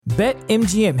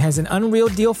BetMGM has an unreal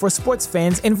deal for sports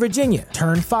fans in Virginia.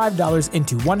 Turn $5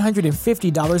 into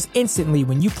 $150 instantly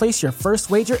when you place your first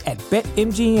wager at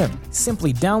BetMGM.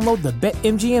 Simply download the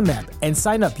BetMGM app and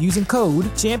sign up using code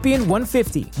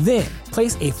Champion150. Then,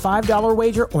 place a $5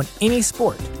 wager on any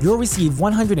sport. You'll receive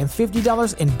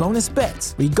 $150 in bonus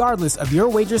bets, regardless of your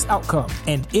wager's outcome.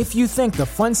 And if you think the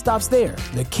fun stops there,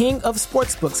 the King of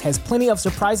Sportsbooks has plenty of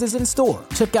surprises in store.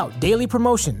 Check out daily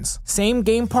promotions,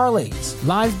 same-game parlays,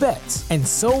 live bets, and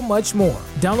so much more.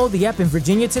 Download the app in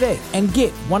Virginia today and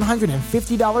get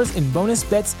 $150 in bonus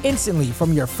bets instantly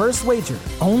from your first wager.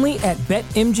 Only at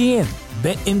BetMGM.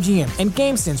 BetMGM and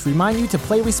GameSense remind you to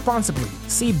play responsibly.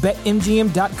 See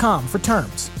BetMGM.com for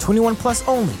terms. 21 plus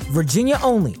only. Virginia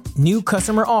only. New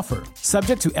customer offer.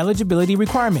 Subject to eligibility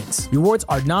requirements. Rewards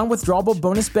are non-withdrawable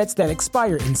bonus bets that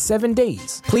expire in 7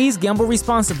 days. Please gamble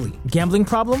responsibly. Gambling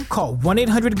problem? Call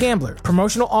 1-800-GAMBLER.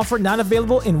 Promotional offer not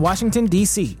available in Washington,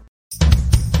 D.C.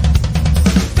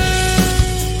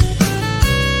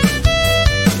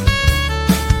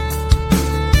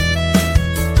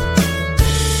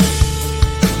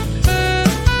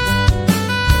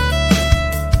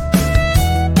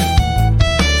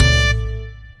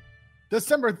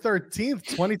 December 13th,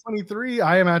 2023.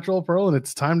 I am at Joel Pearl, and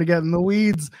it's time to get in the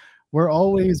weeds. We're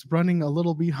always running a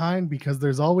little behind because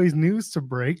there's always news to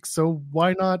break. So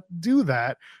why not do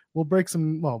that? We'll break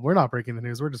some. Well, we're not breaking the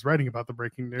news. We're just writing about the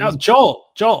breaking news. Oh,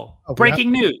 Joel.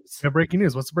 Breaking news. Yeah, breaking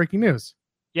news. What's the breaking news?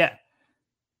 Yeah.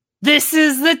 This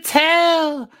is the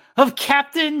tale of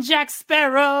Captain Jack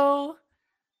Sparrow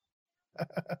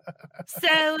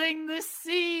sailing the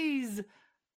seas.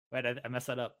 Wait, I messed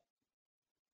that up.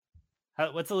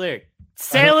 What's the lyric?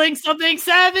 Sailing something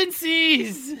 7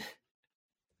 seas.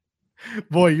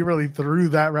 Boy, you really threw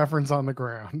that reference on the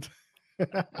ground.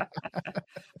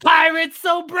 Pirates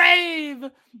so brave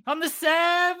on the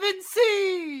 7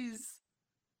 seas.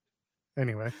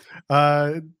 Anyway,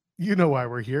 you know why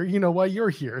we're here. You know why you're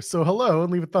here. So hello,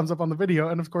 and leave a thumbs up on the video.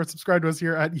 And of course, subscribe to us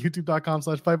here at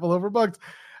youtube.com/FightfulOverBooked.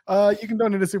 You can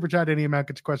donate a super chat any amount,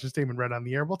 get your question statement read on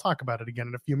the air. We'll talk about it again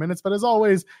in a few minutes. But as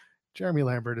always, Jeremy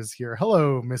Lambert is here.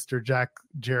 Hello, Mr. Jack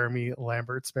Jeremy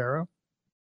Lambert Sparrow.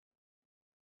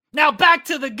 Now back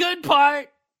to the good part.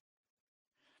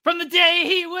 From the day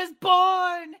he was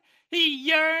born, he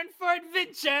yearned for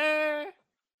adventure.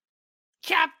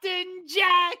 Captain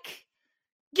Jack,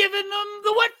 giving them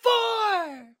the what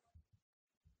for.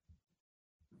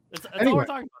 That's Anyway. all we're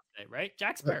talking about today, right?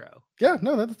 Jack Sparrow. Yeah,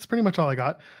 no, that's pretty much all I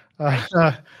got.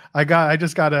 I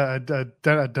just got a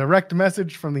direct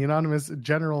message from the anonymous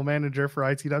general manager for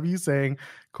ITW saying,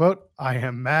 quote, "I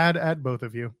am mad at both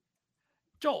of you."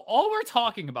 Joel, all we're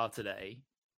talking about today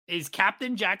is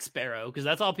Captain Jack Sparrow, because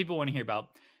that's all people want to hear about.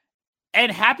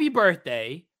 And happy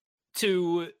birthday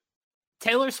to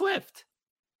Taylor Swift.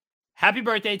 Happy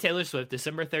birthday, Taylor Swift,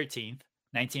 December 13th,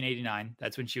 1989.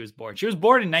 That's when she was born. She was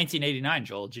born in 1989,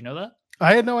 Joel. Did you know that?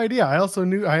 I had no idea. I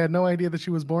had no idea that she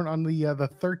was born on the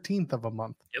 13th of a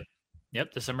month.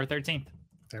 Yep, December 13th.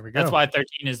 There we go. That's why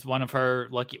 13 is one of her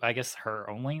lucky, I guess her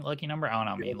only lucky number. I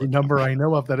don't know. The number I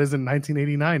know of that isn't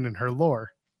 1989 in her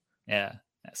lore. Yeah,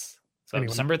 yes. So Anyway.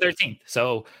 December 13th.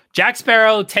 So Jack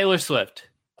Sparrow, Taylor Swift.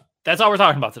 That's all we're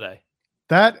talking about today.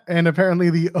 That and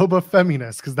apparently the Oba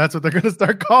Feminist, because that's what they're going to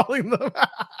start calling them.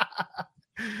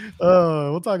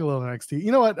 We'll talk a little NXT.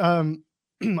 You know what?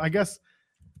 I guess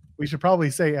we should probably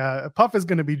say Puff is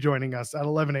going to be joining us at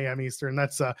 11 a.m. Eastern.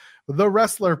 That's the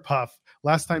wrestler Puff.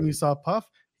 Last time you saw Puff,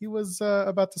 he was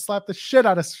about to slap the shit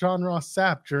out of Sean Ross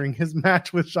Sapp during his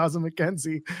match with Shaza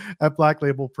McKenzie at Black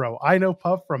Label Pro. I know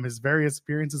Puff from his various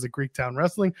appearances at Greektown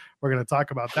Wrestling. We're going to talk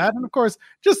about that. And of course,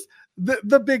 just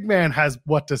the big man has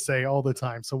what to say all the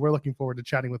time. So we're looking forward to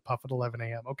chatting with Puff at 11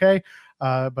 a.m. Okay.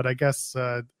 But I guess,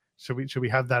 should we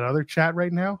have that other chat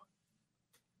right now?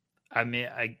 I mean,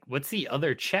 what's the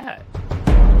other chat?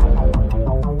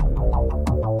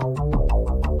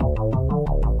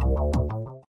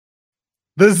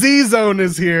 The Z Zone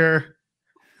is here.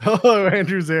 Hello,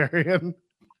 Andrew Zarian.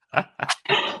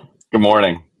 Good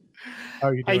morning. How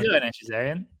are you doing? How you doing, Andrew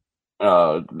Zarian?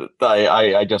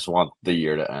 I just want the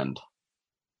year to end.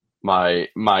 I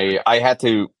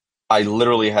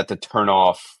literally had to turn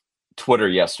off Twitter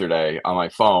yesterday on my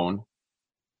phone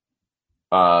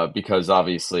because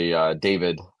obviously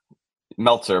David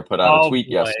Meltzer put out a tweet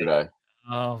yesterday.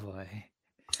 Oh boy.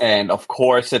 And of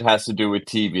course it has to do with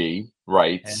TV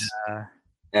rights. Yeah.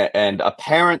 And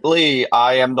apparently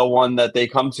I am the one that they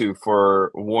come to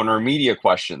for Warner Media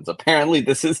questions. Apparently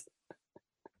this is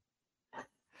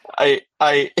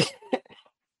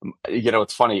you know,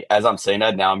 it's funny, as I'm saying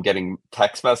that now, I'm getting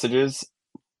text messages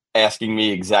asking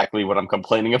me exactly what I'm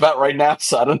complaining about right now.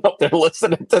 So I don't know if they're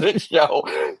listening to this show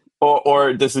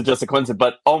or this is just a coincidence.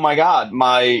 But oh my God,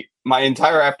 my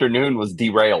entire afternoon was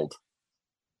derailed.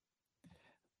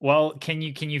 Well, can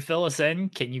you fill us in?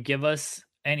 Can you give us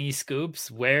any scoops?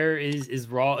 Where is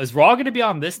Raw? Is Raw going to be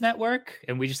on this network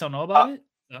and we just don't know about it?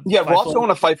 Yeah, Raw's Fightful? going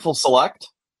to Fightful Select.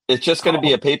 It's just going to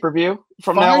be a pay-per-view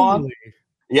from now on. Finally.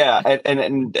 Yeah,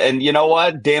 and you know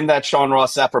what? Damn that Sean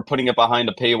Ross Sapp for putting it behind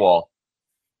a paywall.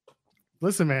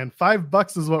 Listen, man,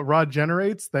 $5 is what Raw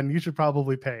generates, then you should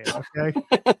probably pay it, okay?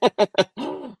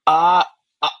 I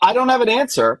don't have an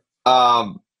answer.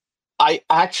 I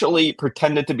actually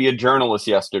pretended to be a journalist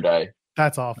yesterday.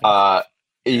 That's awful.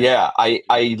 Yeah,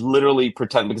 I literally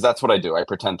pretend, because that's what I do. I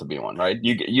pretend to be one, right?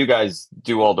 You guys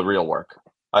do all the real work.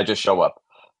 I just show up.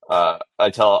 I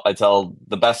tell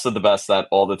the best of the best that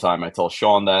all the time. I tell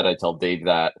Sean that. I tell Dave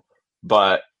that.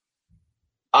 But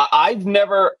I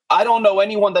don't know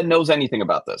anyone that knows anything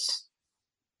about this.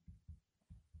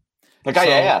 Like I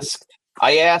asked.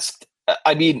 I asked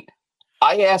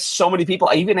so many people.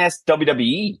 I even asked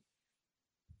WWE.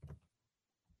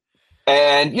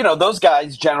 And, those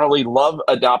guys generally love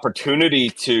an opportunity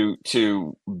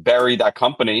to bury that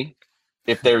company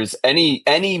if there's any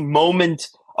moment,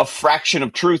 a fraction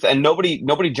of truth. And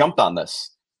nobody jumped on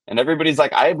this. And everybody's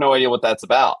like, I have no idea what that's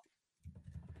about.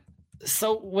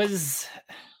 So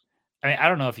I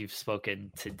don't know if you've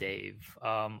spoken to Dave.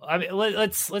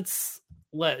 Let's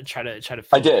try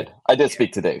to. I did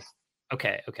speak to Dave.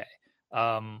 Okay.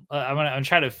 I'm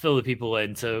trying to fill the people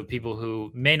in, so people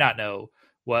who may not know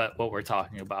what we're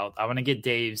talking about. I want to get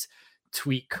Dave's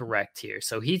tweet correct here.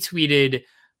 So he tweeted,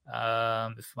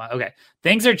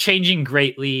 things are changing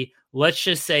greatly. Let's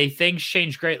just say things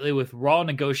changed greatly with Raw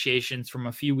negotiations from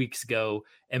a few weeks ago,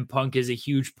 and Punk is a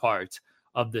huge part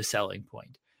of the selling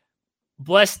point.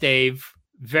 Bless Dave.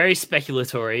 Very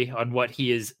speculatory on what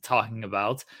he is talking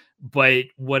about. But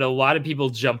what a lot of people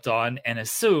jumped on and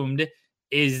assumed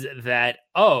is that,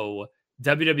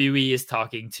 WWE is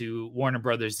talking to Warner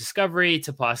Brothers Discovery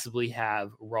to possibly have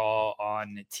Raw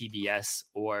on TBS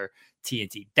or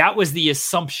TNT. That was the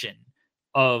assumption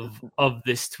of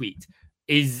this tweet.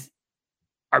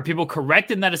 Are people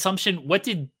correct in that assumption?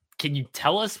 Can you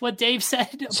tell us what Dave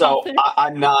said? So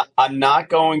I'm not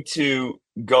going to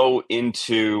go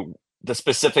into the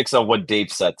specifics of what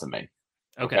Dave said to me.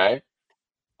 Okay.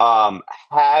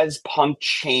 Has Punk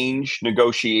changed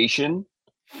negotiation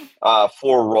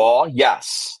for Raw?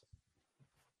 Yes.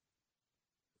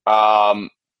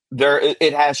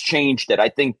 It has changed it. I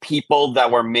think people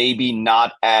that were maybe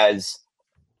not as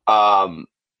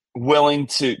willing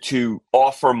to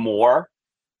offer more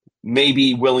may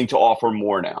be willing to offer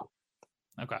more now.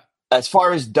 Okay. As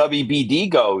far as WBD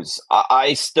goes,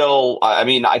 I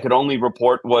could only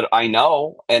report what I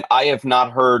know, and I have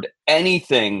not heard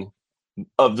anything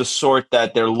of the sort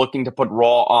that they're looking to put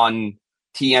Raw on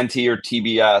TNT or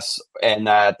TBS and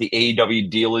that the AEW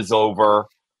deal is over.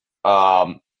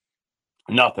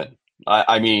 Nothing.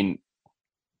 And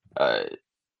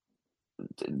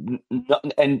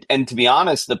to be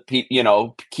honest,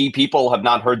 key people have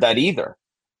not heard that either.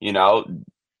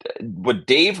 What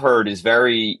Dave heard is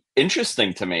very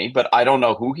interesting to me, but I don't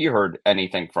know who he heard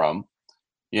anything from.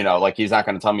 Like he's not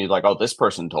going to tell me like, oh, this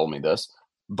person told me this.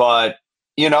 But,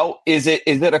 is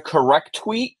it a correct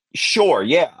tweet? Sure.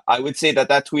 Yeah. I would say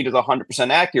that tweet is 100%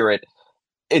 accurate.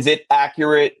 Is it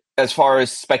accurate as far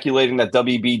as speculating that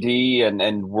WBD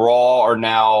and Raw are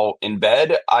now in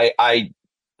bed?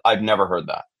 I've never heard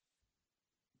that.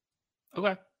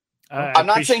 Okay. I'm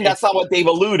not saying that's not what Dave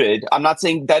alluded. I'm not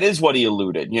saying that is what he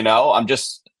alluded.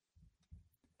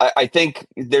 I think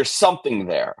there's something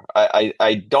there.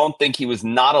 I don't think he was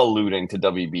not alluding to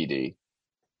WBD,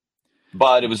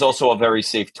 but it was also a very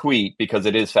safe tweet because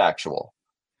it is factual.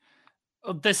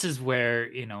 Well, this is where,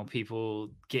 people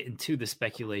get into the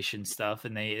speculation stuff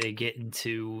and they get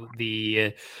into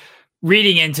the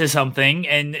reading into something.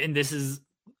 And this is,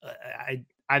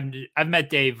 I've met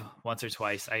Dave once or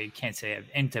twice. I can't say I have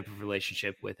any type of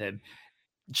relationship with him.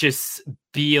 Just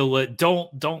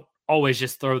don't always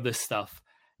just throw this stuff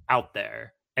out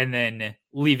there and then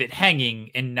leave it hanging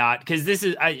and not, because this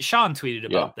is Sean tweeted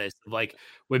about this, like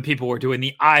when people were doing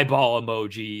the eyeball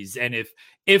emojis, and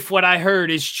if what I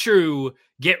heard is true,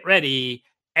 get ready.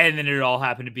 And then it all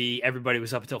happened to be everybody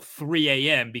was up until 3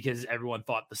 a.m. because everyone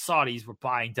thought the Saudis were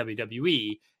buying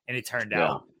WWE, and it turned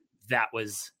out that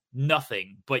was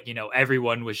nothing. But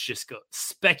everyone was just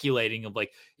speculating of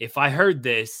like, if I heard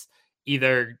this,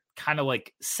 either kind of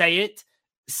like say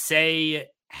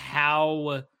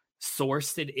how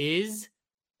sourced it is,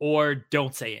 or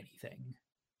don't say anything.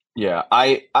 Yeah,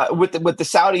 I with the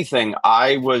Saudi thing,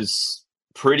 I was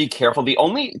pretty careful. The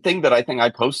only thing that I think I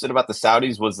posted about the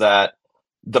Saudis was that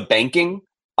the banking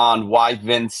on why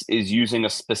Vince is using a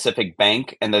specific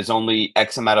bank, and there's only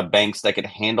X amount of banks that could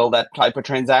handle that type of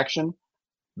transaction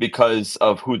because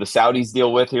of who the Saudis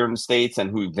deal with here in the States and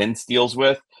who Vince deals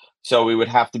with. So it would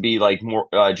have to be like more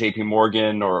JP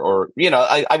Morgan or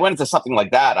I went into something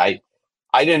like that. I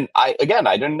didn't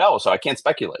know, so I can't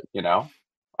speculate, I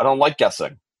don't like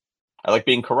guessing. I like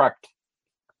being correct.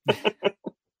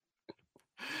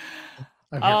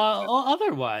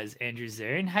 Otherwise, Andrew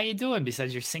Zarian, how you doing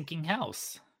besides your sinking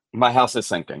house? My house is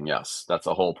sinking. Yes, that's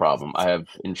a whole problem. I have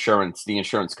the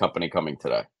insurance company coming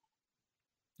today.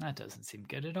 That doesn't seem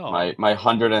good at all. My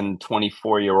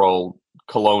 124-year-old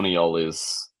Colonial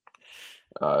is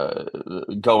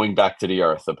going back to the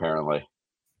earth, apparently.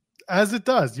 As it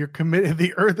does. You're committed.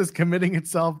 The earth is committing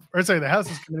itself, the house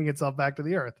is committing itself back to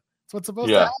the earth. That's what's supposed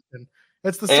to happen.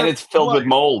 And it's filled with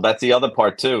mold. That's the other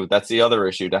part too. That's the other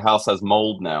issue. The house has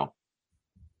mold now.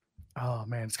 Oh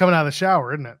man, it's coming out of the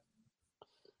shower, isn't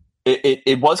it?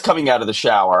 It was coming out of the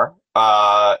shower.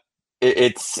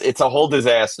 It's a whole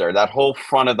disaster. That whole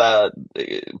front of the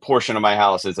portion of my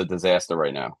house is a disaster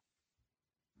right now.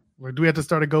 Or do we have to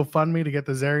start a GoFundMe to get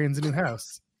the Zarians a new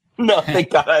house? No,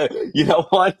 thank God. You know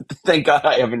what? Thank God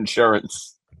I have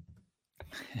insurance.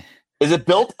 Is it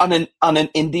built on an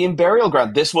Indian burial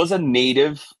ground? This was a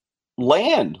native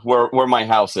land where my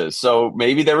house is. So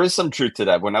maybe there is some truth to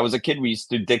that. When I was a kid, we used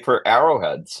to dig for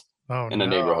arrowheads in the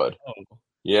neighborhood. Oh.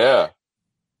 Yeah.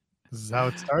 This is how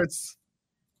it starts.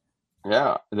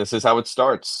 Yeah, this is how it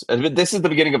starts. This is the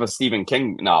beginning of a Stephen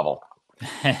King novel.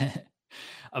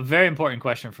 A very important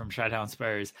question from Shadhound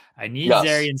Spurs. I need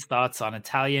Zarian's thoughts on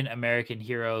Italian-American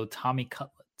hero Tommy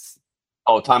Cutlets.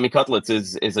 Oh, Tommy Cutlets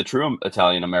is a true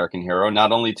Italian-American hero,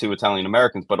 not only to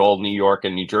Italian-Americans, but all New York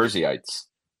and New Jerseyites.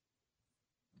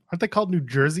 Aren't they called New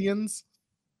Jerseyans?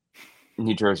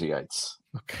 New Jerseyites.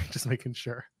 Okay, just making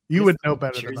sure. You would know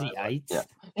better than that.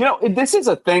 Yeah. This is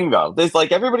a thing, though. There's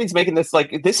everybody's making this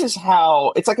this is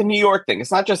how it's like a New York thing.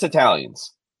 It's not just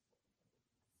Italians.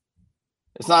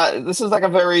 It's not. This is like a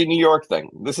very New York thing.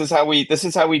 This is how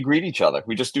we greet each other.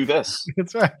 We just do this.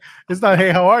 That's right. It's not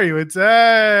 "Hey, how are you?" It's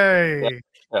 "Hey."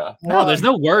 Yeah. No, there's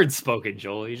no words spoken,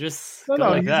 Joel. You just go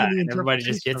like that. Everybody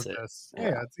just gets it.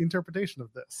 Yeah, it's the interpretation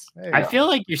of this. Hey, I feel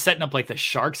like you're setting up like the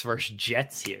Sharks versus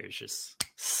Jets here. It's just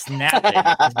snapping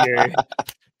as you're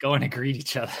going to greet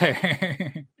each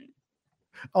other.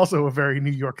 Also a very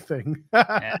New York thing.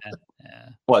 Yeah.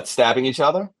 What, stabbing each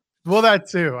other? Well, that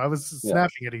too. I was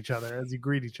snapping at each other as you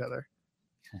greet each other.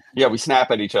 Yeah, we snap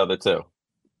at each other too.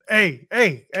 Hey,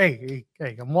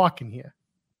 I'm walking here.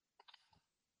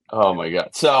 Oh my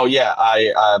God. So yeah,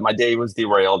 I my day was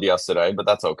derailed yesterday, but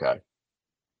that's okay.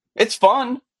 It's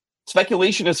fun.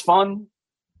 Speculation is fun.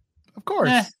 Of course.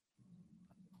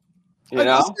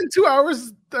 I spend 2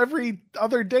 hours every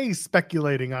other day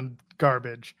speculating on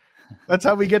garbage. That's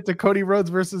how we get to Cody Rhodes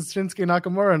versus Shinsuke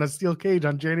Nakamura in a steel cage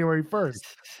on January 1st.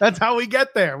 That's how we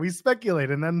get there. We speculate,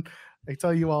 and then I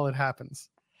tell you all it happens.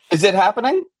 Is it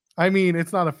happening? I mean,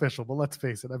 it's not official, but let's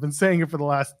face it. I've been saying it for the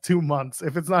last 2 months.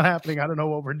 If it's not happening, I don't know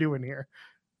what we're doing here.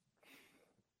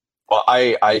 Well,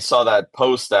 I saw that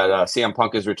post that CM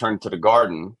Punk is returning to the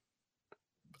Garden.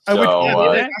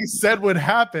 I said would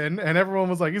happen, and everyone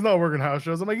was like, "He's not working house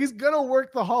shows." I'm like, "He's gonna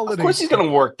work the holiday." Of course, he's gonna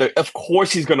work Of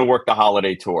course, he's gonna work the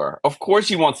holiday tour. Of course,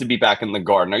 he wants to be back in the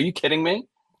Garden. Are you kidding me?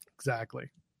 Exactly.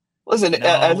 Listen,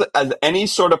 as any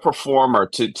sort of performer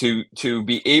to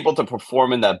be able to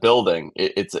perform in that building,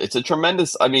 it's a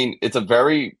tremendous. I mean, it's a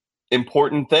very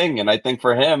important thing, and I think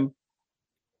for him,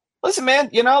 listen, man,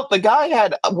 the guy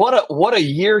had what a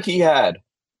year he had.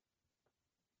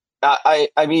 I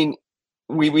mean.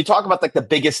 We talk about like the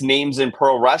biggest names in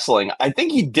pro wrestling. I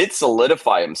think he did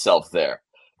solidify himself there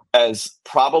as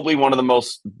probably one of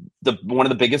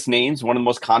the biggest names, one of the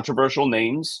most controversial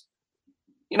names.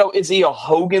 Is he a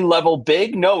Hogan level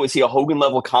big? No. Is he a Hogan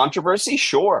level controversy?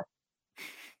 Sure.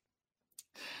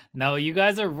 No, you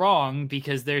guys are wrong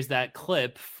because there's that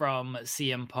clip from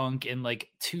CM Punk in like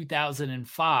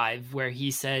 2005 where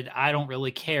he said, "I don't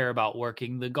really care about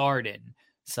working the Garden."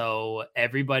 So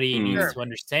everybody needs to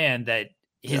understand that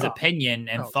his opinion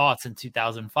and thoughts in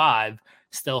 2005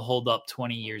 still hold up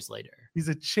 20 years later. He's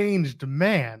a changed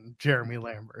man, Jeremy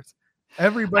Lambert.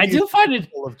 Everybody I do find it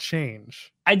full of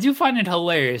change. I do find it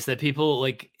hilarious that people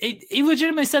he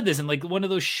legitimately said this in like one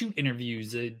of those shoot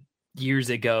interviews years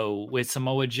ago with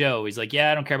Samoa Joe. He's like,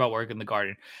 yeah, I don't care about working the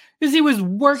Garden. Because he was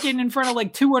working in front of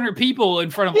like 200 people in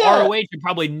front of ROH and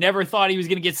probably never thought he was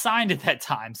going to get signed at that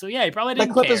time. So yeah, he probably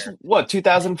didn't care. That clip is what,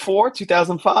 2004,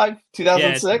 2005,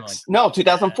 2006? No,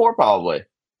 2004 probably.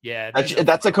 Yeah.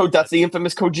 That's the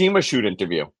infamous Kojima shoot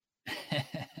interview.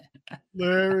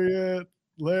 Lariat.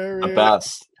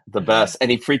 The best.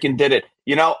 And he freaking did it.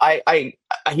 You know,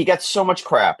 he gets so much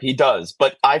crap. He does,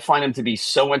 but I find him to be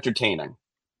so entertaining.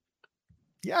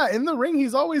 Yeah, in the ring,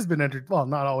 he's always been well,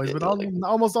 not always, but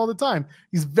almost all the time.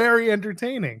 He's very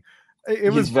entertaining.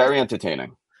 He's very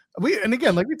entertaining. And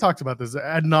again, like we talked about this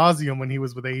ad nauseum when he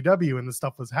was with AEW and the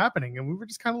stuff was happening, and we were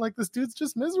just kind of like, this dude's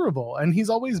just miserable. And he's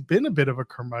always been a bit of a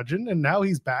curmudgeon, and now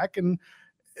he's back. And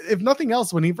if nothing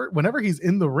else, whenever he's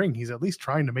in the ring, he's at least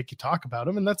trying to make you talk about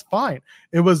him, and that's fine.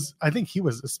 I think he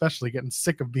was especially getting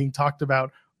sick of being talked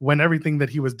about when everything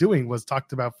that he was doing was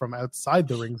talked about from outside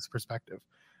the ring's perspective.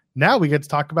 Now we get to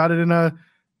talk about it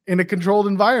in a controlled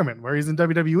environment where he's in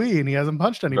WWE and he hasn't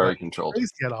punched anybody. Very controlled.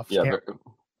 Yeah.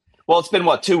 Well, it's been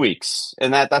 2 weeks,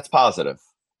 and that's positive.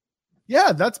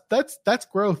 Yeah, that's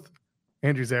growth.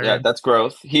 Andrew Zarian. Yeah, that's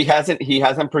growth. He hasn't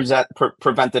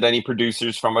prevented any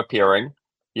producers from appearing.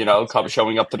 You know,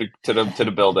 showing up to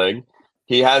the building.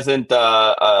 He hasn't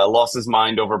lost his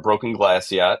mind over broken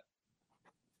glass yet.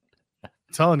 I'm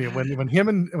telling you, when him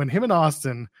and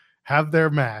Austin have their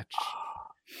match,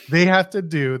 they have to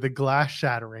do the glass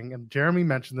shattering. And Jeremy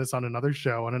mentioned this on another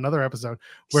show, on another episode,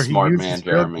 where he uses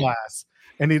real glass.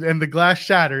 And the glass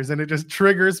shatters, and it just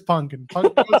triggers Punk, and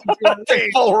Punk goes into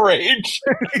full rage.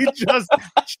 He just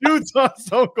shoots on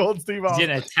Stone Cold Steve Austin. He's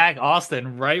gonna attack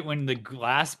Austin right when the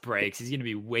glass breaks. He's gonna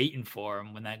be waiting for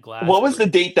him when that glass. What was the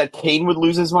date that Kane would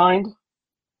lose his mind?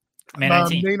 May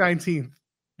 19th. May 19th.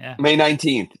 Yeah, May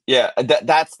 19th. Yeah,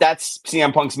 that's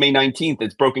CM Punk's May 19th.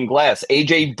 It's broken glass.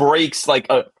 AJ breaks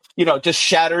just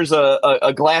shatters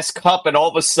a glass cup, and all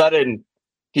of a sudden,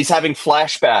 he's having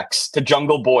flashbacks to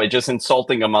Jungle Boy just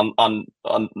insulting him on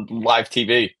live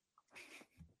TV.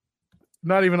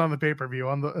 Not even on the pay-per-view,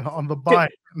 on the buy.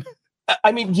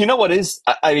 I mean, you know what is?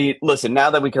 I mean, listen, now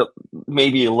that we could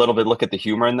maybe a little bit look at the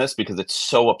humor in this because it's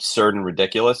so absurd and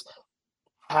ridiculous.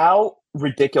 How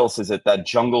ridiculous is it that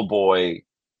Jungle Boy,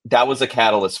 that was a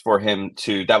catalyst for him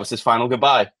that was his final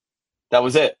goodbye. That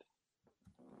was it.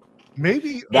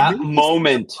 Maybe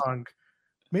moment.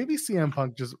 Maybe CM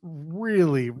Punk just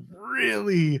really,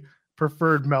 really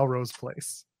preferred Melrose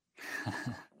Place.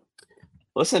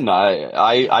 Listen,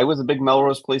 I was a big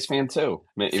Melrose Place fan too.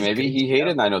 Maybe he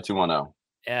hated 90210.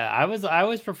 Yeah, I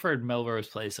always preferred Melrose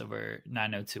Place over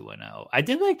 90210. I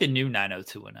did like the new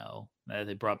 90210 that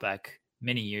they brought back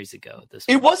many years ago.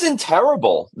 It wasn't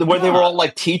terrible. Where they were all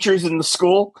like teachers in the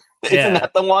school. Isn't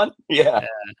that the one? Yeah.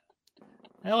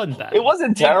 That wasn't bad. It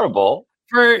wasn't terrible.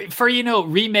 For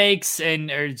remakes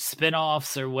or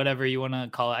spin-offs or whatever you want to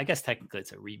call it. I guess technically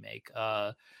it's a remake.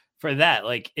 For that,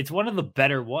 like, it's one of the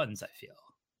better ones, I feel.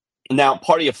 Now,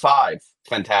 Party of Five,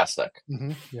 fantastic.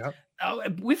 Mm-hmm. Yeah.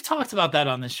 We've talked about that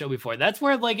on this show before. That's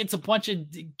where like it's a bunch of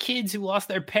kids who lost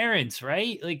their parents,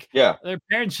 right? Like, their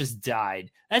parents just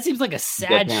died. That seems like a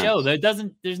sad show.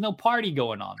 There's no party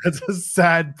going on. It's a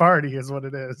sad party, is what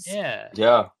it is. Yeah.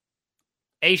 Yeah.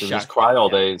 Just cry all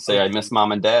day and say, I miss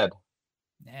mom and dad.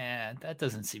 Yeah, that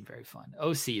doesn't seem very fun.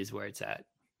 OC is where it's at.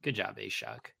 Good job,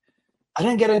 A-Shock. I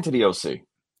didn't get into the OC.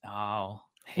 Oh,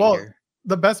 hater. Well,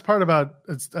 the best part about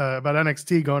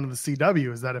NXT going to the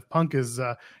CW is that if Punk is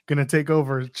going to take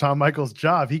over Shawn Michaels'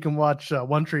 job, he can watch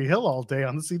One Tree Hill all day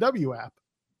on the CW app.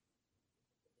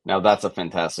 Now that's a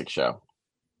fantastic show.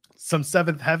 Some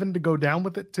Seventh Heaven to go down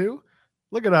with it too.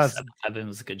 Look at us. Seventh Heaven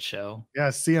was a good show. Yeah,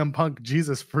 CM Punk,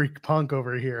 Jesus freak Punk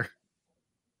over here.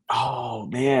 Oh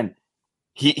man,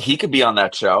 he could be on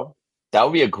that show. That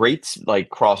would be a great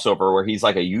crossover where he's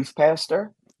like a youth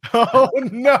pastor. Oh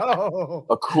no!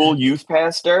 A cool youth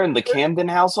pastor in the Camden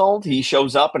household. He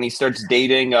shows up and he starts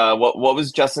dating. What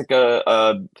was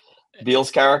Jessica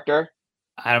Biel's character?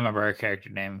 I don't remember her character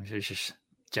name. It was just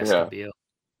Jessica Biel.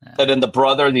 Yeah. And then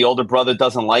the older brother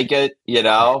doesn't like it,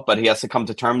 but he has to come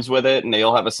to terms with it, and they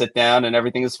all have a sit down, and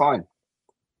everything is fine.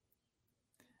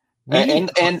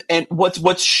 And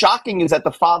what's shocking is that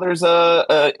the father's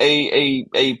a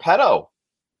pedo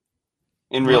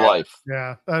in real life.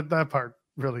 Yeah, that part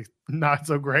really not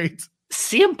so great.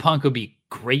 CM Punk would be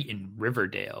great in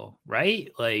Riverdale, right?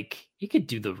 Like he could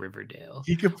do the Riverdale.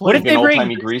 He could play an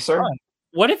old-timey greaser.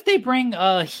 What if they bring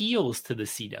heels to the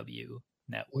CW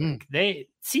network?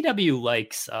 CW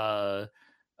likes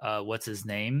what's his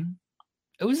name?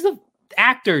 It was the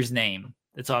actor's name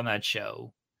that's on that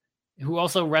show, who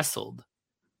also wrestled.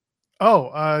 Oh,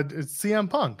 it's CM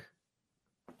Punk.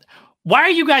 Why are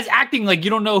you guys acting like you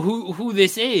don't know who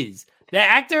this is? The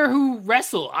actor who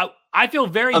wrestled. I feel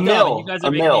very dumb, and you guys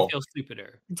are making me feel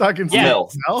stupider. You're talking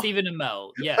Stephen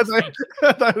Amell. Yes,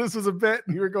 I thought this was a bit,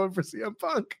 and you were going for CM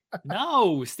Punk.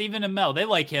 No, Stephen Amell. They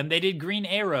like him. They did Green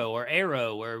Arrow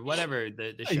or whatever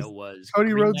the show was.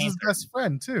 Cody Green Rhodes' Lantern. best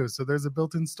friend too, so there's a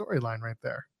built-in storyline right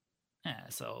there. Yeah,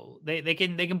 so they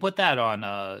can put that on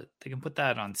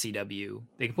CW.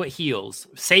 They can put heels,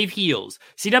 save heels.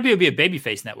 CW would be a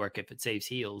babyface network if it saves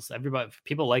heels.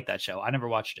 People like that show. I never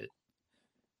watched it.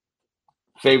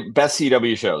 Best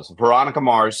CW shows. Veronica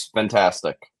Mars,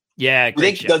 fantastic. Yeah,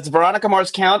 great show. Does Veronica Mars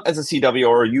count as a CW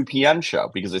or a UPN show?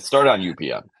 Because it started on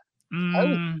UPN.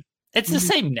 It's the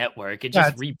same network. It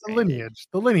just rebranded.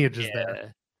 The lineage is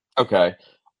there. Okay.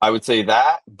 I would say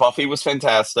that. Buffy was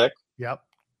fantastic. Yep.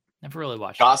 Never really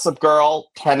watched Gossip Girl,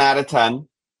 10 out of 10.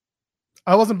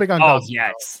 I wasn't big on Gossip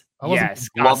Girl. Yes.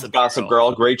 Loved Gossip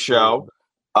Girl. Great show.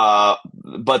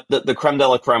 But the creme de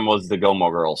la creme was the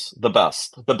Gilmore Girls. The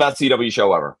best CW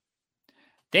show ever.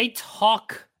 They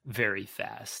talk very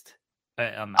fast.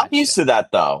 I'm used to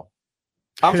that, though.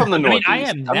 I'm from the Northeast. I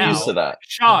am now. I'm used to that.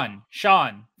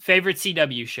 Sean, favorite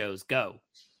CW shows, go.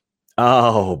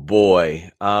 Oh,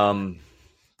 boy. The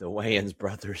Wayans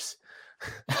brothers.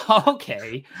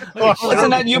 Okay. Wasn't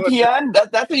that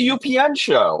UPN? That's a UPN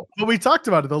show. Well, we talked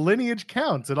about it. The lineage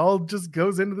counts. It all just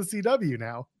goes into the CW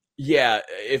now. Yeah,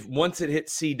 if once it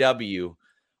hits CW,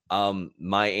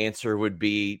 my answer would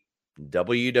be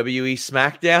WWE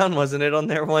SmackDown. Wasn't it on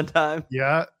there one time?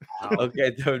 Yeah.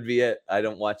 Okay, that would be it. I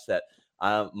don't watch that.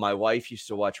 My wife used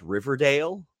to watch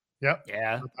Riverdale. Yep.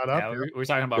 Yeah. We're We're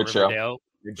talking about Good Riverdale.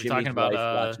 We're talking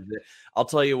about I'll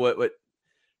tell you what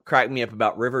cracked me up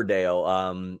about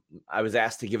Riverdale. I was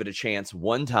asked to give it a chance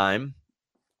one time,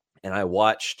 and I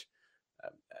watched,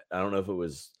 I don't know if it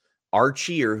was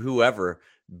Archie or whoever,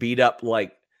 beat up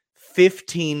like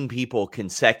 15 people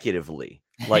consecutively,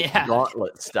 like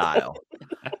gauntlet style.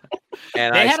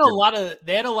 And they had a lot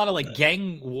of like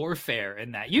gang warfare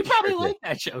in that. You probably like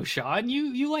that show, Sean.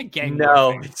 You like gang warfare.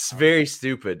 No, it's very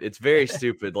stupid. It's very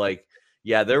stupid. Like,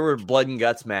 yeah, there were blood and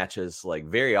guts matches like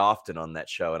very often on that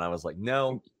show. And I was like,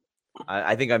 no,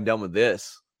 I think I'm done with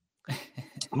this.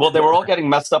 Well, they were all getting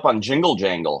messed up on Jingle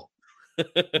Jangle.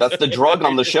 That's the drug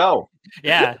on the show.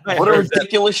 Yeah. What a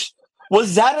ridiculous...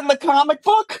 Was that in the comic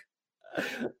book?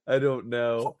 I don't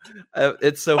know.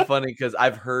 It's so funny because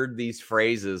I've heard these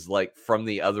phrases like from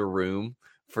the other room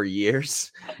for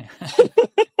years.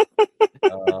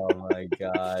 Oh my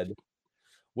God.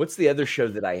 What's the other show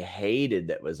that I hated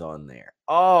that was on there?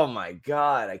 Oh my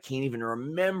God. I can't even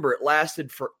remember. It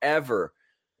lasted forever.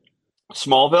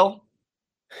 Smallville?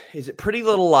 Is it Pretty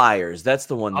Little Liars? That's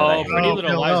the one that I hated. Pretty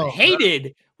Little Liars.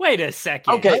 Hated. Wait a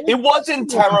second. Okay, it wasn't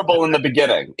terrible in the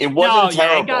beginning. It wasn't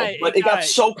terrible, but it got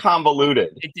so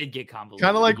convoluted. It did get convoluted.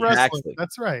 Kind of like wrestling. Exactly.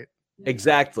 That's right.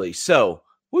 Exactly. So,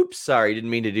 whoops, sorry,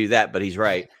 didn't mean to do that, but he's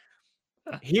right.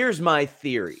 Here's my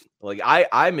theory. Like,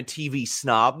 I'm a TV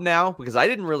snob now because I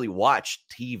didn't really watch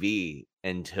TV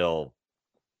until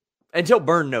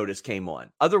Burn Notice came on.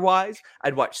 Otherwise,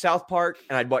 I'd watch South Park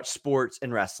and I'd watch sports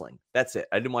and wrestling. That's it.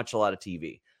 I didn't watch a lot of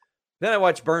TV. Then I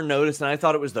watched Burn Notice and I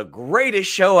thought it was the greatest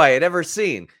show I had ever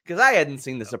seen because I hadn't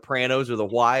seen The Sopranos or The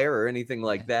Wire or anything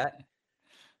like that.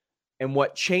 And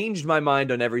what changed my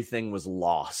mind on everything was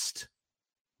Lost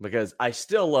because I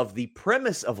still love the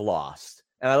premise of Lost.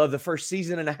 And I love the first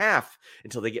season and a half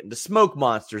until they get into smoke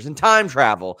monsters and time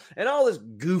travel and all this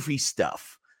goofy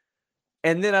stuff.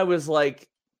 And then I was like,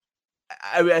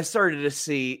 I started to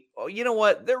see, oh, you know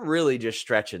what? They're really just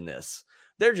stretching this.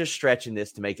 They're just stretching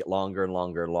this to make it longer and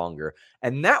longer and longer.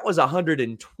 And that was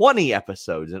 120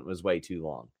 episodes, and it was way too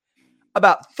long.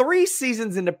 About 3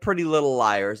 seasons into Pretty Little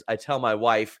Liars, I tell my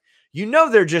wife, you know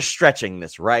they're just stretching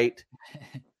this, right?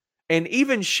 And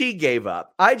even she gave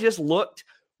up. I just looked,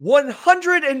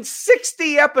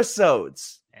 160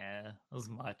 episodes. Yeah, that was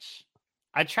much.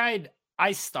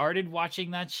 I started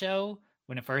watching that show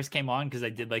when it first came on because I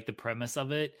did like the premise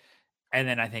of it. And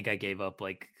then I think I gave up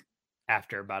like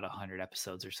after about 100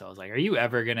 episodes or so. I was like, are you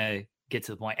ever going to get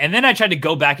to the point? And then I tried to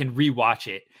go back and rewatch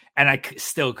it and I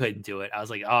still couldn't do it. I was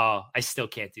like, oh, I still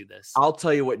can't do this. I'll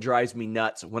tell you what drives me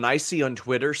nuts. When I see on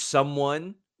Twitter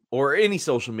someone or any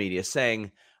social media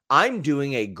saying, I'm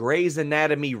doing a Grey's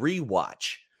Anatomy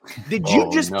rewatch. Did you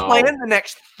plan the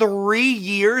next 3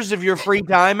 years of your free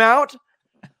time out?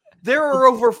 There are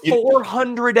over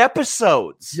 400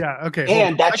 episodes. Yeah. Okay.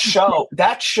 And that show,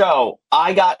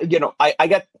 I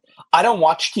don't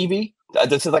watch TV.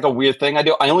 This is like a weird thing I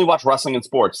do. I only watch wrestling and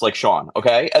sports like Sean.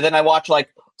 Okay. And then I watch like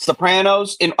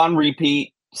Sopranos on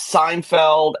repeat,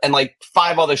 Seinfeld, and like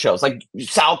 5 other shows like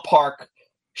South Park.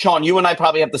 Sean, you and I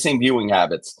probably have the same viewing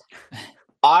habits.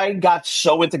 I got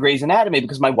so into Grey's Anatomy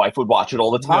because my wife would watch it all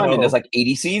the time, and there's like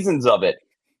 80 seasons of it.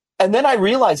 And then I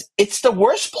realized it's the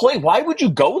worst play. Why would you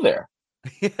go there?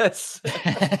 Yes.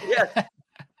 Yes.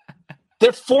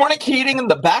 They're fornicating in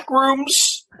the back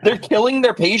rooms. They're killing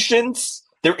their patients.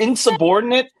 They're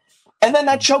insubordinate. And then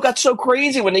that show got so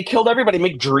crazy when they killed everybody.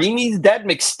 McDreamy's dead.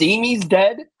 McSteamy's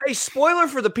dead. Hey, spoiler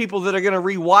for the people that are going to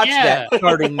rewatch that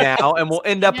starting now, and we'll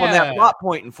end up on that plot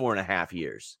point in 4.5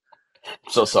 years.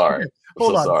 So sorry.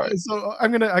 Hold on. Sorry. So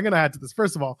I'm gonna add to this.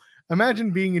 First of all,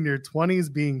 imagine being in your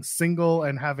 20s, being single,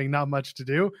 and having not much to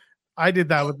do. I did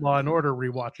that with Law and Order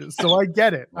rewatches, so I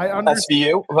get it. I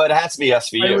understand. SVU, but it has to be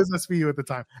SVU. I was SVU at the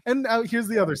time, and here's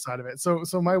the other side of it.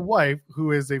 So my wife,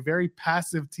 who is a very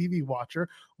passive TV watcher,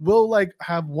 will like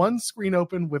have one screen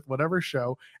open with whatever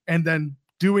show, and then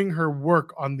doing her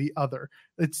work on the other.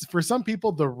 It's for some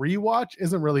people, the rewatch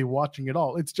isn't really watching at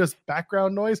all. It's just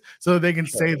background noise so they can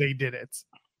say they did it.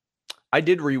 I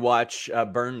did rewatch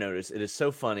Burn Notice. It is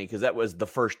so funny because that was the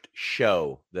first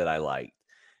show that I liked.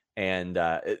 And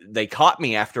they caught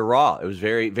me after Raw. It was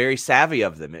very, very savvy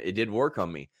of them. It did work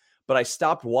on me. But I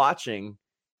stopped watching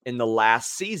in the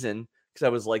last season because I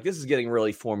was like, this is getting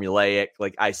really formulaic.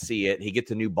 Like, I see it. He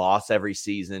gets a new boss every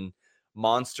season,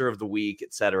 Monster of the Week,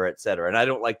 et cetera, et cetera. And I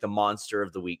don't like the Monster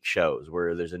of the Week shows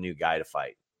where there's a new guy to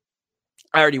fight.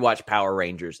 I already watched Power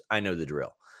Rangers. I know the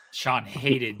drill. Sean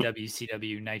hated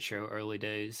WCW Nitro early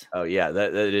days. Oh, yeah.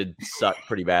 That did suck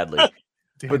pretty badly.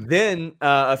 But then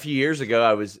a few years ago,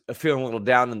 I was feeling a little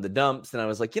down in the dumps, and I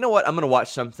was like, you know what? I'm going to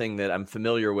watch something that I'm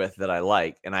familiar with that I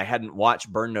like. And I hadn't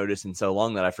watched Burn Notice in so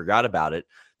long that I forgot about it.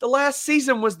 The last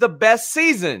season was the best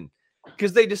season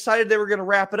because they decided they were going to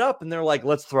wrap it up. And they're like,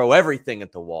 let's throw everything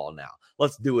at the wall now.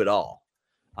 Let's do it all.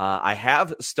 I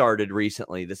have started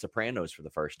recently The Sopranos for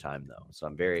the first time, though. So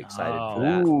I'm very excited for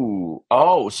that. Ooh.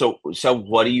 Oh, so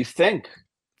what do you think?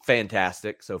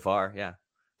 Fantastic so far. Yeah.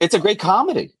 It's a great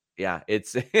comedy. Yeah,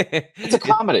 it's a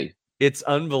comedy. It's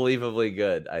unbelievably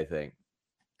good, I think.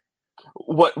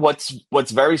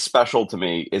 What's very special to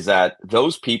me is that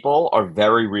those people are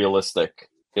very realistic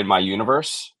in my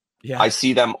universe. Yeah. I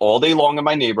see them all day long in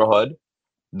my neighborhood.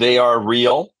 They are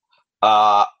real.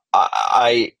 And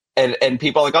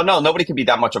people are like, oh no, nobody can be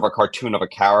that much of a cartoon of a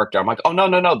character. I'm like, oh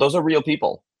no, those are real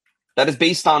people. That is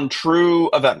based on true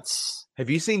events.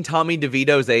 Have you seen Tommy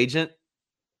DeVito's agent?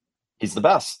 He's the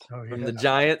best. From the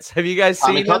Giants. Have you guys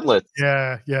Tommy seen Cutlets?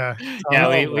 Yeah. Yeah,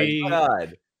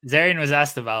 God. Zarian was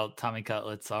asked about Tommy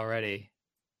Cutlets already.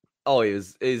 Oh,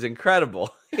 he's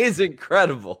incredible. He's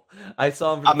incredible. I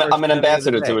saw him. I'm an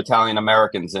ambassador to Italian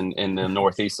Americans in the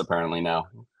Northeast apparently now.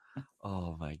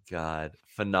 Oh my God.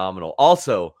 Phenomenal.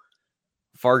 Also,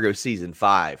 Fargo season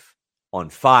 5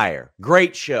 on fire.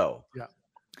 Great show. Yeah.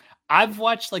 I've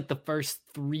watched like the first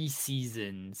 3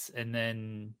 seasons and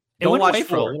then it Don't went watch away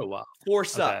for 4. a little while. 4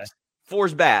 sucks.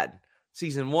 4's bad.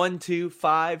 Season 1, 2,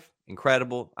 5,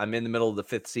 incredible. I'm in the middle of the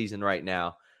 5th season right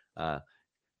now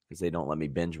because they don't let me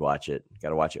binge watch it. Got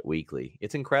to watch it weekly.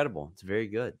 It's incredible. It's very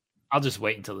good. I'll just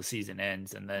wait until the season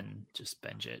ends and then just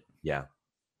binge it. Yeah.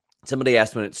 Somebody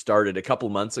asked when it started a couple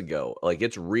months ago. Like,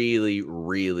 it's really,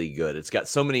 really good. It's got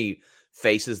so many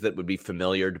faces that would be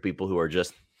familiar to people who are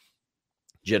just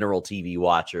general TV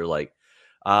watcher, like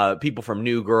people from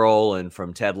New Girl and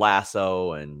from Ted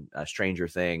Lasso and Stranger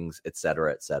Things, et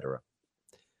cetera, et cetera.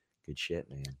 Good shit,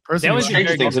 man.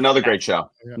 Stranger Things, another great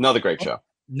show. Another great show.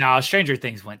 No, Stranger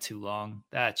Things went too long.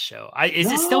 That show.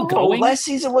 Is it still going? Last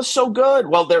season was so good.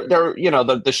 Well, they're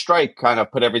the strike kind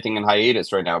of put everything in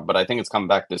hiatus right now, but I think it's coming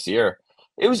back this year.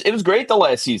 It was great the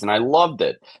last season. I loved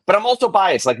it. But I'm also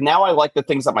biased. Like, now I like the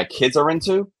things that my kids are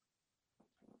into.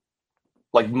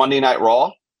 Like Monday Night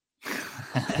Raw.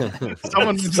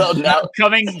 So now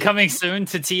coming soon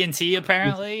to TNT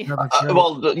apparently.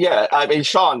 Well, yeah. I mean,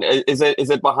 Sean, is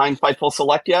it behind Fightful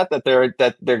Select yet that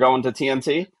they're going to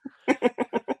TNT?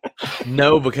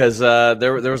 No, because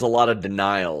there was a lot of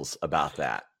denials about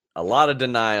that.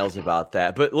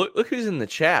 But look who's in the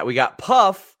chat. We got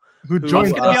Puff, who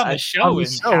joined us on the show in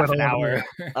half an hour.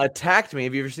 Attacked me.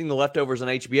 Have you ever seen The Leftovers on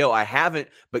HBO? I haven't,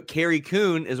 but Carrie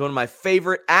Coon is one of my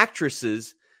favorite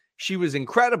actresses. She was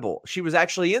incredible. She was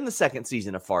actually in the 2nd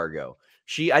season of Fargo.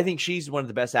 I think she's one of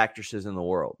the best actresses in the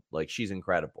world. Like, she's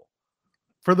incredible.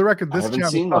 For the record, this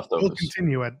chat will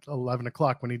continue at 11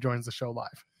 o'clock when he joins the show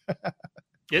live.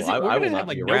 We're going to have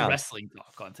like no wrestling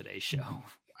talk on today's show.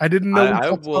 I didn't know we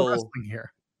talked about wrestling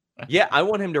here. Yeah, I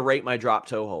want him to rate my drop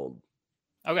toe hold.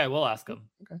 Okay, we'll ask him.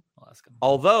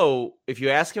 Although, if you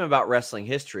ask him about wrestling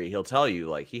history, he'll tell you,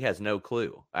 like, he has no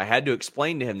clue. I had to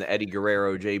explain to him the Eddie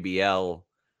Guerrero JBL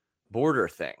border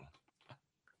thing.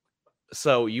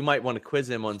 So you might want to quiz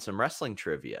him on some wrestling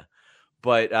trivia.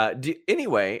 But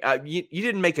anyway, you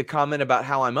didn't make a comment about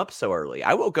how I'm up so early.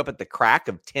 I woke up at the crack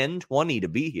of 10:20 to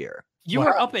be be You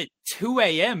were up at 2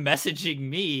 a.m. messaging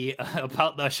me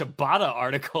about the Shibata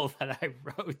article that I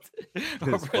wrote.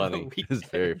 It's funny. It's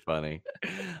very funny.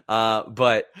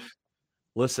 But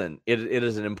listen, it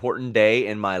is an important day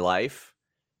in my life.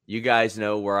 You guys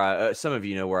know where some of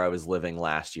you know where I was living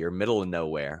last year, middle of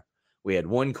nowhere. We had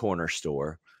one corner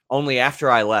store. Only after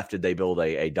I left did they build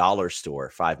a dollar store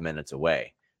 5 minutes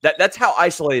away. That's how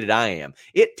isolated I am.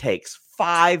 It takes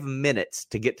 5 minutes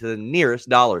to get to the nearest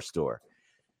dollar store.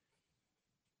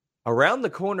 Around the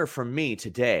corner from me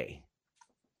today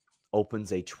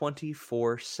opens a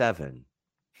 24/7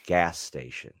 gas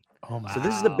station. Oh my! So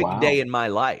this is a big day in my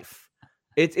life.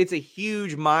 It's a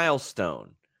huge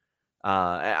milestone.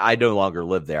 I no longer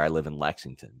live there. I live in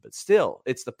Lexington, but still,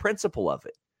 it's the principle of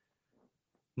it.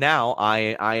 Now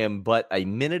I am but a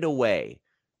minute away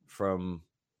from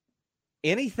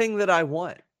anything that I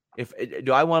want.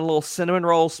 Do I want a little cinnamon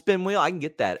roll spin wheel? I can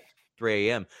get that at 3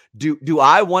 a.m. Do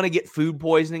I want to get food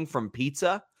poisoning from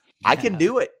pizza? Yeah. I can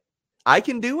do it. I've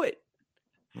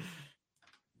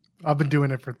been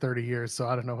doing it for 30 years, so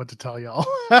I don't know what to tell y'all.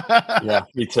 Yeah,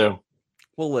 me too.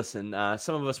 Well, listen,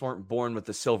 some of us weren't born with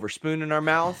a silver spoon in our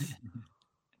mouth.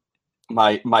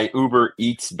 My Uber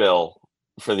Eats bill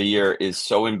for the year is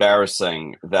so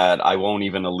embarrassing that I won't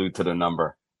even allude to the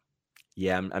number.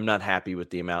 Yeah, I'm not happy with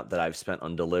the amount that I've spent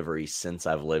on delivery since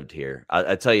I've lived here.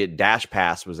 I tell you, Dash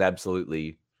Pass was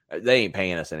absolutely, they ain't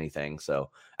paying us anything. So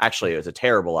actually, it was a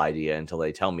terrible idea until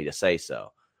they tell me to say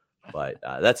so. But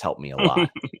that's helped me a lot.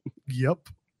 Yep.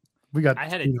 I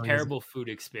had a terrible food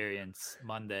experience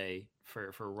Monday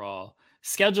for Raw.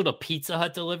 Scheduled a Pizza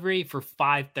Hut delivery for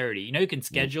 5:30. You know, you can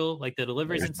schedule like the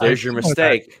deliveries and stuff. There's your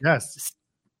mistake. Yes.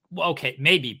 Well, okay,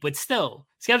 maybe, but still,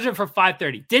 scheduled it for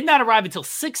 5:30. Did not arrive until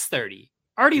 6:30.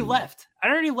 Already left. I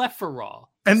already left for Raw.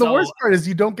 And the worst part is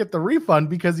you don't get the refund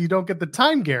because you don't get the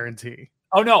time guarantee.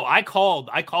 Oh no, I called.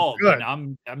 Good.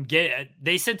 And I'm getting.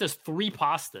 They sent us 3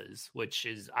 pastas, which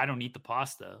is I don't eat the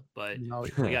pasta, but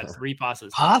we got 3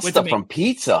 pastas. Pasta from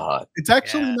Pizza Hut. It's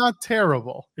actually not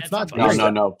terrible. It's not.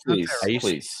 No. Please,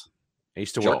 please. I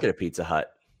used to work at a Pizza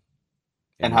Hut.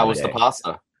 And how was the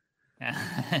pasta?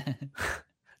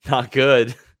 Not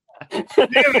good.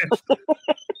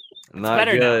 Not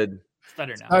good. It's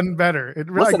better now. Done better.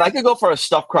 Listen, I could go for a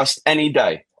stuffed crust any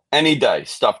day. Any day,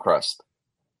 stuffed crust.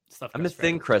 I'm a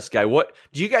thin crust guy. What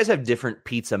do you guys have different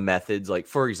pizza methods? Like,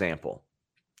 for example,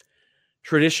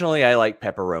 traditionally I like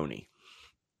pepperoni.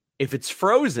 If it's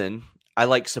frozen, I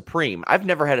like supreme. I've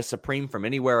never had a supreme from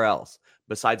anywhere else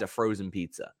besides a frozen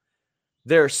pizza.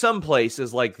 There are some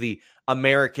places like the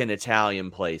American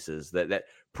Italian places that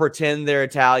pretend they're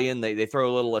Italian. They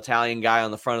throw a little Italian guy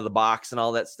on the front of the box and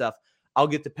all that stuff. I'll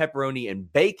get the pepperoni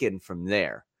and bacon from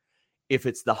there. If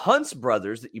it's the Hunt's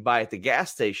Brothers that you buy at the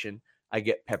gas station, I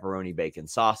get pepperoni, bacon,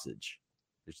 sausage.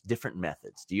 There's different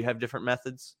methods. Do you have different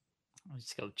methods? I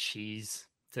just go cheese,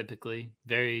 typically.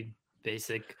 Very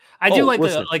basic. I do like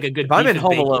a good. If I'm in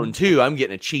Home Alone too, I'm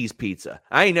getting a cheese pizza.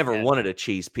 I ain't never wanted a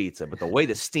cheese pizza, but the way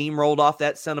the steam rolled off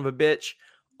that son of a bitch,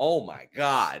 oh my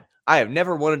God. I have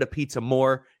never wanted a pizza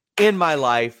more in my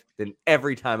life than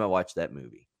every time I watch that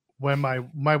movie. When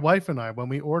my wife and I, when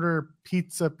we order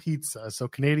pizza, so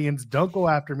Canadians don't go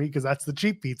after me because that's the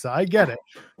cheap pizza. I get it.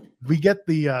 We get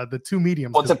the 2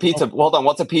 mediums. What's a pizza? Hold on.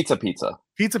 What's a pizza? Pizza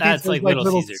is like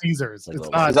Little Caesars. It's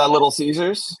not. Is that Little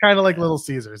Caesars? Kind of like Little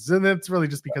Caesars, and it's really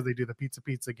just because they do the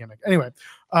pizza gimmick. Anyway,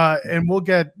 and we'll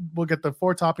get the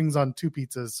 4 toppings on 2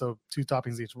 pizzas, so 2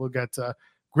 toppings each. We'll get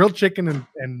grilled chicken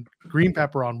and green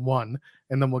pepper on one,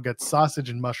 and then we'll get sausage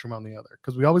and mushroom on the other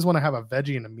because we always want to have a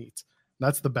veggie and a meat.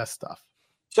 That's the best stuff.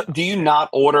 So do you not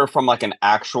order from like an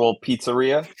actual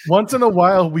pizzeria? Once in a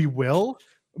while we will,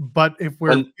 but if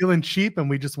we're feeling cheap and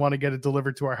we just want to get it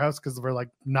delivered to our house because we're like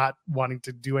not wanting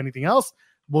to do anything else,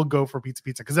 we'll go for pizza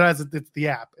because it's the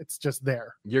app. It's just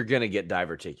there. You're gonna get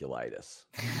diverticulitis.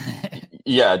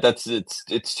 Yeah,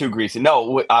 it's too greasy.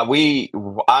 No, I'm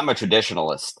a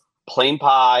traditionalist. Plain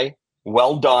pie,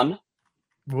 well done.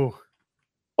 Ooh.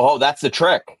 Oh, that's the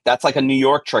trick. That's like a New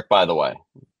York trick, by the way.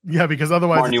 Yeah, because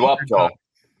otherwise you up, Joel.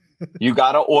 You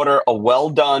got to order a well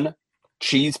done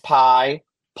cheese pie,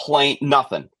 plain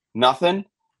nothing, and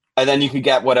then you could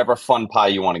get whatever fun pie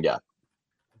you want to get,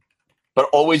 but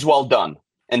always well done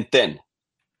and thin.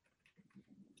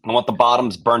 I want the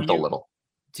bottoms burnt a little.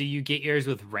 Do you get yours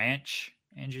with ranch,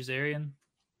 Andrew Zarian?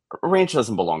 Ranch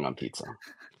doesn't belong on pizza.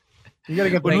 You got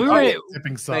to get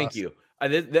dipping sauce. Thank you.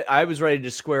 I was ready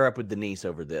to square up with Denise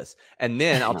over this. And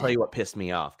then I'll tell you what pissed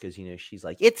me off because, she's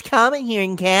like, it's common here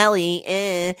in Cali.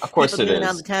 Of course People it do is.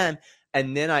 all the time.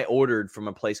 And then I ordered from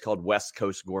a place called West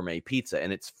Coast Gourmet Pizza,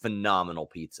 and it's phenomenal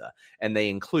pizza. And they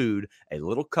include a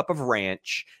little cup of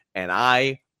ranch, and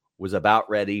I was about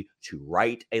ready to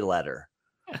write a letter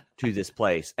to this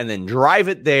place and then drive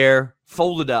it there,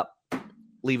 fold it up,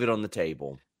 leave it on the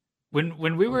table.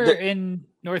 When we were in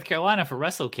North Carolina for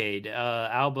WrestleCade,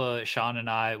 Alba, Sean, and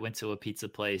I went to a pizza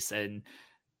place and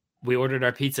we ordered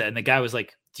our pizza. And the guy was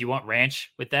like, "Do you want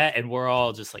ranch with that?" And we're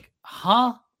all just like,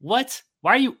 "Huh? What?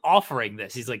 Why are you offering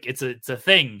this?" He's like, "It's a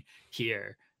thing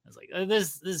here." I was like,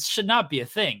 "This should not be a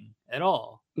thing at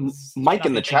all." Mike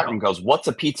in the chat room goes, "What's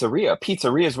a pizzeria?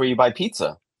 Pizzeria is where you buy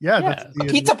pizza. Yeah, Yeah. that's A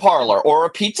pizza parlor or a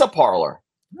pizza parlor."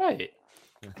 Right.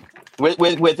 With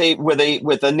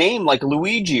a name like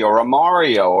Luigi or a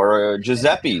Mario or a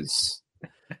Giuseppe's.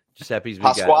 Giuseppe's,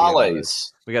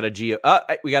 Pasquale's. we got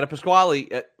a Pasquale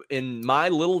in my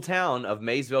little town of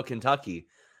Maysville, Kentucky.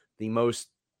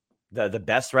 The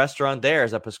best restaurant there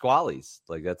is a Pasquale's.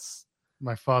 Like that's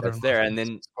my father. That's there, and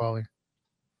then Pasquale.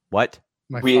 What?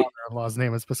 My father-in-law's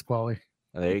name is Pasquale.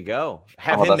 There you go.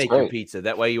 Have him make your pizza.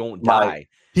 That way you won't die.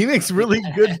 He makes really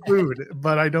good food,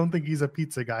 but I don't think he's a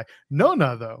pizza guy.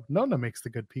 Nona makes the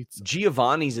good pizza.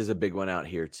 Giovanni's is a big one out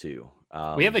here too.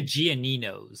 We have a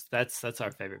Giannino's. That's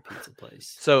our favorite pizza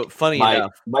place. So funny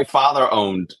enough, my father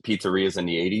owned pizzerias in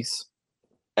the 80s,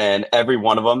 and every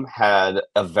one of them had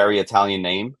a very Italian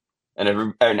name.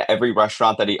 And every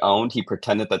restaurant that he owned, he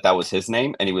pretended that was his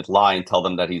name, and he would lie and tell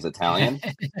them that he's Italian.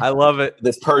 I love it.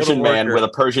 This Persian man with a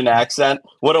Persian accent,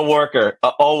 what a worker!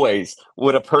 Always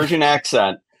with a Persian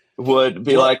accent would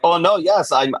be like, "Oh no,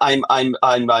 yes, I'm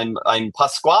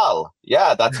Pasquale.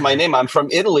 Yeah, that's my name. I'm from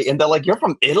Italy." And they're like, "You're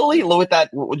from Italy? Look at that.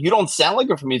 You don't sound like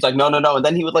you're from." He's like, "No." And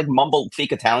then he would like mumble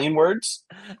fake Italian words,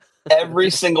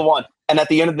 every single one. And at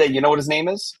the end of the day, you know what his name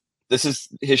is? This is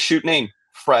his shoot name,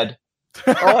 Fred.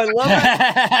 Oh, I love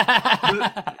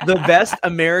it. The best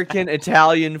American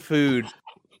Italian food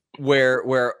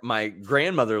where my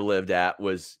grandmother lived at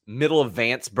was middle of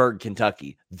Vanceburg,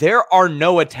 Kentucky. There are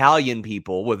no Italian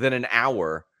people within an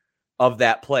hour of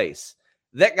that place.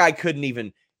 That guy couldn't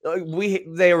even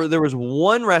there was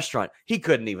one restaurant. He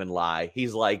couldn't even lie.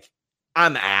 He's like,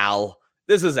 "I'm Al.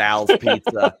 This is Al's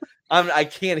pizza." I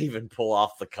can't even pull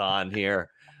off the con here.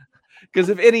 Because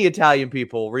if any Italian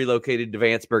people relocated to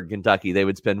Vanceburg, Kentucky, they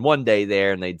would spend one day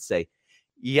there and they'd say,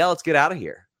 "Yeah, let's get out of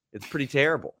here. It's pretty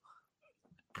terrible.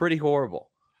 Pretty horrible."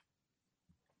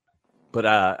 But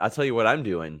I'll tell you what I'm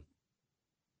doing.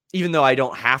 Even though I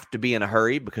don't have to be in a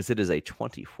hurry because it is a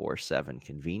 24/7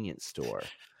 convenience store.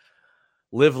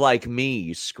 Live like me,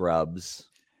 you scrubs.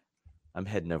 I'm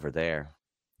heading over there.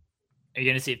 Are you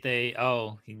going to see if they...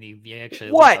 Oh, he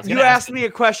actually... What? You asked me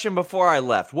a question before I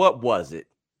left. What was it?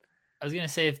 I was going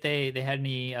to say if they had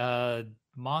any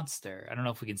Monster. I don't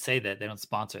know if we can say that. They don't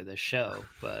sponsor this show,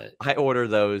 but... I order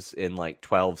those in like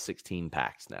 12, 16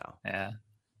 packs now. Yeah.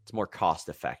 It's more cost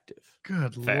effective.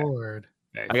 Good Lord.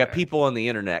 I got people on the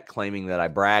internet claiming that I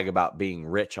brag about being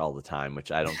rich all the time,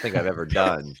 which I don't think I've ever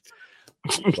done.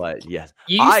 But yes.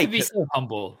 You used to be so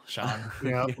humble, Sean.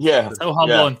 Yeah. So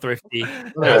humble and thrifty.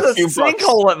 There's a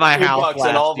sinkhole at my house last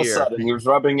and all of a year. sudden he was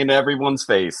rubbing in everyone's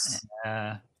face.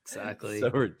 Yeah, exactly. So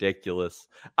ridiculous.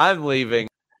 I'm leaving.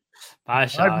 Bye,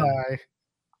 Sean. Bye-bye.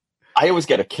 I always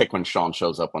get a kick when Sean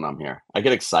shows up when I'm here. I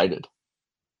get excited.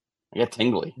 I get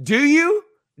tingly. Do you?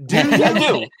 Yeah, I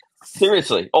do.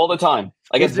 Seriously, all the time.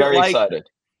 I get very excited.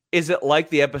 Is it like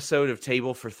the episode of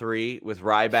Table for Three with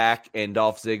Ryback and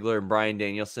Dolph Ziggler and Bryan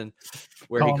Danielson,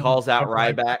 where he calls out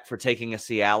Ryback for taking a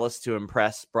Cialis to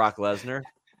impress Brock Lesnar?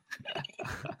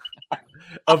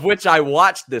 Of which I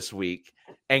watched this week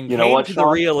and came to the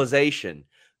realization,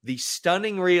 the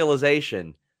stunning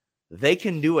realization, they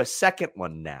can do a second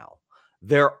one now.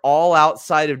 They're all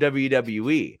outside of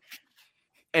WWE.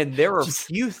 And there are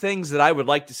few things that I would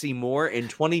like to see more in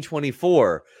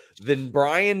 2024 than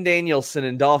Bryan Danielson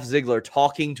and Dolph Ziggler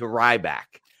talking to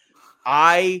Ryback.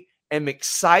 I am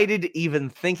excited even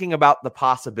thinking about the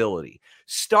possibility.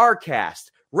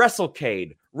 StarCast,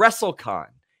 WrestleCade, WrestleCon.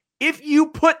 If you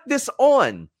put this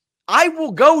on, I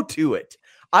will go to it.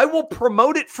 I will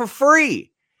promote it for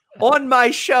free on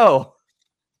my show.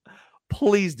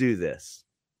 Please do this.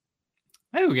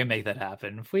 Maybe we can make that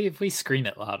happen if we scream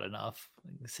it loud enough.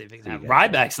 Let's see if we can have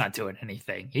Ryback's not doing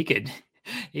anything.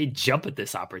 He'd jump at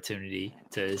this opportunity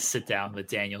to sit down with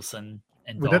Danielson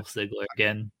and Dolph Ziggler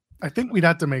again. I think we'd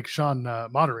have to make Sean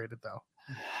moderated though.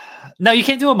 No, you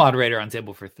can't do a moderator on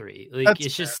table for 3. Like That's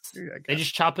it's fair. just Yeah, I they guess.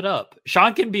 just chop it up.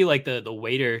 Sean can be like the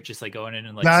waiter, just like going in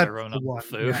and like That's serving the up one,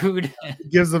 the yeah. food. He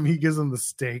gives them the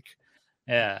steak.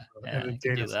 Yeah, And then I can do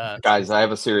Daniel's- that. Guys, I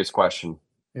have a serious question,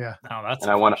 Yeah. No, that's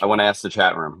and I want to ask the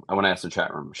chat room.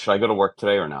 Should I go to work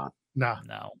today or not? Nah.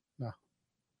 No. No.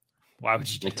 Why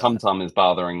would you do My that? tum tum is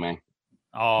bothering me. Is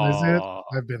it? Oh,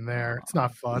 I've been there. It's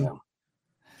not fun. Yeah.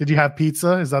 Did you have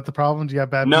pizza? Is that the problem? Do you have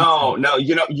bad No,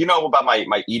 pizza? no. You know about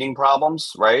my eating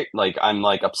problems, right? Like I'm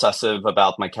like obsessive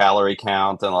about my calorie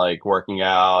count and like working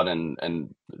out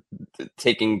and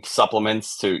taking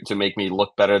supplements to make me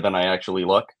look better than I actually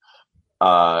look.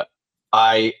 I've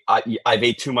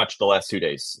ate too much the last 2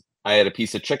 days. I had a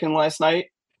piece of chicken last night,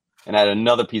 and I had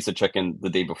another piece of chicken the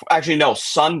day before. Actually, no,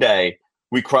 Sunday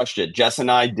we crushed it. Jess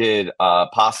and I did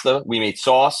pasta. We made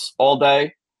sauce all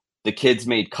day. The kids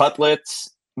made cutlets.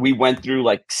 We went through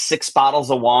like 6 bottles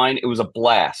of wine. It was a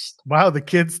blast. Wow, the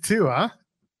kids too, huh?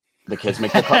 The kids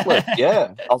make the cutlet.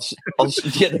 Yeah,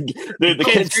 the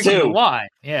kids drinking the too. wine.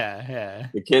 Yeah.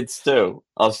 The kids too.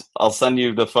 I'll send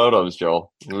you the photos,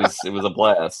 Joel. It was a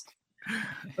blast.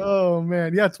 Oh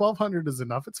man, yeah, 1,200 is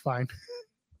enough. It's fine.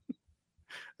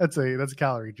 that's a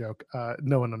calorie joke.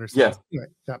 No one understands. Yeah.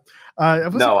 Anyway, yeah.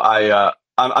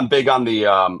 I'm big on the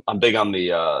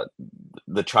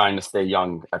trying to stay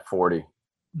young at 40.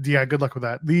 Yeah, good luck with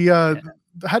that.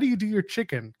 How do you do your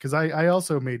chicken? Because I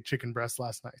also made chicken breast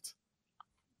last night.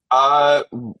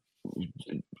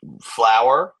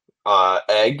 Flour,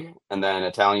 egg, and then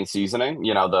Italian seasoning.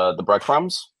 You know the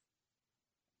breadcrumbs.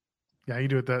 Yeah, you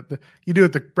do it the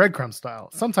breadcrumb style.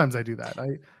 Sometimes I do that.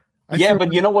 Yeah,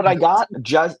 but you know what I got?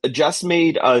 Just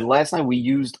made last night. We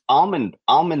used almond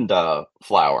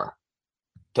flour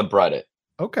to bread it.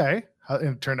 Okay,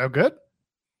 and it turned out good.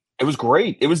 It was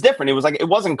great. It was different. It was like it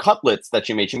wasn't cutlets that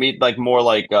she made. She made like more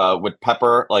like with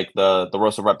pepper, like the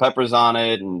roasted red peppers on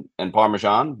it and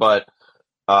Parmesan. But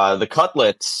the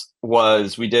cutlets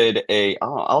was we did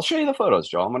I'll show you the photos,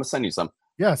 Joel. I'm gonna send you some.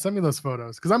 Yeah, send me those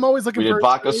photos because I'm always looking We for did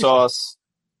vodka sauce.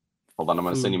 Hold on, I'm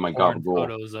gonna send you my Porn gabagool.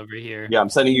 photos over here. Yeah, I'm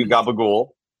sending you gabagool.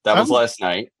 That was last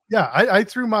night. Yeah, I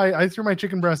threw my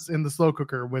chicken breasts in the slow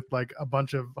cooker with like a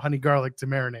bunch of honey garlic to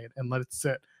marinate and let it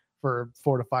sit for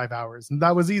 4 to 5 hours, and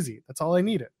that was easy. That's all I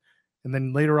needed. And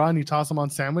then later on, you toss them on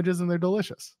sandwiches, and they're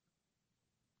delicious.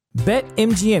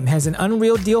 BetMGM has an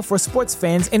unreal deal for sports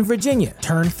fans in Virginia.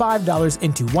 Turn $5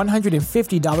 into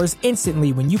 $150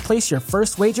 instantly when you place your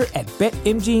first wager at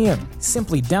BetMGM.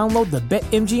 Simply download the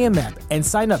BetMGM app and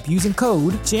sign up using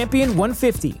code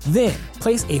Champion150. Then,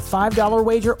 place a $5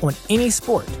 wager on any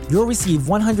sport. You'll receive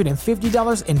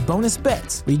 $150 in bonus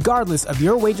bets, regardless of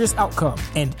your wager's outcome.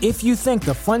 And if you think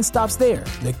the fun stops there,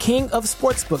 the King of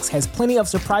Sportsbooks has plenty of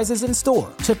surprises in store.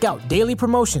 Check out daily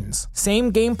promotions,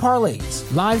 same-game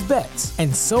parlays, live bets,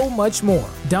 and so much more.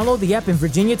 Download the app in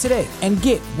Virginia today and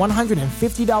get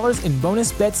 $150 in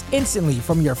bonus bets instantly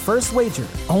from your first wager.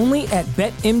 Only at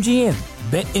BetMGM.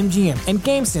 BetMGM and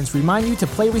GameSense remind you to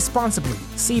play responsibly.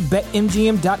 See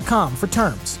BetMGM.com for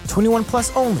terms. 21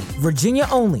 plus only. Virginia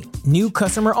only. New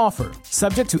customer offer.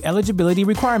 Subject to eligibility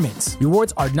requirements.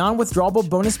 Rewards are non-withdrawable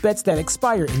bonus bets that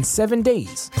expire in 7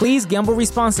 days. Please gamble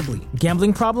responsibly.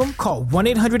 Gambling problem? Call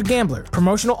 1-800-GAMBLER.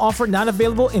 Promotional offer not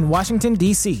available in Washington,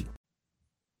 D.C.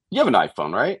 You have an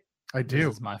iPhone, right? I do.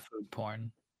 This is my food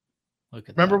porn. Look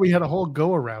at Remember, that. we had a whole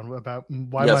go around about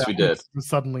why Yes, my we did. iPhone was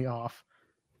suddenly off.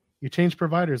 You changed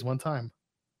providers one time.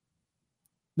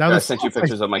 Now I the sent you sauce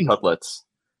pictures of my seen. cutlets.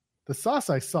 The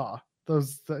sauce I saw. The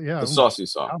sauce you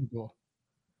saw. Cool.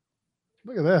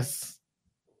 Look at this.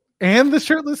 And the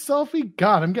shirtless selfie.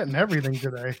 God, I'm getting everything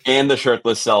today. And the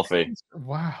shirtless selfie.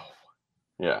 Wow.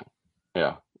 Yeah.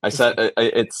 I said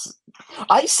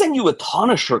I send you a ton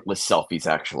of shirtless selfies.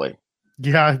 Actually,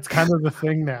 Yeah, it's kind of the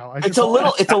thing now. it's a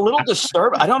little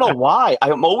disturbing. I don't know why.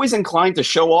 I'm always inclined to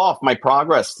show off my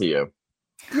progress to you.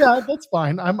 Yeah, that's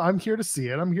fine. I'm here to see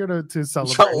it. I'm here to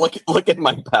celebrate. So look at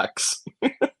my pecs.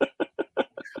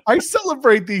 I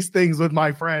celebrate these things with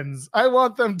my friends. I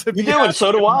want them to be. You do, and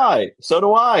so do I.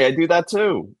 I do that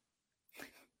too.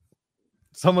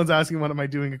 Someone's asking, when am I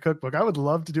doing a cookbook? I would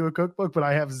love to do a cookbook, but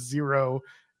I have zero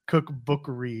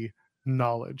cookbookery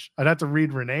knowledge. I'd have to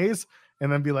read Renee's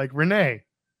and then be like, Renee,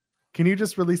 can you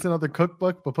just release another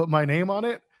cookbook but put my name on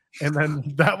it? And then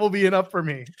that will be enough for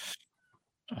me.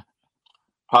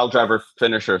 Pile driver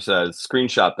finisher says,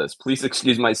 screenshot this. Please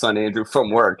excuse my son Andrew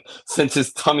from work since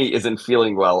his tummy isn't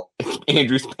feeling well.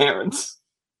 Andrew's parents.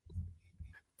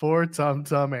 Poor Tum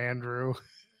Tum Andrew.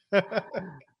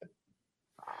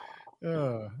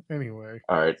 Anyway.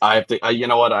 All right. I have to. You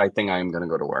know what? I think I am going to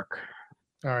go to work.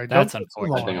 All right. That's don't take too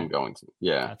unfortunate. I think I'm going to.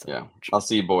 Yeah. That's Yeah. unfortunate. I'll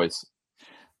see you boys.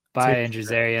 Bye, Take Andrew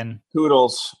care. Zarian.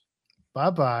 Toodles.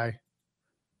 Bye-bye.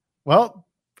 Well,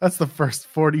 that's the first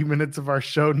 40 minutes of our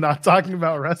show not talking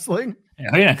about wrestling. Yeah,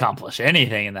 we didn't accomplish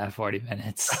anything in that 40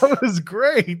 minutes. That was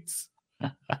great.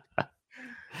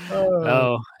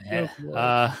 Oh, good yeah.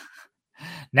 Lord.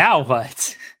 Now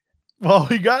what? Well,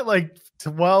 we got like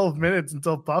 12 minutes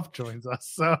until Puff joins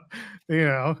us. So,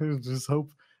 just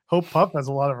hope Puff has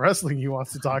a lot of wrestling he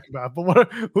wants to talk about.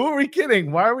 But who are we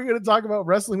kidding? Why are we going to talk about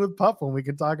wrestling with Puff when we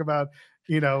can talk about,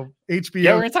 HBO?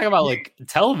 Yeah, we're going to talk about like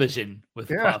television with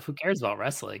Yeah. Puff. Who cares about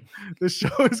wrestling? The show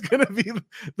is going to be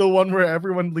the one where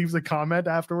everyone leaves a comment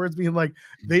afterwards being like,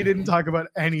 they didn't talk about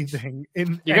anything.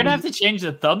 You're going to have to change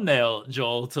the thumbnail,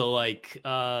 Joel, to like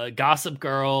Gossip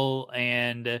Girl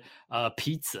and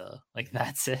pizza. Like,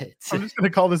 that's it. I'm just going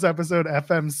to call this episode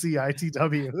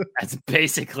FMCITW. That's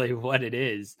basically what it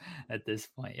is at this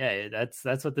point. Yeah,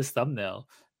 that's what this thumbnail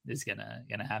is gonna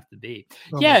have to be.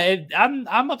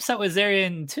 I'm upset with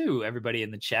Zarian too. Everybody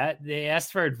in the chat, they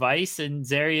asked for advice and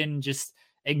Zarian just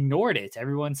ignored it.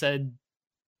 Everyone said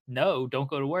no, don't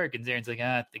go to work, and Zarian's like,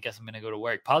 I guess I'm gonna go to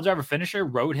work. Pile Driver Finisher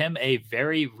wrote him a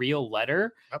very real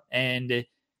letter, and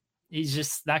he's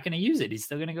just not gonna use it. He's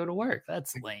still gonna go to work.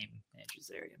 That's lame, Andrew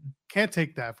Zarian. Can't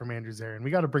take that from Andrew Zarian.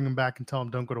 We got to bring him back and tell him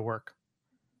don't go to work.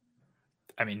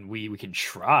 I mean, we can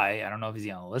try. I don't know if he's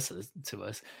going to listen to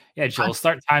us. Yeah, Joel,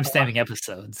 start timestamping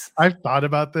episodes. I've thought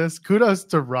about this. Kudos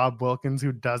to Rob Wilkins,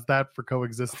 who does that for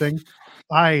coexisting.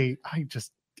 I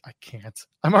can't.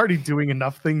 I'm already doing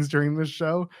enough things during this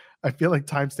show. I feel like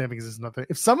timestamping is nothing.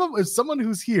 If someone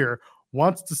who's here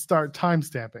wants to start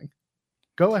timestamping,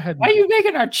 go ahead. Why are you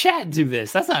making our chat do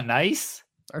this? That's not nice.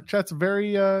 Our chat's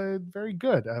very very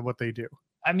good at what they do.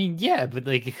 I mean, yeah, but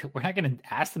like we're not going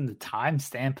to ask them to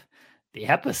timestamp the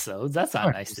episodes. That's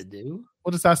not nice to do.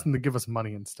 We'll just ask them to give us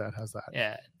money instead. How's that?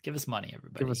 Yeah, give us money,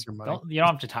 everybody. Give us your money. You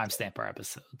don't have to timestamp our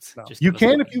episodes. No. Just you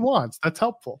can if you want. That's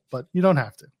helpful, but you don't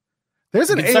have to. There's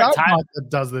an AI bot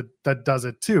that does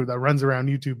it too. That runs around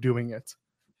YouTube doing it.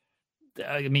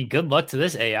 I mean, good luck to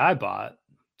this AI bot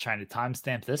trying to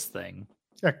timestamp this thing.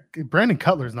 Yeah, Brandon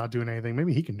Cutler's not doing anything.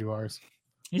 Maybe he can do ours.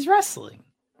 He's wrestling.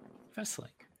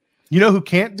 You know who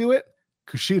can't do it?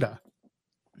 Kushida.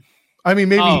 I mean,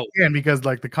 maybe he can because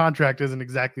like the contract isn't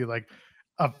exactly like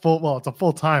a full. Well, it's a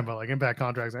full time, but like Impact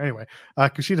contracts anyway.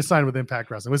 Kushida signed with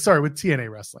Impact Wrestling. With TNA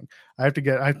Wrestling. I have to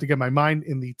get my mind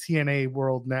in the TNA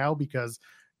world now because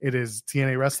it is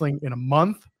TNA Wrestling in a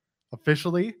month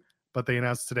officially. But they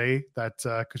announced today that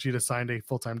Kushida signed a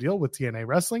full time deal with TNA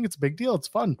Wrestling. It's a big deal. It's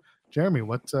fun. Jeremy,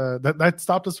 what that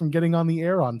stopped us from getting on the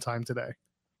air on time today?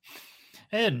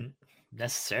 It didn't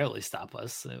necessarily stop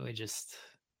us. We just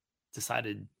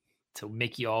decided to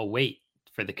make you all wait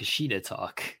for the Kushida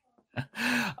talk.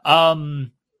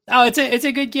 It's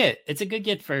a good get. It's a good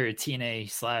get for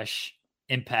TNA /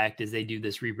 Impact as they do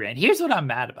this rebrand. Here's what I'm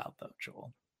mad about though,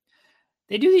 Joel.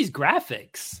 They do these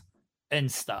graphics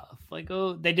and stuff. Like,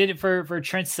 they did it for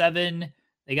Trent Seven.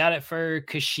 They got it for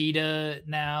Kushida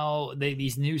now.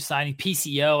 These new signing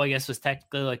PCO, I guess, was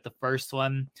technically like the first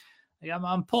one. Like,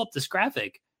 I'm pull up this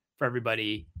graphic for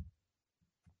everybody.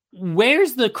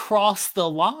 Where's the cross the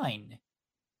line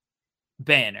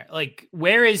banner? Like,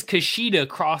 where is Kushida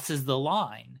crosses the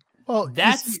line? Well,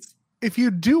 if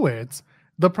you do it,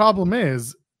 the problem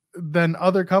is then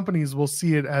other companies will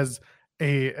see it as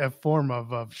a form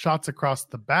of shots across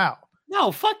the bow.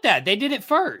 No, fuck that. They did it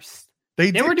first.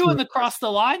 They were doing the cross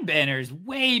the line banners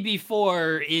way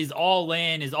before is all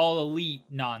in, is all elite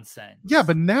nonsense. Yeah,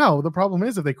 but now the problem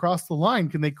is if they cross the line,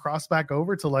 can they cross back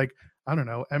over to like, I don't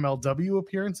know, MLW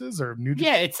appearances or New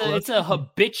Japan? Yeah, it's a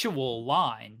habitual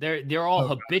line. They're all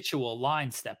habitual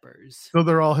line steppers. So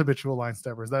they're all habitual line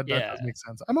steppers. That does make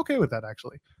sense. I'm okay with that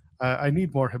actually. I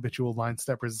need more habitual line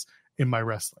steppers in my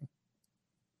wrestling.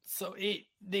 So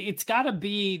it's got to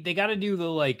be, they got to do the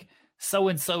like so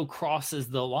and so crosses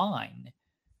the line.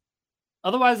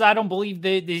 Otherwise, I don't believe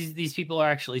these people are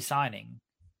actually signing.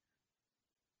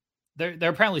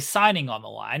 They're apparently signing on the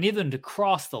line. I need them to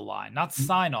cross the line, not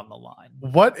sign on the line.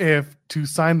 What if to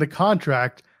sign the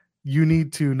contract, you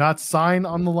need to not sign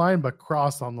on the line, but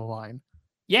cross on the line?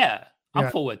 Yeah, I'm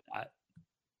full with that.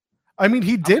 I mean,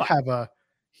 he did have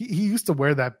he used to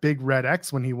wear that big red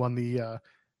X when he won the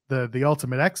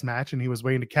Ultimate X match and he was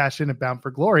waiting to cash in at Bound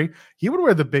for Glory. He would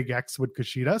wear the big X with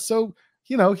Kushida. So,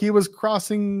 he was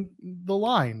crossing the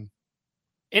line.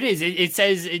 It is. It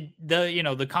says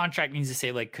the contract needs to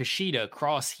say like Kushida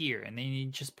cross here, and then he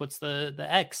just puts the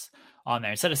X on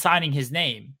there instead of signing his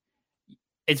name.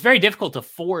 It's very difficult to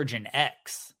forge an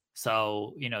X,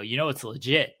 so it's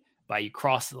legit by you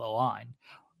cross the line.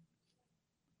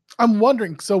 I'm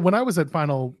wondering. So when I was at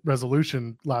Final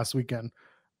Resolution last weekend,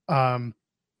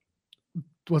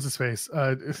 what's his face?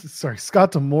 Sorry,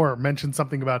 Scott D'Amore mentioned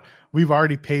something about we've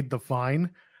already paid the fine,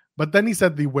 but then he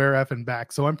said the where effing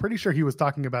back. So I'm pretty sure he was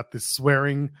talking about this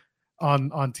swearing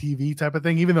on TV type of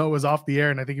thing, even though it was off the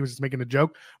air, and I think he was just making a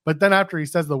joke. But then after he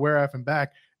says the where effing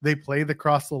back, they play the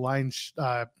cross the line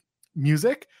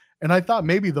music, and I thought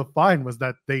maybe the fine was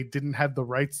that they didn't have the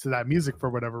rights to that music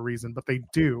for whatever reason, but they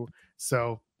do.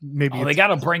 So maybe they got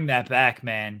to bring that back,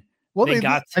 man. Well, they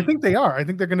got to. I think they are. I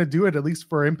think they're going to do it at least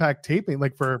for Impact taping,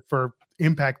 like for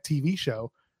Impact TV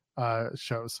shows.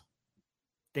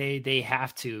 They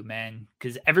have to, man,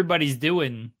 because everybody's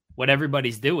doing what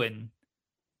everybody's doing.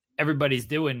 Everybody's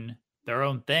doing their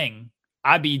own thing.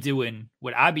 I be doing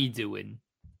what I be doing.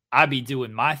 I be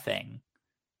doing my thing.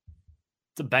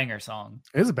 It's a banger song.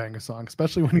 It is a banger song,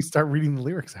 especially when you start reading the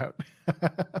lyrics out.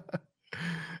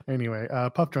 Anyway,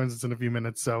 Puff joins us in a few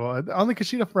minutes. So on the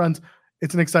Kushida front,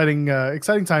 it's an exciting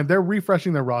time. They're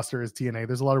refreshing their roster as TNA.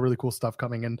 There's a lot of really cool stuff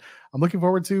coming, and I'm looking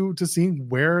forward to seeing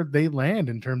where they land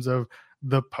in terms of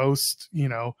the post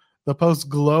glow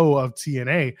of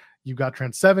TNA. You've got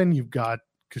Trent Seven, you've got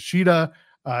Kushida,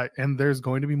 and there's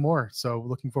going to be more. So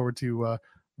looking forward to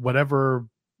whatever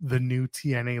the new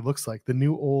TNA looks like, the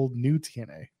new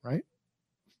TNA, right?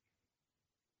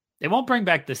 They won't bring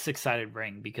back the 6-sided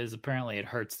ring because apparently it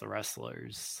hurts the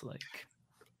wrestlers.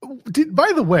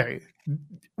 By the way,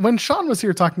 when Sean was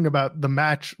here talking about the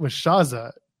match with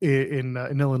Shaza in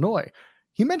Illinois,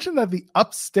 he mentioned that the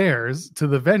upstairs to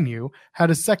the venue had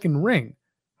a second ring.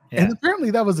 Yeah. And apparently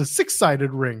that was a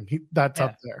 6-sided ring that's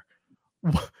up there.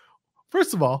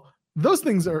 First of all, those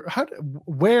things are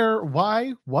why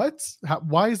is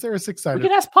there a 6-sided? We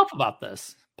can ask Puff about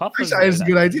this. Puff is a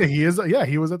good idea. He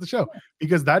was at the show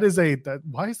because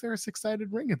why is there a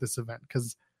 6-sided ring at this event?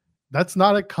 Because that's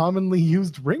not a commonly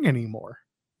used ring anymore.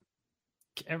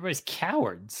 Everybody's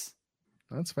cowards.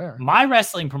 That's fair. My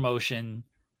wrestling promotion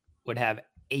would have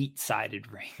 8-sided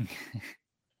ring.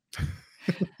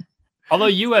 Although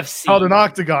UFC called an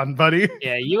octagon, buddy.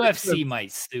 Yeah, UFC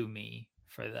might sue me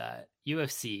for that.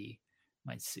 UFC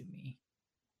might sue me.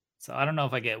 So I don't know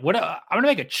if I get I'm gonna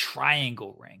make a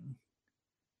triangle ring.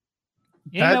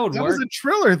 Yeah, that was a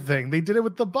Triller thing. They did it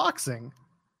with the boxing.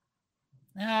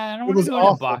 I don't want to do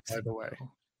it in boxing, by the way.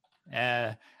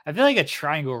 I feel like a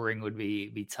triangle ring would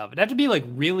be tough. It'd have to be like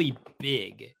really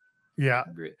big. Yeah.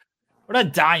 What a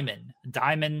diamond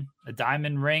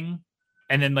ring,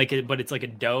 and then but it's like a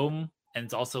dome, and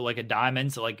it's also like a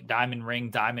diamond. So like diamond ring.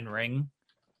 You know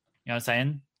what I'm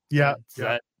saying? Yeah. Does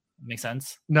that make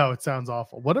sense? No, it sounds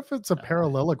awful. What if it's a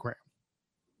parallelogram?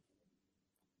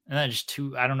 And then just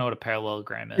I don't know what a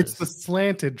parallelogram is. It's the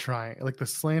slanted triangle, like the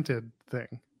slanted thing.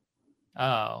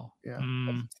 Oh, yeah. I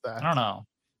don't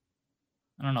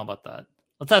know about that.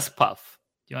 Let's ask Puff.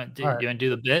 Do you want to do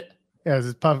the bit? Yeah, is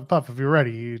it Puff? If you're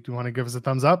ready, do you want to give us a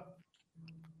thumbs up?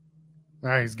 All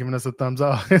right, he's giving us a thumbs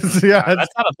up. That's not a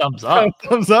thumbs up.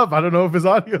 Thumbs up. I don't know if his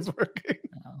audio is working.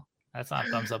 No, that's not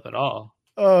a thumbs up at all.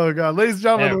 Oh God, ladies and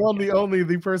gentlemen, the one, the only,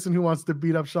 the person who wants to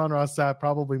beat up Sean Ross Sapp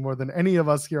probably more than any of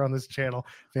us here on this channel.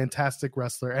 Fantastic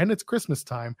wrestler, and it's Christmas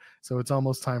time, so it's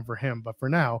almost time for him. But for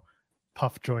now,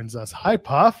 Puff joins us. Hi,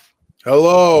 Puff.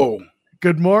 Hello.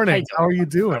 Good morning. How are you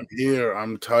doing? I'm here.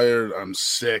 I'm tired. I'm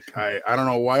sick. I don't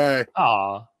know why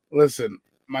listen,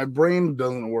 my brain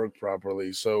doesn't work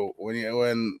properly. So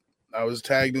when I was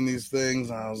tagged in these things,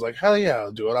 I was like, hell yeah,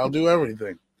 I'll do it. I'll do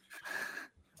everything.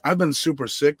 I've been super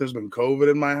sick. There's been COVID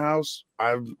in my house.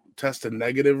 I've tested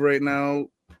negative right now.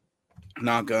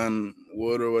 Knock on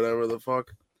wood or whatever the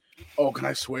fuck. Oh, can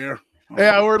I swear?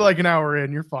 Yeah, we're like an hour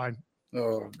in. You're fine.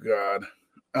 Oh God.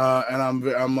 And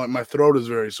I'm like, my throat is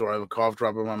very sore. I have a cough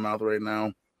drop in my mouth right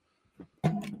now.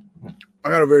 I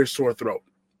got a very sore throat,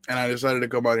 and I decided to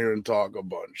come out here and talk a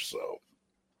bunch. So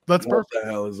that's perfect. What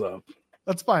the hell is up?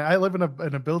 That's fine. I live in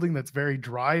a building that's very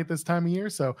dry at this time of year,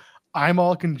 so I'm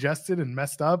all congested and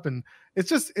messed up, and it's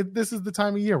just this is the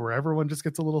time of year where everyone just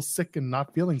gets a little sick and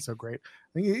not feeling so great.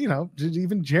 You know,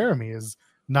 even Jeremy is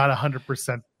not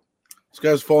 100%. This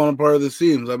guy's falling apart at the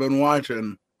seams. I've been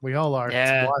watching. We all are.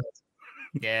 Yeah.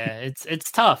 Yeah,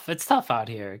 it's tough. It's tough out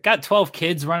here. Got 12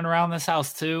 kids running around this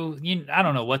house too. I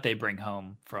don't know what they bring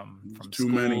home from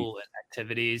school and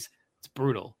activities. It's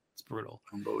brutal.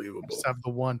 Unbelievable. Just have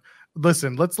the one.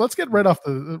 Listen, let's get right off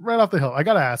the hill. I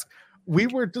gotta ask. We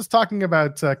were just talking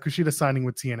about Kushida signing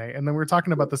with TNA, and then we were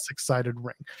talking about the 6-sided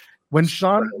ring. When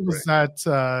Sean was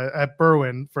at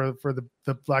Berwyn for the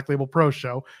Black Label Pro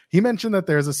show, he mentioned that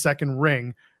there's a second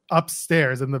ring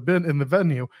upstairs in the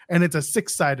venue, and it's a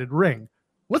 6-sided ring.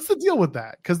 What's the deal with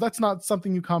that? Because that's not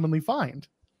something you commonly find.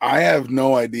 I have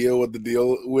no idea what the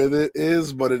deal with it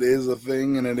is, but it is a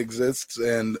thing and it exists.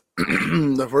 And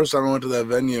the first time I went to that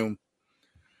venue,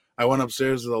 I went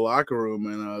upstairs to the locker room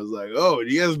and I was like, oh,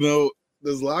 do you guys know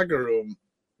this locker room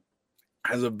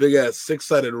has a big ass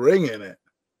 6-sided ring in it?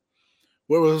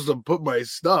 Where was I supposed to put my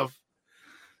stuff?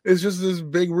 It's just this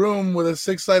big room with a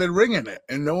 6-sided ring in it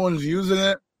and no one's using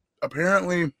it.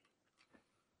 Apparently,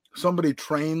 somebody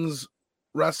trains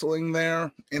wrestling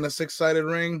there in a 6-sided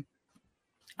ring.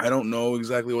 I don't know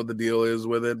exactly what the deal is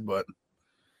with it, but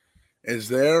it's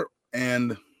there,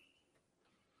 and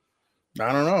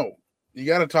I don't know. You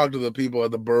got to talk to the people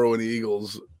at the Berwyn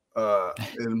Eagles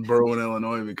in Berwyn,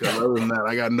 Illinois, because other than that,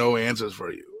 I got no answers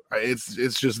for you.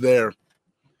 It's just there,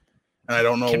 and I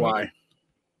don't know why.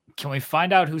 Can we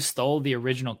find out who stole the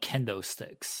original kendo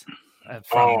sticks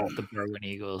from the Berwyn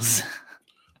Eagles?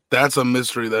 That's a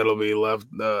mystery that'll be left.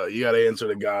 You got to answer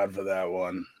to God for that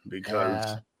one,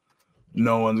 because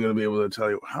no one's going to be able to tell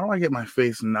you. How do I get my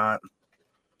face not?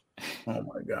 Oh,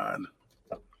 my God.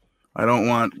 I don't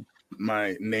want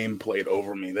my nameplate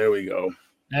over me. There we go.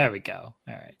 There we go.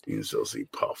 All right. You can still see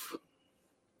Puff.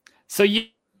 So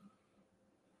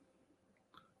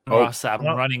Ross Sapp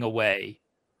running away.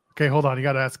 Okay, hold on. You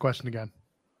got to ask the question again.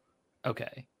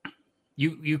 Okay.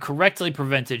 You correctly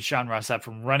prevented Sean Ross Sapp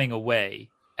from running away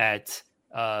at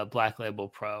Black Label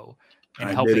Pro and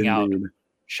helping out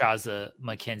Shaza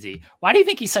McKenzie. Why do you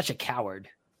think he's such a coward?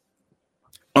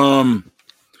 I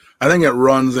think it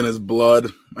runs in his blood.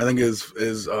 I think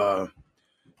his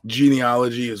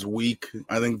genealogy is weak.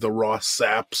 I think the Ross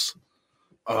Sapp's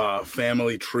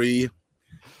family tree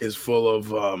is full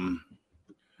of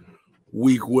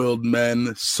weak-willed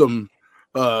men. Some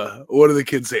what do the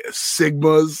kids say?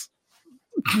 Sigmas.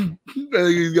 I think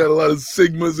he's got a lot of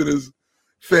Sigmas in his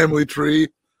family tree.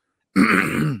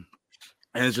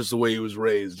 And it's just the way he was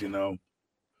raised, you know.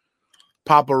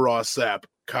 Papa Ross Sapp,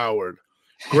 coward.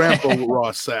 Grandpa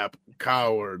Ross Sapp,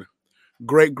 coward.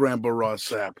 Great Grandpa Ross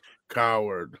Sapp,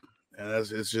 coward. And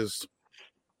it's just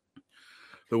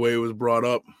the way he was brought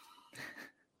up.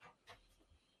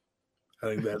 I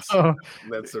think that's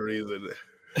the reason.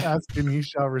 Ask and he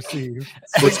shall receive.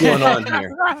 What's going on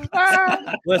here?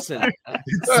 Listen,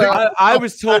 I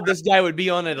was told this guy would be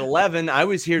on at 11. I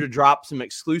was here to drop some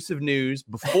exclusive news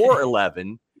before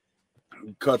 11.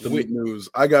 Cut the news.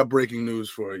 I got breaking news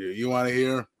for you. You want to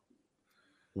hear?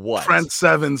 What? Trent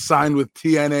Seven signed with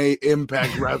TNA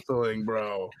Impact Wrestling,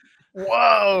 bro.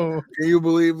 Whoa. Can you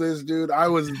believe this, dude? I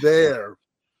was there.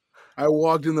 I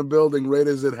walked in the building right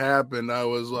as it happened. I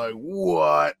was like,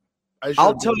 what?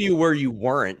 I'll tell you where you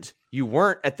weren't. You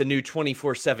weren't at the new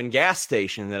 24/7 gas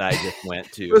station that I just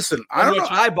went to. Listen,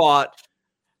 I bought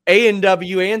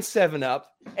A&W and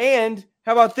 7-Up. And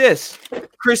how about this?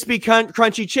 Crispy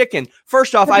crunchy chicken.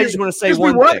 First off, I just want to say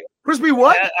one thing. Crispy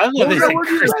what? I don't know if they said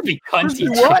crispy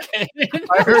crunchy chicken.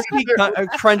 I heard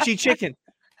crunchy chicken.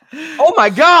 Oh my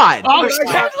God. Oh, look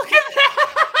at that.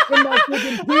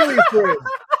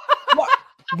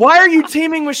 Why are you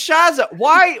teaming with Shaza?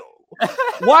 Why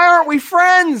aren't we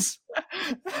friends?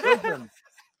 Listen,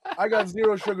 I got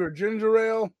 0 sugar ginger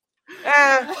ale.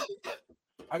 I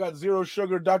got 0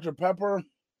 sugar Dr. Pepper.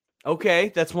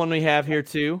 Okay, that's one we have here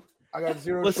too. I got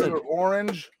 0 sugar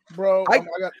orange, bro.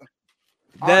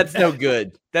 That's no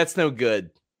good. That's no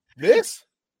good. This?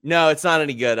 No, it's not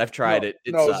any good. I've tried it.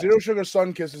 No, 0 sugar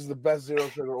Sunkiss is the best 0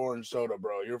 sugar orange soda,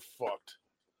 bro. You're fucked.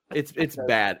 It's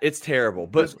bad. It's terrible.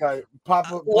 But this guy,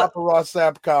 Papa Ross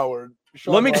Sapp, coward.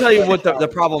 Let me tell you what the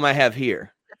problem I have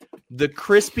here. The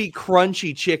crispy,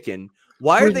 crunchy chicken.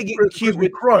 Why are they getting cute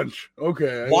with crunch?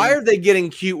 Okay. Why are they getting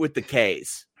cute with the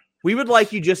K's? We would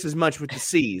like you just as much with the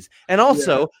C's. And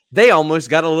also, they almost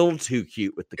got a little too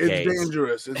cute with the K's. It's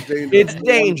dangerous. It's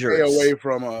dangerous. Stay away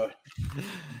from a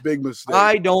big mistake.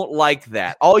 I don't like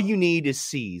that. All you need is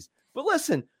C's. But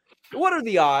listen, what are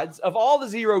the odds of all the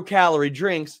 0-calorie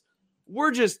drinks?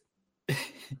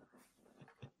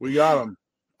 We got them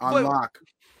on lock.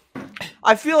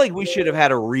 I feel like we should have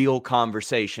had a real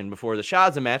conversation before the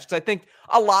Shaza match because I think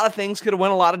a lot of things could have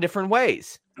went a lot of different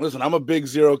ways. Listen, I'm a big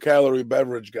 0-calorie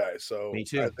beverage guy, so me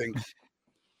too. I think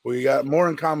we got more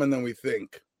in common than we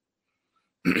think.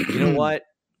 You know what?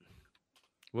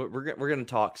 We're gonna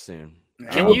talk soon.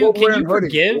 Can you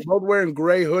forgive? We're both wearing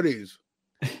gray hoodies.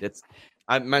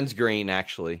 Mine's green,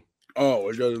 actually. Oh,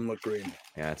 it doesn't look green.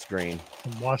 Yeah, it's green.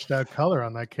 Washed out color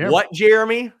on that camera. What,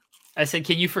 Jeremy? I said,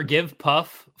 can you forgive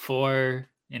Puff for,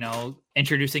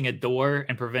 introducing a door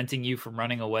and preventing you from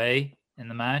running away in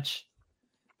the match?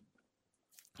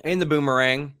 And the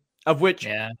boomerang, of which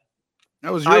that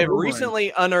was your I have boomerang.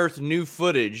 recently unearthed new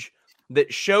footage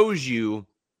that shows you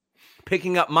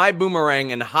picking up my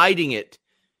boomerang and hiding it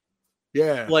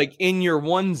Yeah. Like in your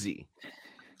onesie.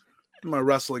 My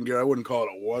wrestling gear. I wouldn't call it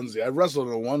a onesie. I've wrestled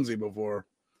in a onesie before.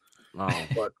 Oh,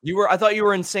 but I thought you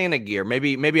were in Santa gear.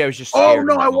 Maybe I was just Oh scared.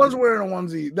 no, I was wearing a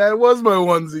onesie. That was my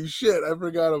onesie. Shit, I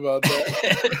forgot about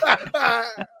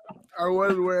that. I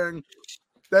was wearing.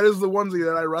 That is the onesie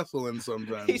that I wrestle in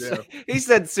sometimes. He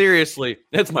said seriously,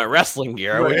 that's my wrestling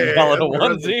gear. I wouldn't call it a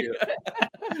onesie.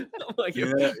 Like, it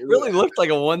really looked like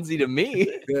a onesie to me.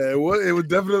 Yeah, it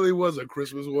definitely was a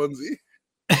Christmas onesie.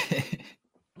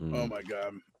 Oh my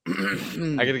god.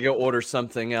 I gotta go order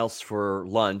something else for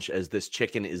lunch as this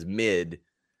chicken is mid.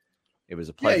 It was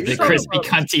a pleasure. The crispy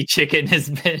cunty chicken is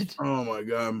mid. Oh my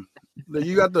god.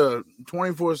 You got the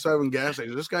 24/7 gas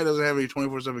station. This guy doesn't have any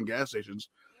 24/7 gas stations.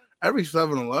 Every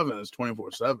 7-Eleven is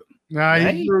 24/7. Nah,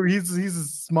 he's a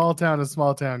small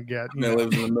town get. He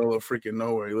lives in the middle of freaking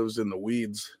nowhere. He lives in the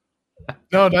weeds.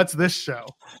 No, that's this show.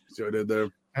 See what I did there?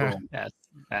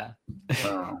 Yeah.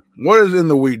 What is in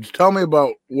the weeds? Tell me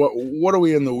about what are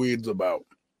we in the weeds about?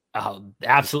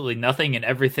 Absolutely nothing and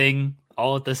everything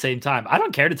all at the same time. I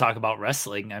don't care to talk about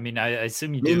wrestling. I mean, I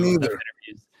assume you do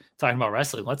interviews talking about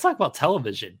wrestling. Let's talk about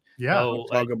television. Yeah, we'll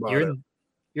talk about it.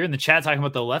 You're in the chat talking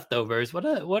about The Leftovers. What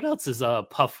else is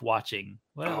Puff watching?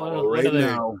 What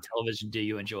other television do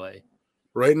you enjoy?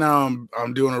 Right now,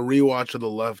 I'm doing a rewatch of The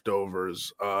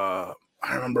Leftovers. I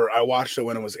remember I watched it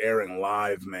when it was airing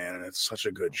live, man, and it's such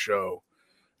a good show.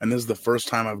 And this is the first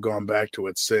time I've gone back to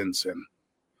it since, and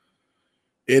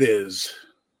it is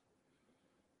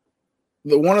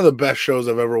one of the best shows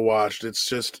I've ever watched. It's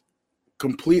just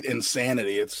complete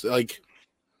insanity. It's like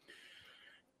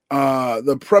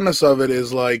the premise of it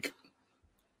is like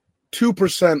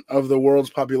 2% of the world's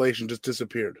population just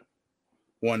disappeared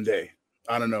one day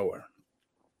out of nowhere.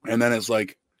 And then it's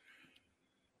like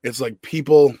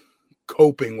people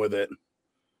coping with it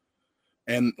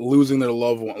and losing their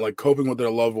loved one, like coping with their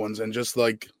loved ones, and just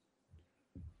like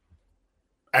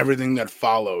everything that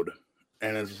followed.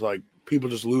 And it's like people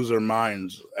just lose their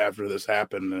minds after this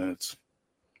happened, and it's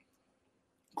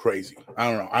crazy.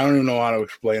 I don't know. I don't even know how to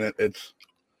explain it. It's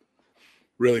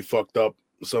really fucked up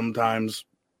sometimes.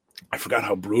 I forgot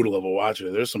how brutal of a watch it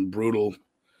is. There's some brutal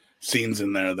scenes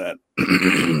in there that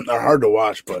are hard to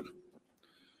watch, but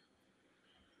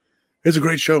it's a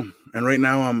great show. And right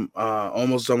now I'm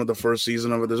almost done with the first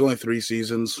season of it. There's only 3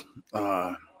 seasons.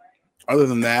 Other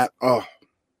than that,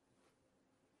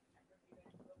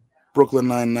 Brooklyn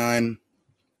Nine-Nine.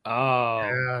 Oh.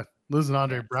 Yeah, losing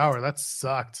Andre Braugher, that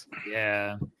sucked.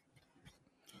 Yeah.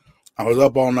 I was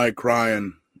up all night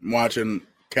crying, watching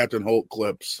Captain Holt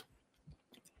clips.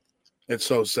 It's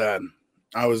so sad.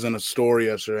 I was in a store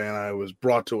yesterday, and I was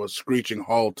brought to a screeching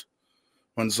halt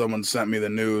when someone sent me the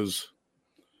news.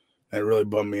 It really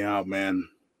bummed me out, man.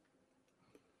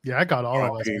 Yeah, I got all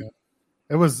of us.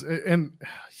 It was, and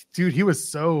dude, he was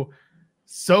so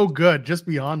good, just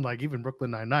beyond like even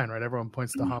Brooklyn Nine-Nine, right? Everyone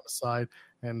points to Homicide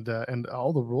and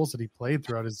all the roles that he played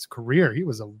throughout his career. He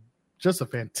was just a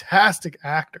fantastic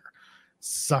actor.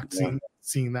 Sucked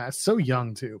seeing that. So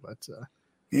young too, but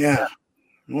yeah,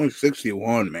 only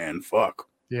 61, man. Fuck.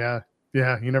 Yeah.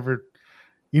 You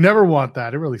never want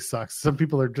that. It really sucks. Some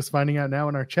people are just finding out now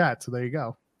in our chat. So there you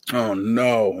go. Oh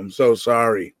no, I'm so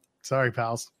sorry. Sorry,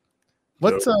 pals.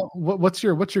 What's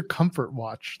your comfort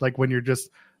watch? Like when you're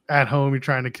just at home, you're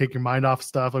trying to take your mind off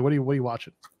stuff. Like what are you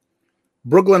watching?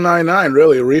 Brooklyn Nine-Nine.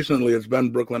 Really, recently it's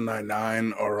been Brooklyn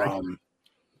Nine-Nine, or I'm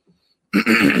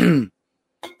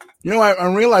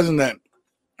realizing that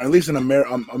at least in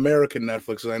American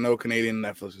Netflix, and I know Canadian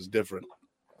Netflix is different.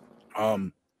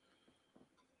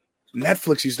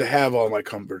 Netflix used to have all my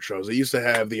comfort shows. They used to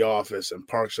have The Office and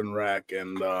Parks and Rec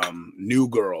and New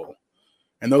Girl,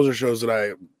 and those are shows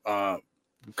that I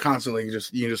constantly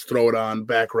just throw it on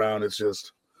background. It's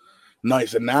just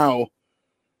nice. And now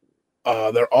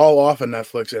they're all off of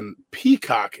Netflix, and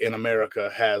Peacock in America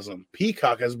has them.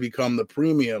 Peacock has become the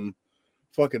premium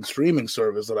fucking streaming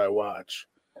service that I watch.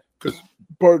 Because,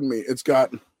 pardon me, it's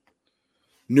got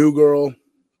New Girl,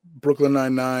 Brooklyn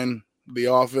Nine-Nine, The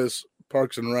Office,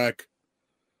 Parks and Rec.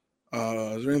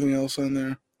 Is there anything else on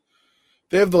there?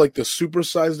 They have the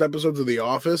supersized episodes of The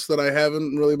Office that I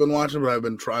haven't really been watching, but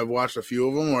I've watched a few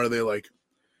of them where they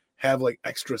have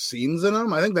extra scenes in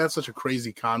them. I think that's such a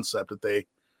crazy concept that they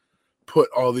put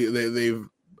they've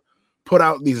put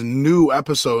out these new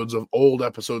episodes of old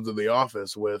episodes of The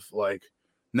Office with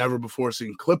never before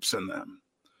seen clips in them.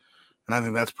 And I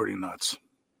think that's pretty nuts.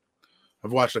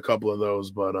 I've watched a couple of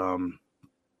those, but I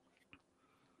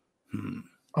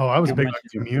was big on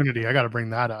Community. I got to bring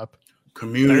that up.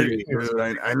 Community, dude.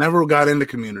 I never got into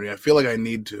Community. I feel like I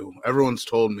need to. Everyone's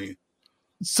told me.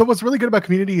 So what's really good about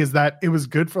Community is that it was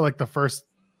good for the first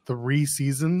 3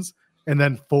 seasons, and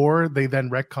then 4 they then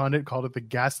retconned it, called it the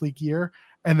gas leak year,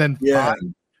 and then 5.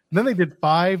 And then they did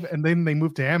 5, and then they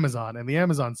moved to Amazon, and the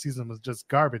Amazon season was just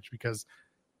garbage because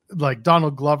like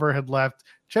Donald Glover had left,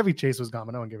 Chevy Chase was gone,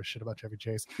 but no one gave a shit about Chevy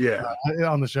Chase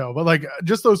on the show. But like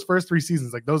just those first 3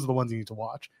 seasons, like those are the ones you need to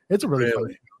watch. It's a really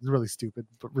funny show. It's really stupid,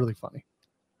 but really funny.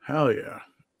 Hell yeah.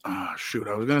 Shoot,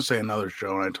 I was gonna say another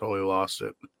show and I totally lost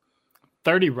it.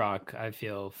 30 Rock, I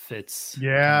feel fits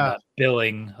that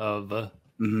billing of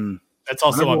that's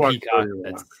also on Peacock.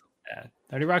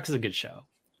 30 Rock is a good show.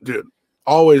 Dude,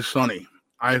 Always Sunny.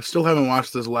 I still haven't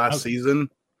watched this last season.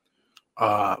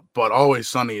 But Always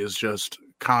Sunny is just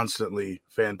constantly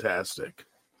fantastic.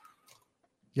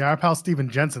 Yeah, our pal Steven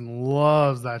Jensen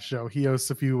loves that show. He hosts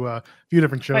a few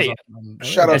different shows.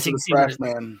 Shout out to the Trash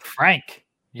Man. Frank.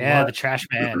 Yeah, the Trash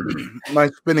Man. My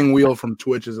spinning wheel from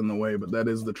Twitch is in the way, but that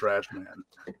is the Trash Man.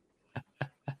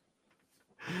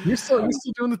 You still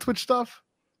doing the Twitch stuff?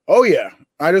 Oh yeah.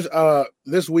 I just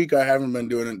this week I haven't been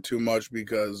doing it too much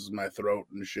because my throat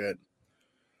and shit.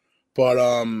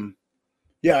 But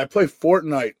yeah, I play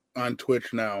Fortnite on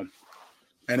Twitch now,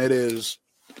 and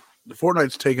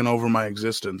Fortnite's taken over my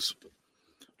existence.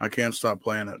 I can't stop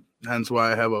playing it. Hence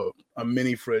why I have a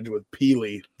mini fridge with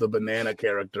Peely, the banana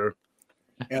character,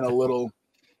 and a little.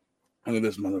 Look at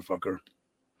this motherfucker.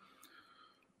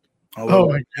 A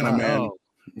little man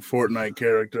Fortnite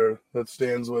character that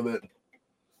stands with it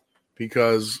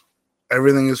because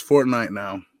everything is Fortnite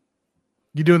now.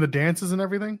 You doing the dances and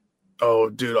everything?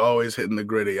 Oh, dude, always hitting the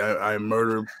gritty. I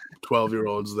murder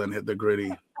 12-year-olds, then hit the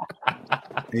gritty.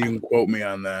 You can quote me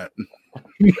on that.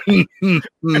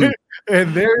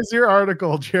 And there's your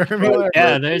article, Jeremy.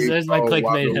 Yeah, there's my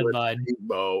clickbait headline.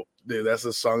 Dude, that's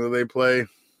the song that they play.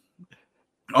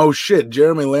 Oh, shit.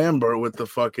 Jeremy Lambert with the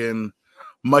fucking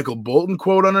Michael Bolton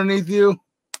quote underneath you.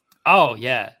 Oh,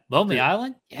 yeah. Lonely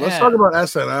Island? Yeah. Let's talk about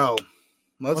SNL.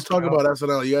 Let's talk about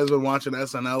SNL. You guys been watching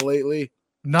SNL lately?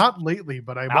 Not lately,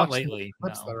 but I watched lately.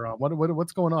 Clips that are on.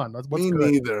 What's going on? What's Me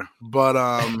good? neither. But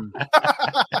I'm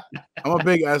a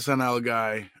big SNL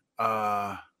guy.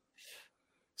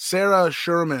 Sarah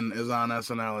Sherman is on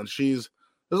SNL, and there's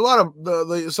a lot of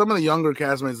some of the younger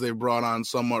castmates they've brought on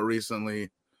somewhat recently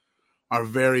are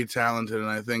very talented, and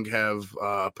I think have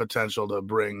potential to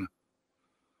bring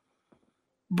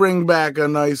back a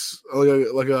nice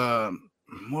like a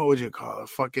what would you call it?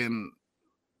 Fucking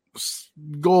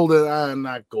golden,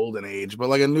 not golden age, but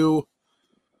like a new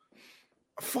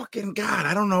fucking God.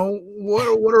 I don't know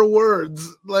what are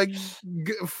words like.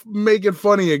 Make it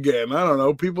funny again. I don't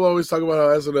know. People always talk about how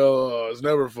SNL is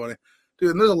never funny,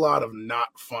 dude. And there's a lot of not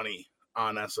funny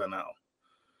on SNL.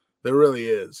 There really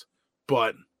is.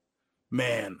 But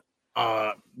man,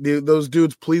 those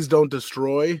dudes, Please Don't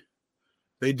Destroy.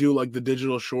 They do like the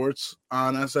digital shorts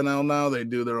on SNL now. They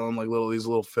do their own like these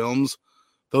little films.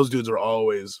 Those dudes are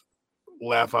always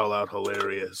laugh out loud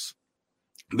hilarious.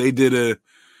 They did a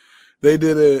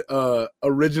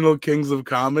original Kings of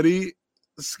Comedy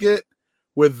skit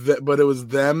but it was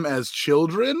them as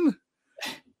children.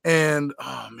 And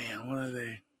oh man, what are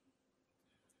they?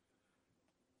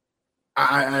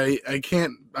 I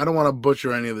can't. I don't want to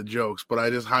butcher any of the jokes, but I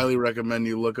just highly recommend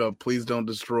you look up Please Don't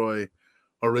Destroy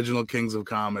original Kings of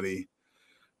Comedy,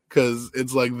 because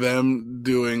it's like them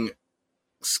doing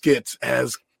skits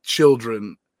as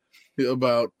children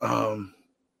about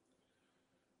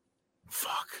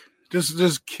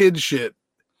just kid shit,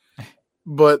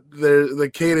 but the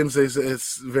cadence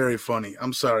it's very funny.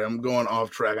 I'm sorry, I'm going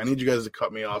off track. I need you guys to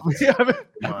cut me off. We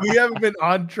haven't been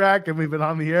on track, and we've been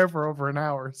on the air for over an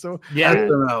hour. So yeah,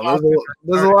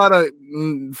 there's a lot of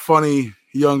funny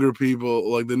younger people,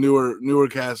 like the newer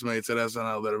castmates at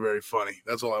SNL, that are very funny.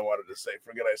 That's all I wanted to say.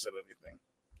 Forget I said anything.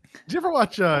 Did you ever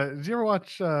watch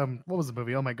what was the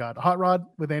movie? Oh my God, Hot Rod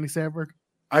with Andy Samberg?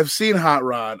 I've seen Hot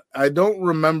Rod. I don't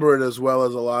remember it as well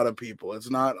as a lot of people. It's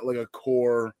not like a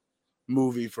core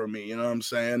movie for me. You know what I'm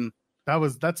saying?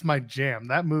 That's my jam.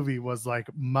 That movie was like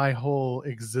my whole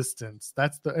existence.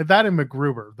 That and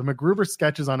MacGruber. The MacGruber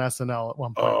sketches on SNL at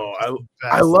one point. Oh,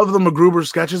 I love the MacGruber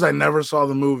sketches. I never saw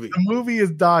the movie. The movie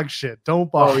is dog shit. Don't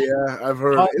bother. Oh yeah, I've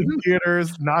heard it. In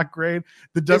theaters, not great.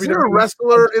 Is there a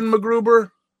wrestler in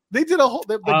MacGruber? They did a whole.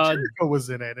 Jericho was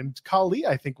in it, and Khali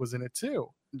I think was in it too.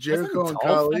 Jericho and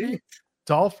Khali.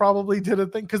 Dolph probably did a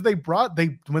thing because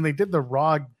when they did the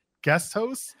Raw guest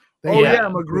hosts.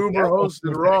 MacGruber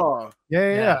hosted Raw.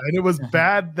 Yeah, and it was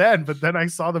bad then, but then I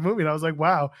saw the movie and I was like,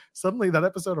 wow, suddenly that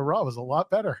episode of Raw was a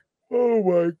lot better. Oh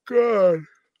my God,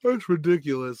 that's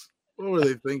ridiculous. What were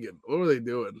they thinking? What were they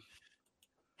doing?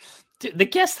 Dude, the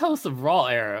guest host of Raw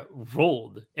era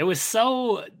ruled. It was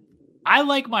so I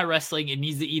like my wrestling. It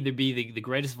needs to either be the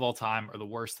greatest of all time or the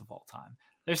worst of all time.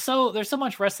 There's so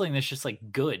much wrestling that's just like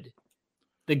good.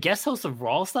 The guest host of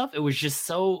Raw stuff, it was just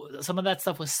some of that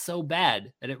stuff was so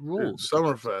bad that it ruled. Dude,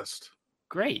 Summerfest.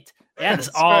 Great. Yeah,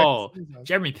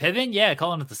 Jeremy Piven, yeah,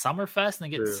 calling it the Summerfest and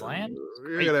then getting slammed.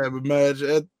 You're gonna have a match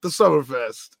at the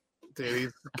Summerfest.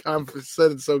 Dude, he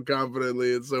said it so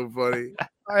confidently. It's so funny.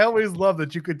 I always love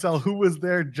that you could tell who was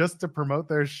there just to promote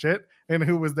their shit and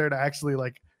who was there to actually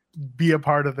like be a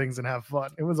part of things and have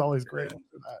fun. It was always great for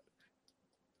that.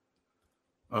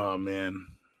 Oh man.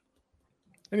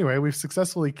 Anyway, we've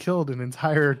successfully killed an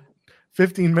entire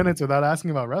 15 minutes without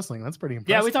asking about wrestling. That's pretty impressive.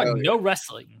 Yeah, we talked no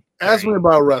wrestling. Ask me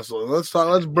about wrestling. Let's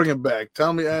bring it back.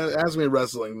 Ask me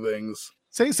wrestling things.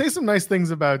 Say some nice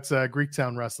things about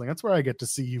Greektown Wrestling. That's where I get to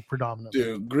see you predominantly.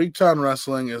 Dude, Greektown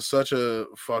Wrestling is such a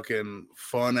fucking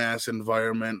fun-ass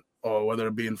environment, or whether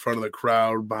it be in front of the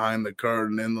crowd, behind the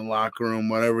curtain, in the locker room,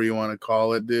 whatever you want to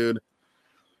call it, dude.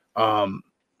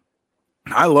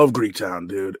 I love Greektown,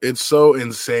 dude. It's so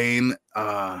insane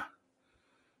and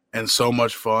so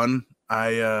much fun.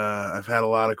 I've had a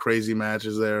lot of crazy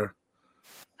matches there.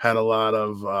 Had a lot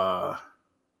of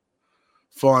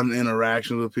fun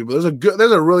interactions with people.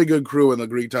 There's a really good crew in the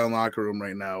Greektown locker room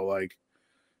right now. Like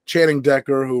Channing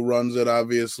Decker, who runs it,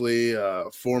 obviously,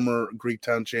 former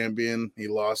Greektown champion. He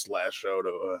lost last show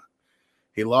to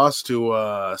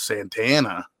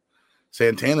Santana.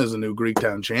 Santana's the new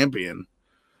Greektown champion.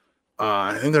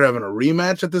 I think they're having a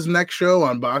rematch at this next show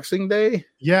on Boxing Day.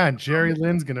 Yeah, and Jerry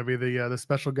Lynn's gonna be the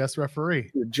special guest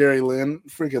referee. Jerry Lynn,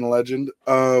 freaking legend.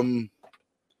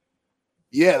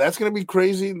 Yeah, that's gonna be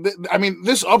crazy. I mean,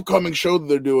 this upcoming show that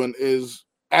they're doing is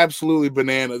absolutely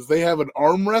bananas. They have an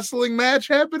arm wrestling match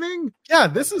happening. Yeah,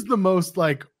 this is the most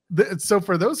like. So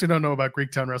for those who don't know about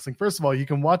Greektown Wrestling, first of all, you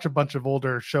can watch a bunch of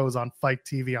older shows on Fight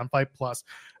TV, on Fight Plus,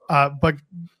 but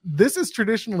this is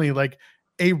traditionally like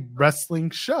a wrestling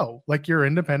show, like your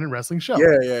independent wrestling show.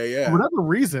 Yeah. For whatever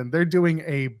reason, they're doing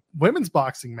a women's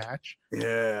boxing match.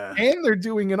 Yeah. And they're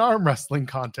doing an arm wrestling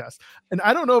contest. And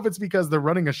I don't know if it's because they're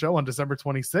running a show on December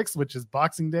 26th, which is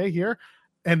Boxing Day here,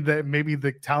 and that maybe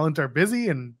the talent are busy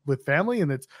and with family,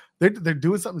 and they're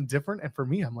doing something different. And for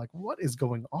me, I'm like, what is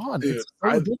going on? Dude, it's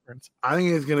so different. I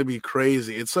think it's gonna be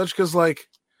crazy. It's such because like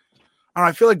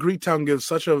I feel like Greektown gives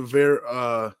such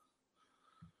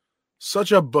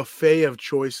a buffet of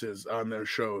choices on their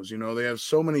shows. You know, they have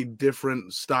so many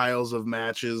different styles of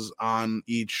matches on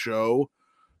each show.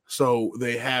 So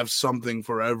they have something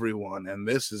for everyone. And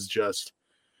this is just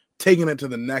taking it to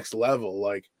the next level.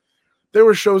 Like there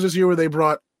were shows this year where they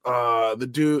brought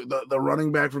the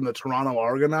running back from the Toronto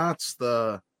Argonauts,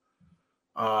 from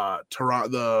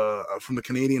the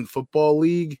Canadian Football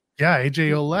League. Yeah,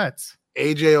 AJ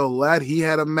Ouellette. He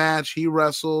had a match. He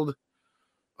wrestled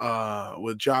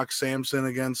with Jock Sampson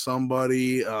against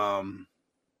somebody.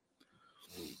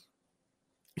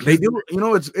 They do, you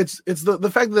know, it's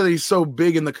the fact that he's so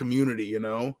big in the community, you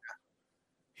know.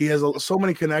 He has so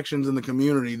many connections in the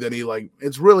community that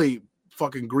it's really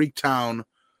fucking Greektown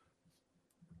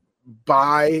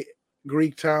by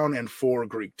Greektown and for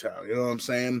Greektown. You know what I'm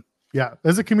saying? Yeah,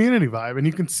 there's a community vibe, and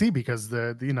you can see because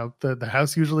the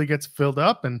house usually gets filled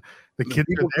up and the kids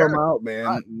people come out,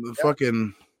 man.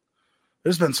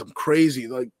 There's been some crazy,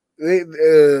 like they,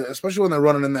 especially when they're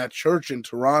running in that church in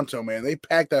Toronto, man. They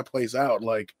pack that place out.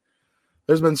 Like,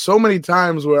 there's been so many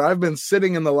times where I've been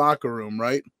sitting in the locker room,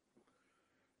 right?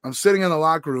 I'm sitting in the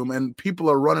locker room, and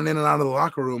people are running in and out of the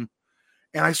locker room,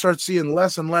 and I start seeing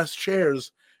less and less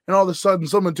chairs, and all of a sudden,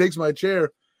 someone takes my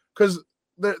chair because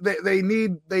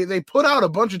they put out a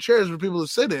bunch of chairs for people to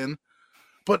sit in,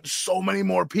 but so many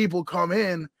more people come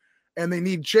in. And they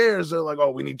need chairs. They're like,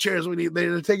 oh, we need chairs.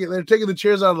 They're taking the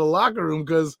chairs out of the locker room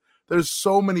because there's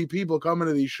so many people coming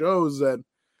to these shows that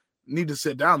need to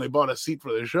sit down. They bought a seat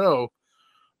for the show.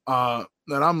 And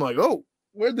I'm like, oh,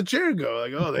 where'd the chair go?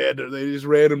 Like, oh, they just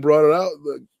ran and brought it out.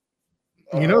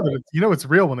 You know it's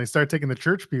real when they start taking the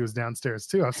church pews downstairs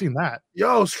too. I've seen that.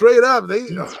 Yo, straight up,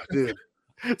 dude.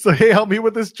 So hey, help me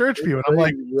with this church pew. And I'm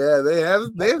like, yeah, they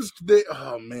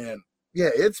oh man, yeah,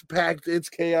 it's packed. It's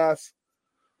chaos.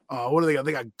 What do they got?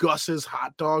 They got Gus's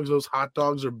hot dogs. Those hot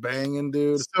dogs are banging,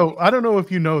 dude. So I don't know if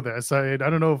you know this. I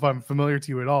don't know if I'm familiar to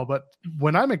you at all, but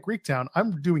when I'm at Greektown,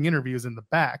 I'm doing interviews in the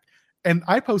back, and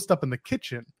I post up in the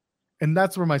kitchen, and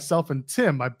that's where myself and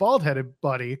Tim, my bald-headed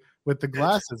buddy with the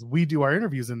glasses, we do our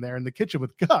interviews in there in the kitchen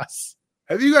with Gus.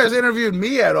 Have you guys interviewed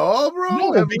me at all, bro?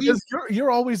 No, because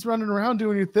you're always running around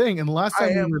doing your thing. And last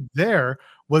time we were there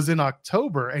was in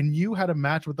October, and you had a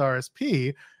match with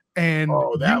RSP. And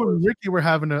you and Ricky were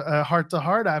having a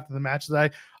heart-to-heart after the match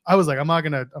that I was like, I'm not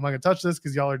gonna touch this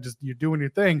because y'all are you're doing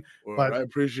your thing. Well, but I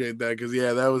appreciate that because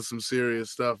that was some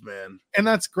serious stuff, man. And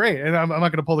that's great. And I'm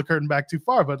not gonna pull the curtain back too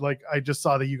far, but like I just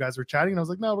saw that you guys were chatting, and I was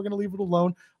like, no, we're gonna leave it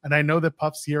alone. And I know that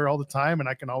Puff's here all the time, and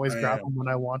I can always grab him when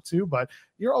I want to. But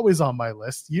you're always on my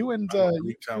list. You and the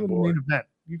main event.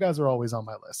 You guys are always on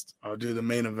my list. I'll do the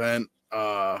main event.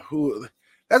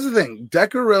 That's the thing.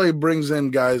 Decker really brings in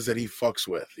guys that he fucks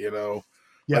with, Yeah.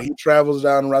 Like he travels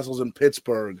down and wrestles in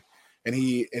Pittsburgh, and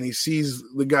he sees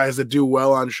the guys that do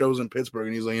well on shows in Pittsburgh,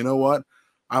 and he's like, you know what?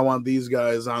 I want these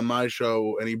guys on my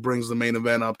show, and he brings the main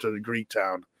event up to the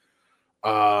Greektown.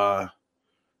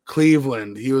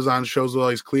 Cleveland, he was on shows with all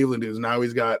these Cleveland dudes. Now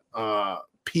he's got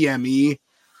PME,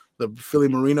 the Philly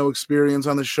Marino Experience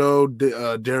on the show,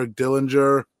 Derek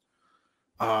Dillinger,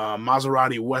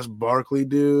 Maserati Wes Barkley,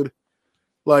 dude.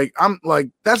 Like,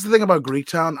 that's the thing about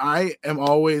Greektown. I am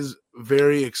always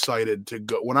very excited to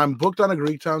go when I'm booked on a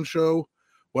Greektown show.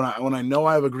 When I know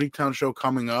I have a Greektown show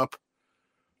coming up,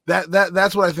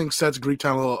 that's what I think sets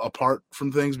Greektown a little apart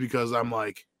from things, because I'm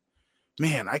like,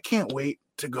 man, I can't wait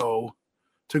to go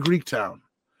to Greektown.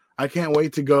 I can't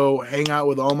wait to go hang out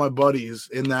with all my buddies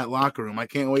in that locker room. I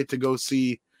can't wait to go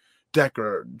see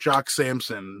Decker, Jock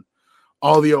Sampson,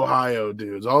 all the Ohio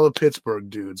dudes, all the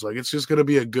Pittsburgh dudes. Like, it's just gonna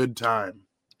be a good time.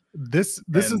 This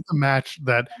is the match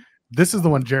this is the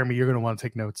one, Jeremy, you're going to want to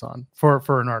take notes on for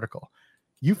an article.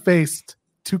 You faced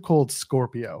Too Cold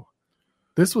Scorpio.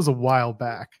 This was a while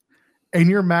back, and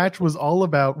your match was all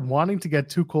about wanting to get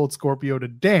Too Cold Scorpio to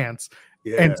dance,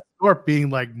 and Scorp being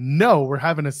like, no, we're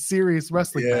having a serious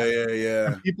wrestling match.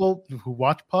 Yeah. And people who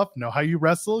watch Puff know how you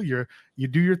wrestle. You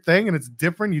do your thing, and it's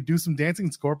different. You do some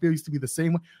dancing. Scorpio used to be the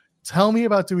same way. Tell me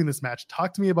about doing this match.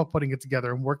 Talk to me about putting it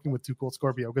together and working with Too Cold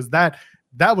Scorpio, because that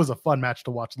was a fun match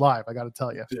to watch live. I got to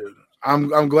tell you, dude.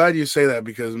 I'm glad you say that,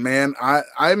 because man,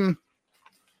 I'm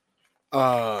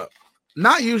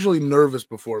not usually nervous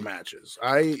before matches.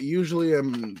 I usually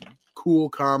am cool,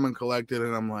 calm, and collected,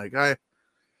 and I'm like, I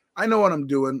know what I'm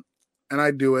doing, and I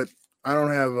do it. I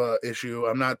don't have an issue.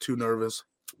 I'm not too nervous.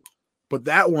 But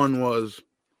that one was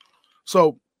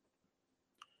so.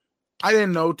 I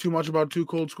didn't know too much about Too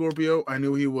Cold Scorpio. I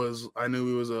knew he was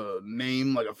a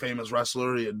name, like a famous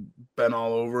wrestler. He had been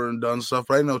all over and done stuff,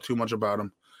 but I didn't know too much about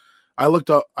him. I looked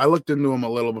into him a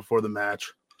little before the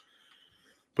match.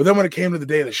 But then when it came to the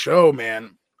day of the show,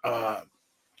 man, I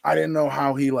didn't know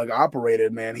how he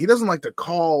operated, man. He doesn't like to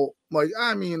call,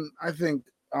 I think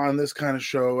on this kind of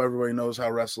show, everybody knows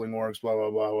how wrestling works, blah, blah,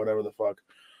 blah, whatever the fuck.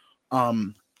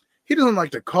 He doesn't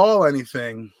like to call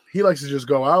anything. He likes to just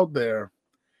go out there.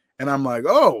 And I'm like,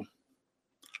 oh,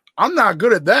 I'm not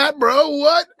good at that, bro.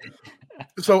 What?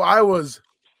 So I was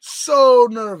so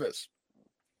nervous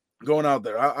going out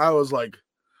there. I was like,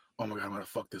 oh my God, I'm going to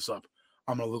fuck this up.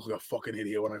 I'm going to look like a fucking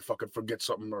idiot when I fucking forget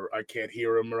something, or I can't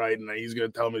hear him right, and he's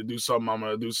going to tell me to do something. I'm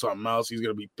going to do something else. He's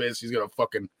going to be pissed. He's going to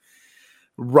fucking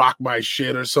rock my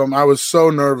shit or something. I was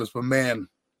so nervous, but man,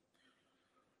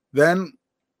 then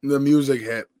the music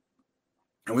hit.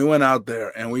 And we went out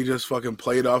there and we just fucking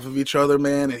played off of each other,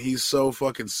 man. And he's so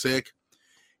fucking sick.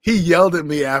 He yelled at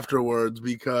me afterwards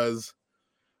because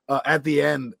at the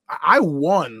end, I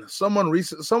won. Someone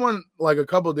like a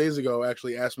couple of days ago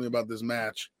actually asked me about this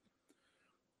match.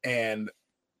 And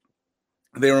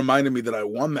they reminded me that I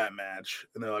won that match.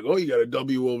 And they're like, oh, you got a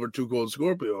W over Too Cold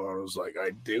Scorpio. And I was like,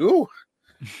 I do?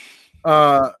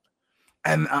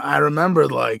 And I remember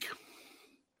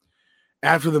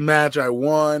after the match, I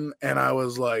won, and I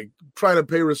was trying to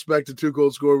pay respect to Too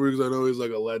Cold Scorpio because I know he's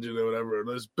a legend or whatever.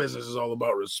 This business is all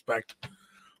about respect.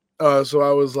 So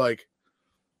I was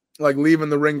leaving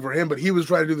the ring for him, but he was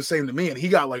trying to do the same to me, and he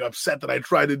got upset that I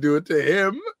tried to do it to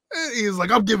him. And he's like,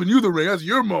 I'm giving you the ring. That's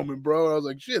your moment, bro. And I was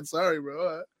like, shit, sorry,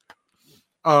 bro.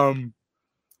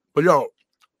 But yo,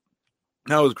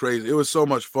 that was crazy. It was so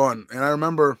much fun. And I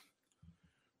remember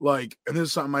and this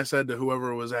is something I said to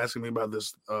whoever was asking me about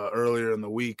this earlier in the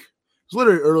week. It was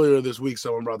literally earlier this week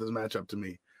someone brought this match up to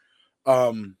me.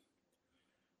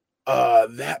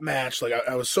 That match,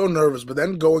 I was so nervous, but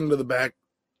then going to the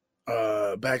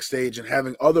backstage and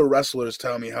having other wrestlers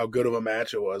tell me how good of a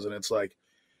match it was, and it's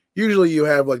usually you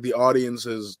have the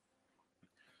audience's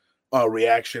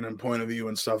reaction and point of view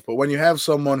and stuff, but when you have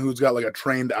someone who's got a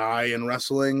trained eye in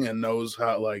wrestling and knows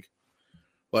how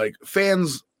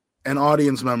fans and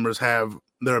audience members have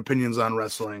their opinions on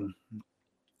wrestling.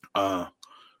 And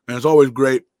it's always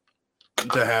great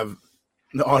to have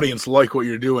the audience like what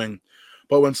you're doing.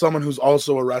 But when someone who's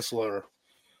also a wrestler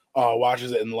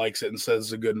watches it and likes it and says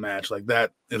it's a good match,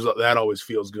 that always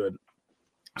feels good.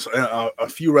 So a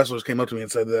few wrestlers came up to me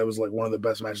and said that was like one of the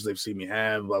best matches they've seen me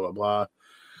have, blah, blah, blah,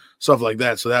 stuff like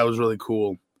that. So that was really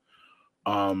cool.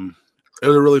 It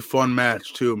was a really fun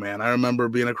match too, man. I remember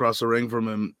being across the ring from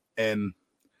him, and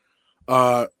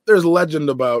there's a legend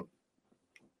about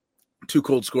Two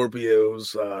Cold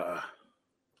Scorpio's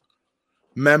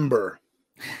member.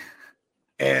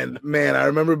 And man, I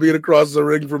remember being across the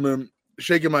ring from him,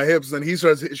 shaking my hips, and he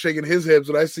starts shaking his hips,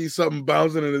 and I see something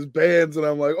bouncing in his pants, and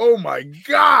I'm like, oh my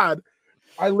God.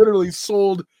 I literally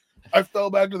I fell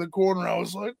back to the corner. I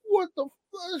was like, what the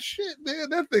shit,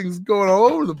 man? That thing's going all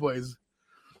over the place.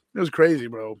 It was crazy,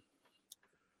 bro.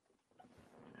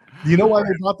 You know why they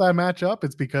brought that match up?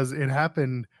 It's because it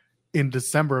happened in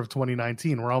December of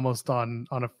 2019. We're almost on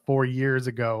 4 years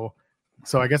ago.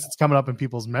 So I guess it's coming up in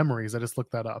people's memories. I just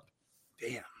looked that up.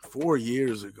 Damn, 4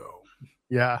 years ago.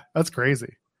 Yeah, that's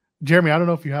crazy. Jeremy, I don't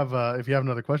know if you have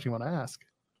another question you want to ask.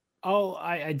 Oh,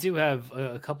 I do have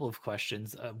a couple of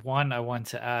questions. One, I want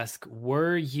to ask,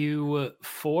 were you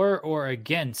for or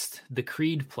against the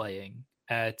Creed playing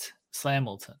at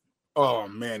Slamilton? Oh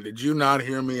man, did you not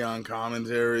hear me on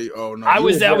commentary? Oh no, I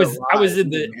was in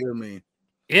the hear me.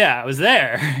 Yeah, I was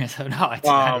there. So no,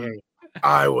 I didn't.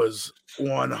 I was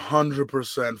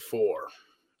 100% for.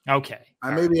 Okay.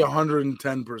 I may be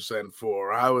 110%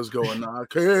 for. I was going,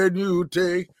 can you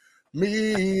take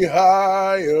me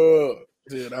higher?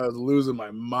 Dude, I was losing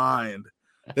my mind.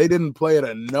 They didn't play it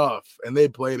enough, and they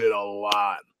played it a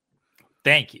lot.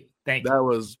 Thank you. That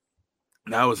was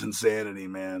insanity,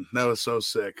 man. That was so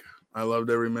sick. I loved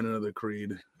every minute of the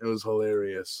Creed. It was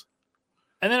hilarious.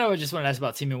 And then I would just want to ask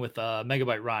about teaming with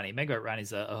Megabyte Ronnie. Megabyte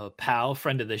Ronnie's a pal,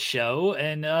 friend of the show,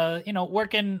 and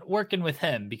working with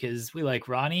him because we like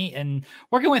Ronnie, and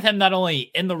working with him not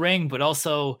only in the ring but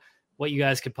also what you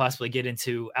guys could possibly get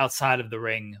into outside of the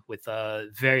ring with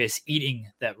various eating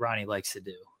that Ronnie likes to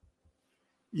do.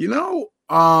 You know,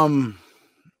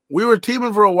 we were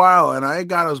teaming for a while, and I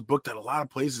got us booked at a lot of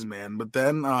places, man. But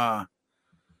then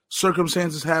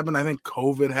circumstances happened. I think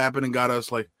COVID happened and got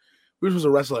us like. We were supposed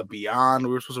to wrestle at Beyond.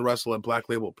 We were supposed to wrestle at Black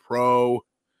Label Pro.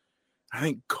 I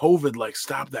think COVID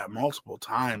stopped that multiple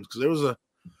times because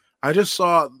I just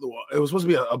saw it was supposed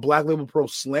to be a Black Label Pro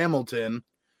Slamilton.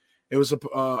 It was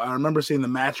I remember seeing the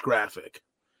match graphic.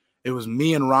 It was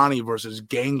me and Ronnie versus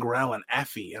Gangrel and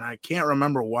Effie, and I can't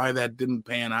remember why that didn't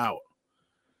pan out.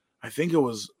 I think it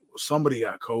was somebody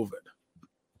got COVID,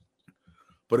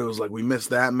 but it was like we missed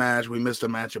that match. We missed a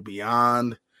match at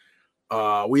Beyond.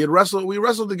 We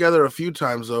wrestled together a few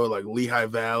times though, like Lehigh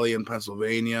Valley in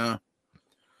Pennsylvania.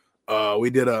 We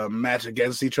did a match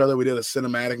against each other. We did a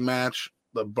cinematic match,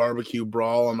 the barbecue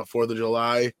brawl on the 4th of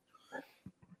July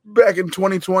back in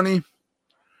 2020.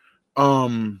 But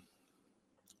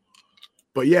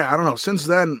yeah, I don't know. Since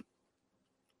then,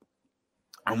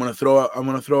 I'm gonna throw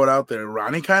it out there.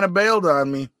 Ronnie kind of bailed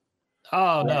on me.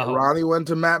 Oh no. Ronnie went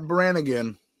to Matt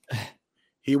Brannigan.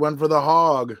 He went for the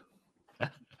hog.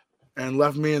 And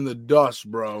left me in the dust,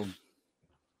 bro.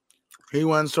 He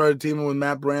went and started teaming with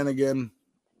Matt Brannigan,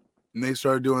 and they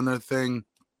started doing their thing.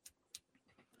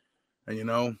 And,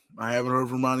 I haven't heard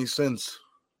from Ronnie since.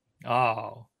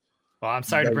 Oh. Well, I'm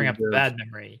sorry to bring up a bad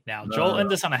memory now. Joel,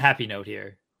 end us on a happy note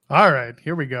here. All right,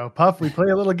 here we go. Puff, we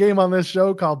play a little game on this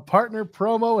show called Partner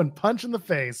Promo and Punch in the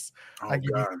Face. I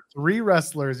give you 3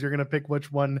 wrestlers. You're going to pick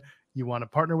which one you want to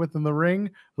partner with in the ring,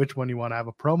 which one you want to have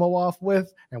a promo off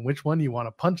with, and which one you want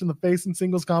to punch in the face in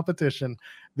singles competition.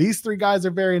 These 3 guys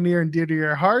are very near and dear to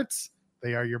your hearts.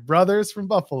 They are your brothers from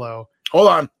Buffalo.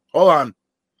 Hold on.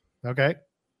 Okay.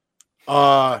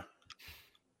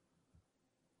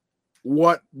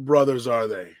 What brothers are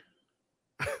they?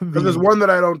 Because there's one that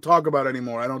I don't talk about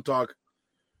anymore. I don't talk.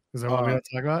 Is there one we don't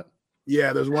talk about?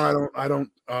 Yeah, there's one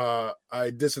I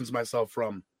distance myself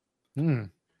from. Oh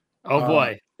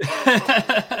boy.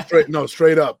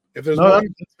 Straight up. If there's that's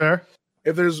fair.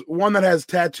 If there's one that has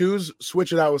tattoos,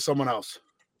 switch it out with someone else.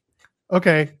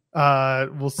 Okay.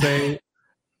 We'll say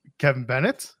Kevin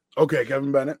Bennett. Okay,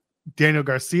 Kevin Bennett. Daniel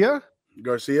Garcia.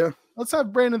 Let's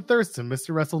have Brandon Thurston,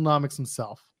 Mr. WrestleNomics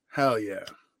himself. Hell yeah.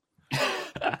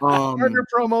 Partner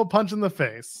promo, punch in the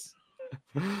face.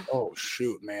 Oh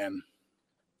shoot, man.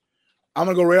 I'm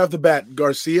gonna go right off the bat.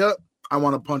 Garcia, I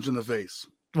want to punch in the face.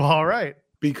 Well, all right.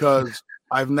 Because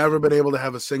I've never been able to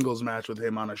have a singles match with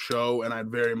him on a show, and I'd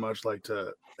very much like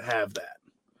to have that.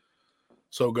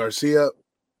 So Garcia,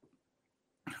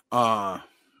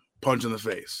 punch in the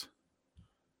face.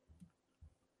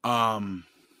 Now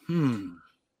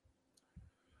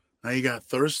you got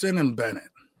Thurston and Bennett.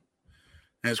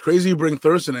 And it's crazy you bring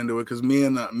Thurston into it because me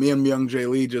and young Jay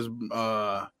Lee just went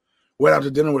out to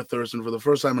dinner with Thurston for the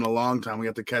first time in a long time. We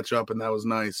got to catch up, and that was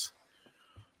nice.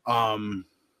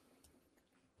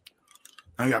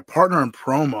 I got partner and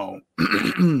promo.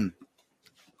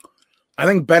 I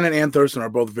think Bennett and Thurston are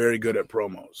both very good at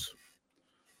promos.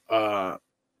 I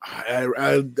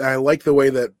like the way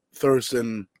that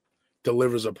Thurston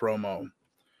delivers a promo.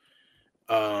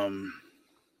 I'm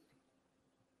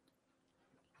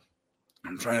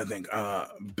trying to think.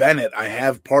 Bennett, I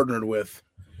have partnered with,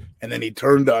 and then he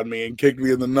turned on me and kicked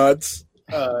me in the nuts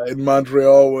in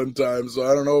Montreal one time. So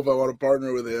I don't know if I want to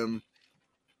partner with him.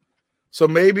 So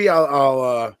maybe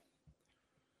I'll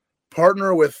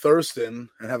partner with Thurston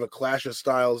and have a Clash of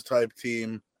Styles type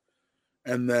team,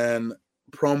 and then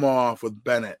promo off with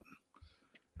Bennett.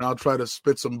 And I'll try to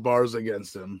spit some bars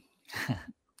against him.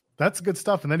 That's good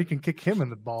stuff. And then he can kick him in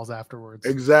the balls afterwards.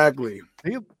 Exactly.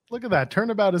 Hey, look at that.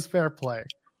 Turnabout is fair play.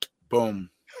 Boom.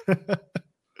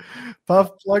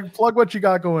 Puff, plug what you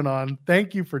got going on.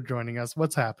 Thank you for joining us.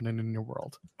 What's happening in your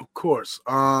world? Of course.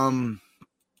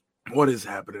 What is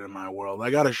happening in my world?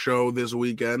 I got a show this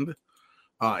weekend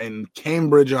in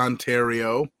Cambridge,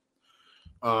 Ontario.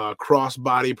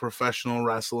 Crossbody professional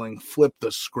wrestling. Flip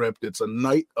the script. It's a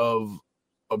night of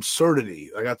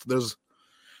absurdity.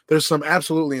 There's some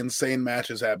absolutely insane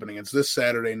matches happening. It's this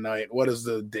Saturday night. What is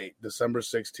the date? December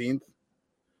 16th?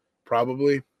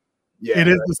 Probably. Yeah, it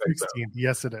is the 16th. So.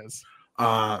 Yes, it is.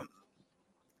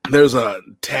 There's a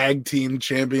tag team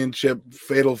championship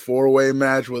fatal 4-way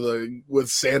match with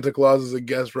Santa Claus as a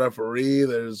guest referee.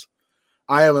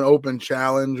 I have an open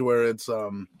challenge where it's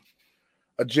a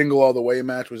Jingle All the Way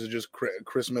match, which is just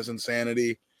Christmas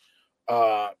insanity.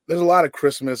 There's a lot of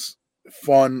Christmas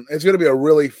fun. It's going to be a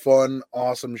really fun,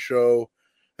 awesome show.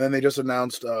 And then they just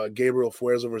announced Gabriel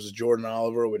Fuerza versus Jordan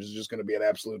Oliver, which is just going to be an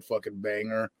absolute fucking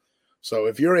banger. So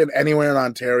if you're anywhere in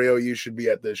Ontario, you should be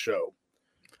at this show.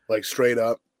 Like, straight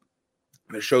up.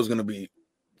 The show's going to be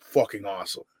fucking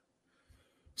awesome.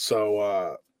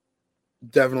 So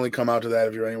definitely come out to that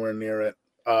if you're anywhere near it.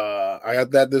 I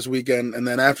got that this weekend. And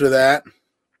then after that,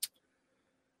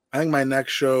 I think my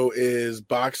next show is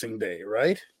Boxing Day,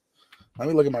 right? Let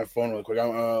me look at my phone real quick.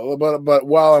 But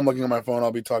while I'm looking at my phone,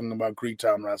 I'll be talking about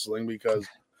Greektown Wrestling because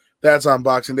that's on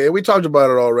Boxing Day. We talked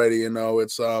about it already. You know,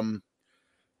 it's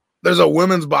there's a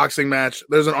women's boxing match.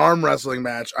 There's an arm wrestling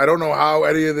match. I don't know how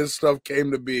any of this stuff came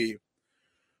to be,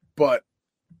 but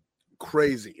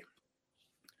craziness.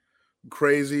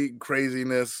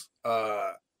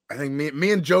 I think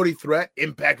me and Jody Threat,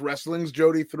 Impact Wrestling's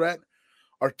Jody Threat,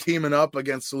 are teaming up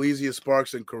against Silesia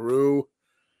Sparks and Carew.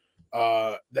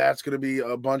 That's going to be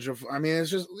a bunch of,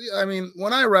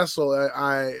 when I wrestle,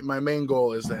 my main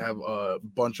goal is to have a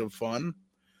bunch of fun.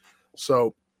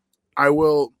 So I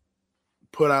will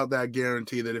put out that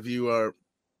guarantee that if you're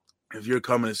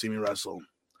coming to see me wrestle,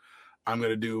 I'm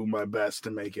going to do my best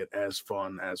to make it as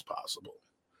fun as possible.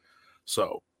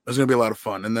 So it's going to be a lot of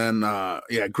fun. And then,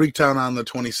 Greektown on the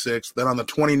 26th. Then on the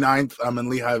 29th, I'm in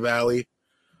Lehigh Valley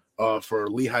for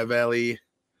Lehigh Valley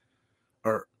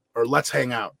or Let's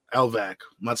Hang Out, LVAC.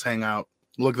 Let's Hang Out.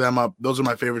 Look them up. Those are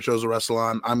my favorite shows to wrestle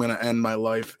on. I'm going to end my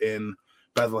life in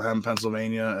Bethlehem,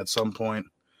 Pennsylvania at some point.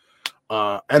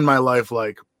 End my life,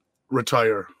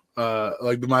 retire.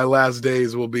 My last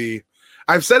days will be,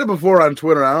 I've said it before on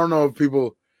Twitter. I don't know if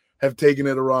people have taken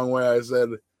it the wrong way. I said,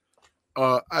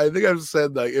 I think I've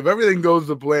said, if everything goes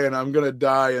to plan, I'm going to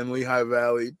die in Lehigh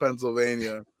Valley,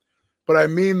 Pennsylvania. But I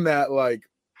mean that,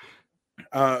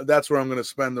 that's where I'm going to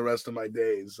spend the rest of my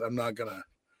days. I'm not going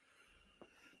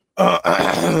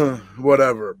to,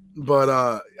 whatever.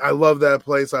 But I love that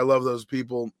place. I love those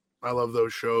people. I love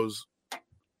those shows.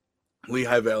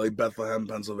 Lehigh Valley, Bethlehem,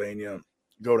 Pennsylvania.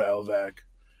 Go to LVAC.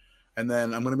 And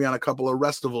then I'm going to be on a couple of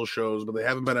Restival shows, but they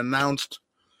haven't been announced.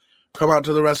 Come out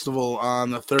to the Restival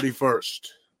on the 31st.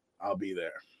 I'll be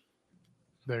there.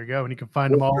 There you go. And you can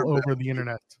find them all over the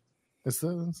internet. It's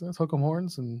Hook 'em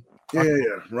Horns and yeah.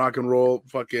 Rock and roll.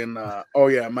 Fucking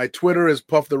my Twitter is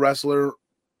Puff the Wrestler.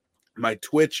 My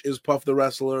Twitch is Puff the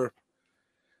Wrestler.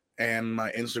 And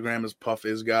my Instagram is Puff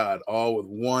is God, all with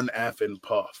one F in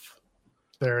Puff.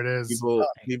 There it is.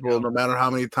 People, no matter how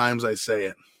many times I say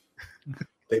it,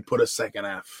 they put a second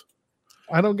F.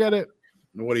 I don't get it.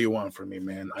 What do you want from me,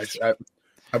 man?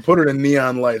 I put it in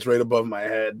neon lights right above my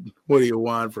head. What do you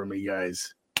want from me,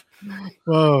 guys?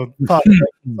 Well, Pop, thank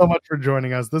you so much for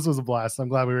joining us. This was a blast. I'm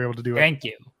glad we were able to do it. Thank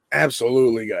you.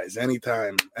 Absolutely, guys.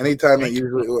 Anytime that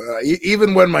usually,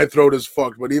 even when my throat is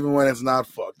fucked, but even when it's not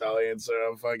fucked, I'll answer.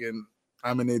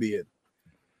 I'm an idiot.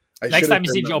 Next time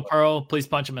you see Joe Pearl, please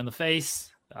punch him in the face.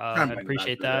 I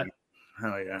appreciate that.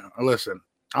 Hell yeah. Listen,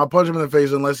 I'll punch him in the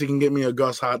face unless he can get me a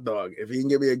Gus hot dog. If he can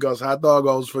get me a Gus hot dog,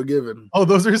 all's forgiven. Oh,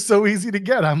 those are so easy to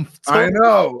get. I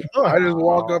know. I just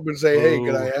walk up and say, "Hey,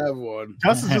 can I have one?"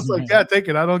 Gus is just like, "Yeah, take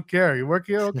it. I don't care. You work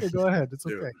here? Okay, go ahead. It's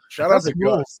okay." Shout out to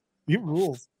Gus. He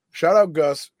rules. Shout out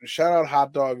Gus. Shout out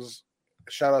hot dogs.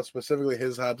 Shout out specifically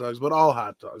his hot dogs, but all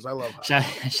hot dogs. I love hot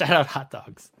dogs. Shout out hot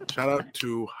dogs. Shout out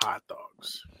to hot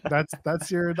dogs. That's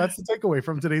the takeaway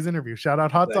from today's interview. Shout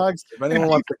out hot dogs. If anyone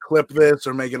wants to clip this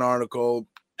or make an article,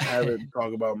 have it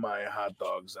talk about my hot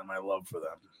dogs and my love for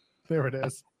them. There it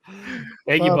is.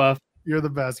 Thank you, Buff. You're the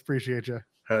best. Appreciate you.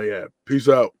 Hell yeah. Peace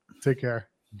out. Take care.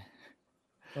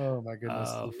 Oh my goodness.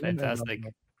 Oh, fantastic.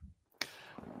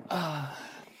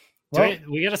 Well,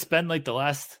 we got to spend like the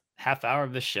last half hour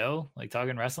of the show like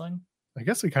talking wrestling? I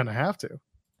guess we kind of have to.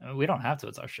 I mean, we don't have to.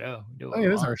 It's our show.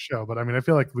 It is our show, but I mean, I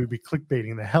feel like we'd be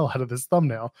clickbaiting the hell out of this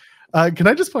thumbnail. Can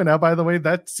I just point out, by the way,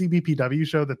 that CBPW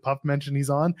show that Puff mentioned he's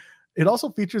on, it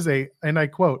also features and I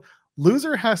quote,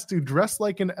 "Loser has to dress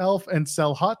like an elf and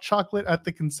sell hot chocolate at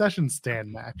the concession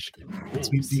stand" match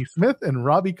between D. Smith and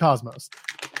Robbie Cosmos.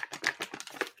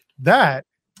 That's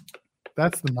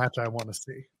the match I want to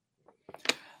see.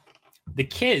 The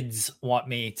kids want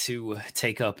me to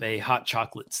take up a hot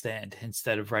chocolate stand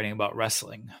instead of writing about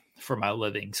wrestling for my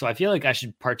living. So I feel like I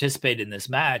should participate in this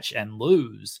match and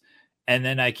lose. And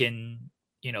then I can,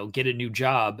 get a new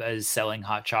job as selling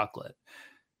hot chocolate.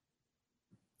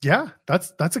 Yeah,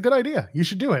 that's a good idea. You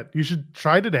should do it. You should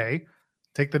try today,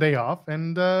 take the day off,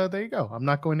 and there you go. I'm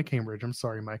not going to Cambridge. I'm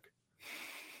sorry, Mike.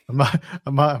 I'm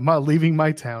not leaving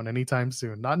my town anytime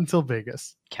soon. Not until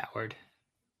Vegas. Coward.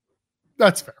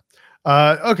 That's fair.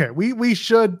 Okay, we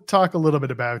should talk a little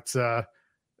bit about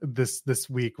this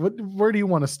week. Where do you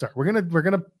want to start? We're gonna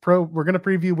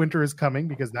preview Winter is Coming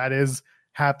because that is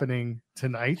happening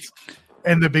tonight.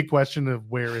 And the big question of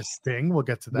where is Sting? We'll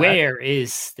get to that. Where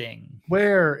is Sting?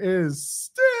 Where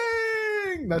is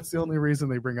Sting? That's the only reason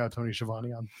they bring out Tony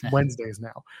Schiavone on Wednesdays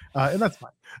now, and that's fine.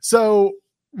 So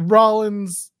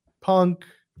Rollins, Punk,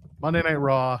 Monday Night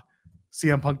Raw.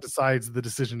 CM Punk decides the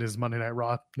decision is Monday Night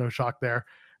Raw. No shock there.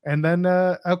 And then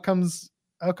out comes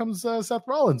Seth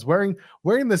Rollins wearing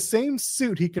the same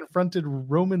suit he confronted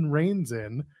Roman Reigns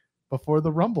in before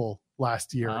the Rumble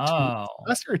last year.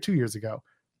 Last year or 2 years ago,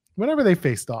 whenever they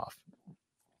faced off. I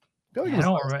feel like I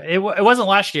don't remember. It wasn't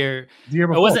last year. The year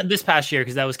before. It wasn't this past year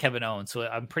because that was Kevin Owens. So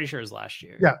I'm pretty sure it was last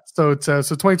year. Yeah. So it's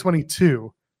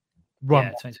 2022 Rumble.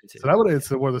 Yeah, 2022. So that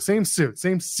would wore the same suit,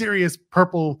 same serious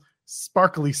purple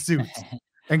sparkly suit,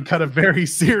 and cut a very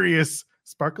serious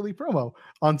sparkly promo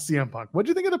on CM Punk. What do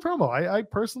you think of the promo? I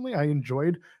personally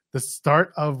enjoyed the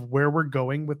start of where we're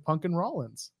going with Punk and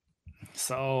Rollins.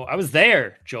 So I was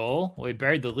there, Joel. We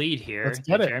buried the lead here. Let's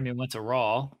get it. Jeremy went to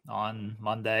Raw on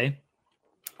Monday.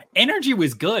 Energy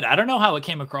was good. I don't know how it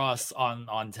came across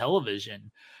on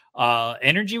television.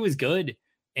 Energy was good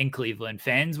in Cleveland.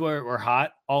 Fans were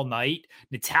hot all night.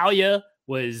 Natalya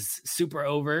was super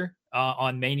over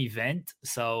on main event.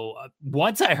 So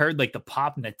once I heard like the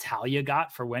pop Natalya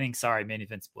got for winning, sorry, main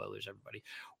event spoilers, everybody.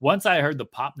 Once I heard the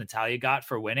pop Natalya got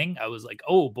for winning, I was like,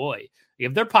 oh boy,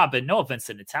 if they're popping, no offense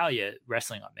to Natalya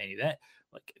wrestling on main event,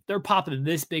 like if they're popping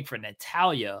this big for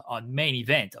Natalya on main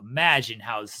event, imagine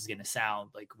how this is going to sound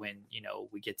like when,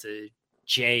 we get to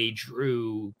Jay,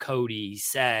 Drew, Cody,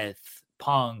 Seth,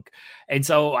 Punk. And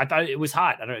so I thought it was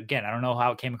hot. I don't know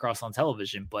how it came across on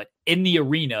television, but in the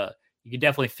arena, you can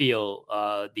definitely feel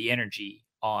the energy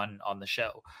on the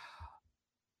show.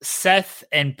 Seth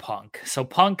and Punk. So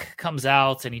Punk comes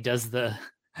out and he does the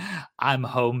I'm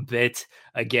home bit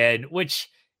again, which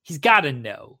he's got to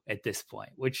know at this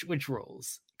point, which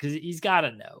rules because he's got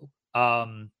to know.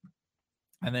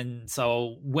 And then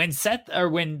so when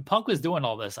Punk was doing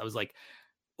all this, I was like,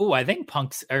 oh, I think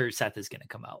Seth is going to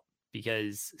come out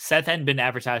because Seth hadn't been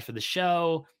advertised for the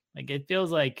show. Like it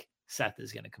feels like Seth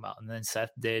is going to come out, and then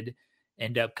Seth did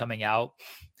end up coming out.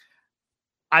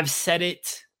 I've said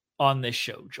it on this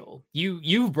show, Joel.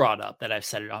 You've brought up that I've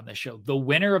said it on this show. The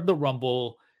winner of the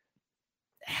Rumble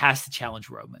has to challenge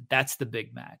Roman. That's the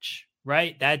big match,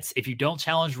 right? That's if you don't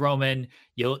challenge Roman,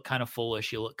 you look kind of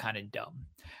foolish. You look kind of dumb.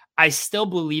 I still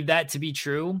believe that to be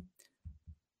true.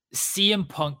 CM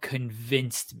Punk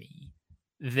convinced me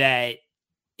that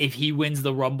if he wins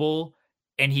the Rumble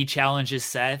and he challenges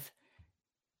Seth,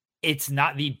 it's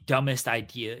not the dumbest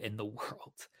idea in the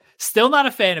world. Still not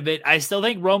a fan of it. I still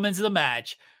think Roman's the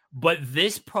match, but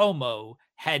this promo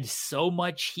had so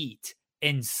much heat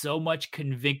and so much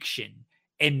conviction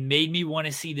and made me want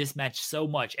to see this match so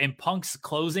much. And Punk's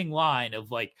closing line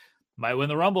of like, might win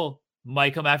the Rumble,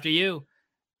 might come after you.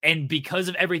 And because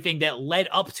of everything that led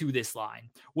up to this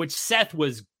line, which Seth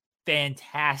was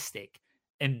fantastic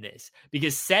in this,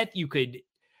 because Seth, you could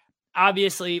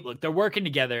obviously look, they're working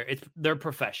together. They're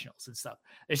professionals and stuff.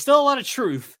 There's still a lot of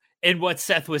truth in what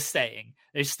Seth was saying.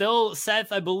 There's still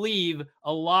Seth, I believe,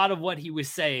 a lot of what he was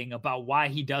saying about why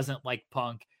he doesn't like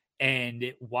Punk and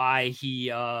why he,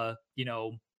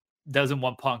 doesn't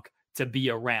want Punk to be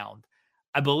around.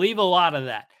 I believe a lot of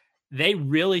that. They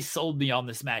really sold me on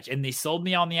this match, and they sold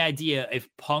me on the idea if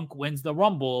Punk wins the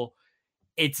Rumble,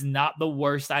 it's not the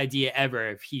worst idea ever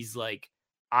if he's like,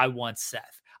 I want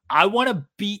Seth. I want to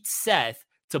beat Seth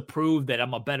to prove that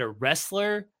I'm a better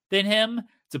wrestler than him,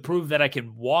 to prove that I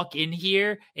can walk in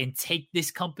here and take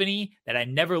this company that I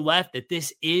never left, that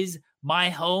this is my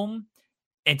home,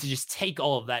 and to just take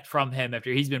all of that from him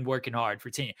after he's been working hard for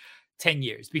 10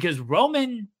 years. Because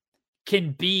Roman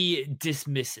can be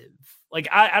dismissive. Like,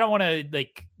 I don't want to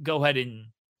go ahead and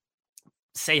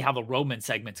say how the Roman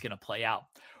segment's going to play out.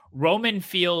 Roman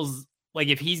feels like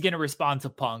if he's going to respond to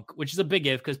Punk, which is a big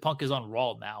if because Punk is on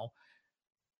Raw now,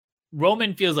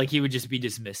 Roman feels like he would just be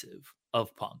dismissive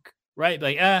of Punk, right?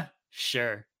 Like,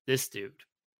 sure, this dude,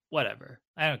 whatever.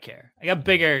 I don't care. I got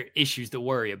bigger issues to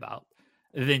worry about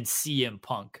than CM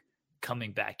Punk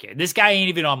coming back here. This guy ain't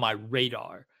even on my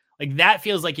radar. Like, that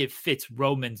feels like it fits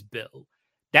Roman's bill.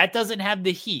 That doesn't have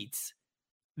the heat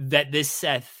that this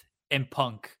Seth and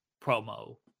Punk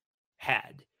promo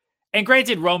had. And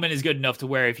granted, Roman is good enough to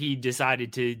where if he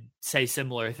decided to say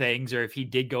similar things or if he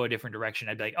did go a different direction,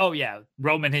 I'd be like, oh yeah,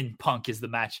 Roman and Punk is the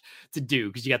match to do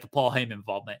because you got the Paul Heyman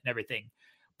involvement and everything.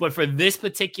 But for this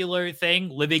particular thing,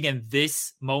 living in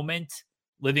this moment,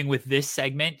 living with this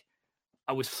segment,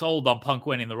 I was sold on Punk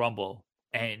winning the Rumble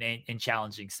and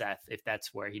challenging Seth if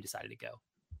that's where he decided to go.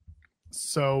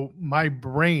 So my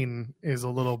brain is a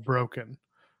little broken.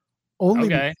 Only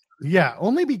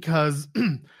because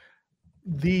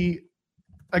the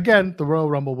Royal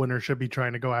Rumble winner should be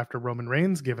trying to go after Roman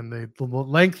Reigns, given the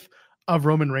length of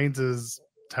Roman Reigns'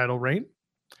 title reign.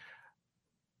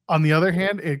 On the other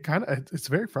hand, it's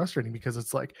very frustrating because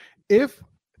it's like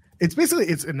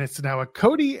it's now a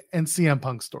Cody and CM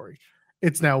Punk story.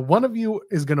 It's now one of you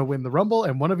is going to win the Rumble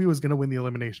and one of you is going to win the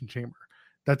Elimination Chamber.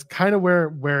 That's kind of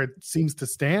where it seems to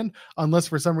stand, unless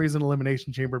for some reason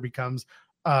Elimination Chamber becomes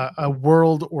a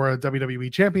World or a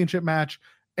WWE Championship match,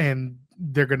 and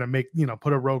they're going to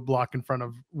put a roadblock in front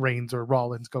of Reigns or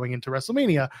Rollins going into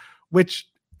WrestleMania, which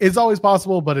is always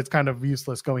possible, but it's kind of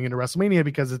useless going into WrestleMania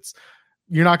because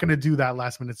you're not going to do that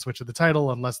last minute switch of the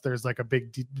title unless there's like a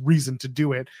big reason to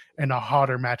do it and a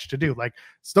hotter match to do. Like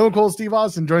Stone Cold Steve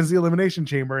Austin joins the Elimination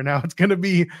Chamber, and now it's going to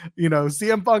be,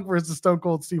 CM Punk versus Stone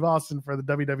Cold Steve Austin for the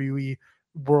WWE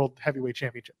World Heavyweight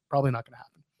Championship. Probably not going to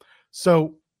happen.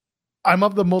 So I'm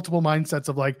of the multiple mindsets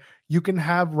of like, you can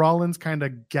have Rollins kind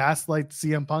of gaslight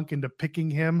CM Punk into picking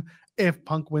him if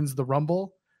Punk wins the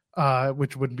Rumble,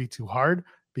 which wouldn't be too hard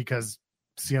because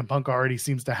CM Punk already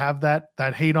seems to have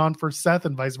that hate on for Seth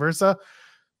and vice versa.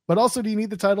 But also, do you need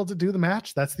the title to do the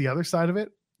match? That's the other side of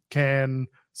it. Can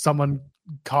someone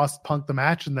cost Punk the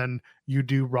match and then you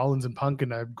do Rollins and Punk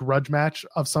in a grudge match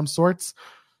of some sorts?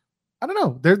 I don't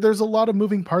know. There's a lot of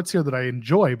moving parts here that I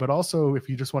enjoy, but also if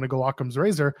you just want to go Occam's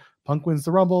razor, Punk wins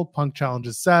the Rumble, Punk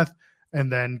challenges Seth,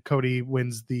 and then Cody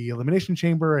wins the Elimination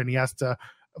Chamber, and he has to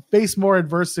face more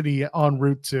adversity en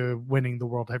route to winning the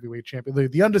World Heavyweight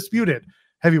Champion, the undisputed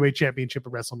Heavyweight Championship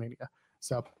at WrestleMania.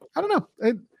 So I don't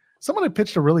know. Someone had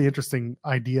pitched a really interesting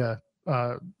idea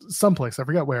someplace, I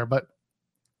forget where, but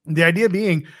the idea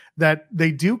being that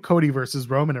they do Cody versus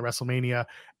Roman at WrestleMania,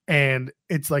 and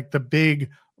it's like the big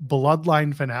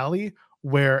bloodline finale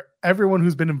where everyone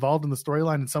who's been involved in the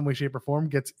storyline in some way, shape, or form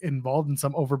gets involved in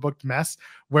some overbooked mess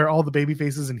where all the baby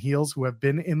faces and heels who have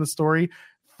been in the story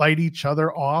fight each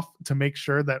other off to make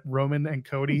sure that Roman and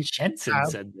Cody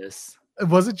said this.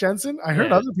 Was it Jensen? I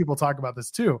heard other people talk about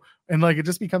this too. And like, it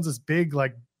just becomes this big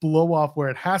like blow off where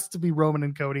it has to be Roman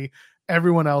and Cody.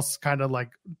 Everyone else kind of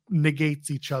like negates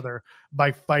each other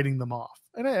by fighting them off.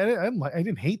 And I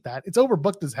didn't hate that. It's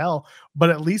overbooked as hell, but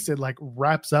at least it like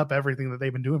wraps up everything that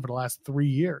they've been doing for the last 3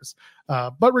 years.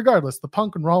 But regardless, the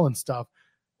Punk and Rollins stuff,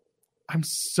 I'm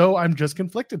just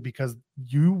conflicted because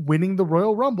you winning the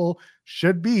Royal Rumble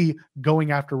should be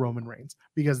going after Roman Reigns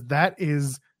because that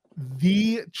is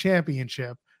the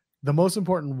championship, the most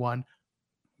important one.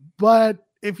 But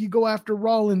if you go after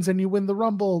Rollins and you win the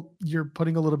Rumble, you're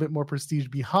putting a little bit more prestige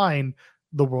behind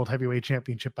the World Heavyweight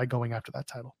Championship by going after that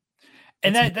title.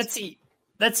 And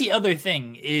that's the other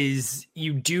thing is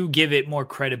you do give it more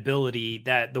credibility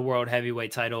that the World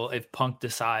Heavyweight title, if Punk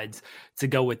decides to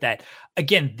go with that.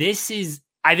 Again,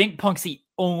 I think Punk's the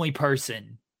only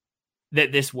person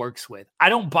that this works with. I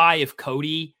don't buy if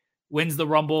Cody wins the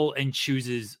Rumble and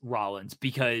chooses Rollins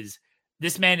because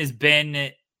This man he's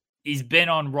been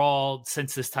on Raw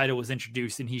since this title was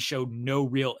introduced, and he showed no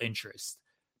real interest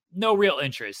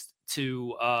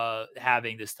to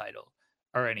having this title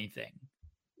or anything.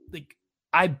 Like,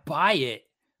 I buy it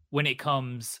when it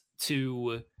comes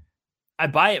to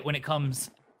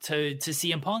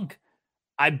CM Punk.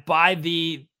 I buy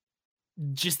the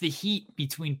heat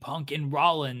between Punk and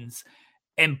Rollins,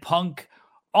 and Punk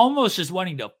almost just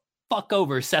wanting to fuck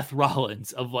over Seth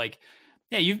Rollins of like,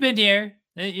 yeah, you've been here.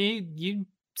 You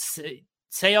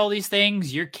say all these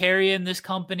things. You're carrying this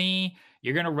company.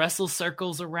 You're going to wrestle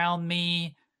circles around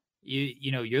me.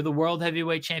 You know, you're the world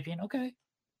heavyweight champion. Okay.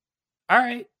 All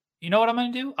right. You know what I'm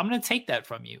going to do? I'm going to take that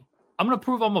from you. I'm going to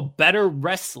prove I'm a better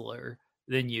wrestler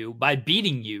than you by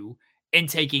beating you and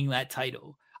taking that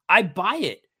title. I buy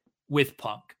it with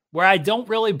Punk, where I don't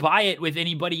really buy it with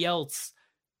anybody else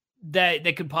that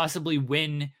could possibly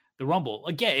win the Rumble.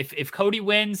 Again, if Cody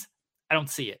wins, I don't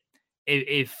see it.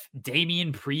 If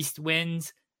Damian Priest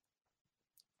wins,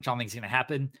 which I don't think is going to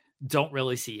happen, don't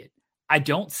really see it. I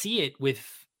don't see it with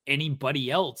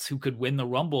anybody else who could win the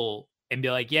Rumble and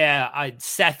be like, yeah,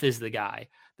 Seth is the guy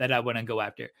that I want to go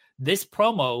after. This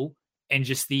promo and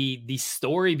just the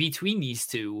story between these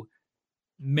two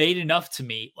made enough to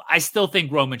me. I still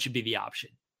think Roman should be the option.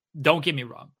 Don't get me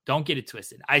wrong. Don't get it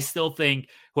twisted. I still think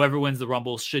whoever wins the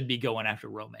Rumble should be going after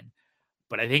Roman.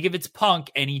 But I think if it's Punk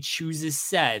and he chooses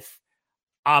Seth,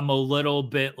 I'm a little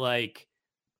bit like,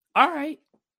 all right,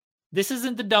 this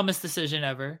isn't the dumbest decision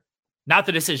ever. Not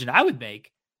the decision I would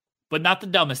make, but not the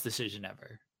dumbest decision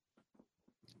ever.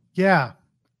 Yeah.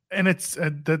 And it's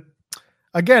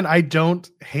again, I don't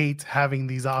hate having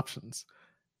these options.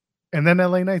 And then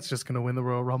LA Knight's just going to win the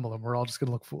Royal Rumble and we're all just going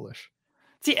to look foolish.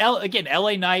 See, again,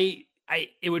 LA Knight,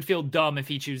 it would feel dumb if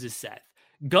he chooses Seth.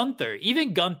 Gunther,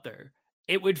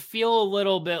 it would feel a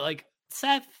little bit like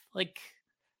Seth, like,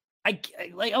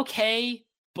 okay,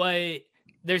 but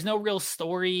there's no real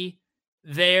story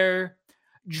there.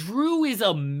 Drew is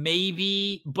a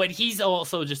maybe, but he's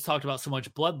also just talked about so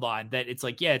much bloodline that it's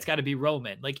like, yeah, it's got to be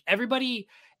Roman. Like everybody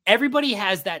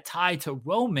has that tie to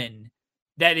Roman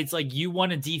that it's like you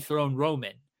want to dethrone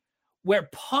Roman. Where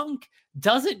Punk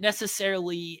doesn't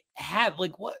necessarily have,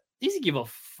 like, what does he give a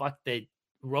fuck that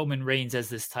Roman Reigns has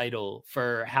this title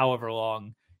for however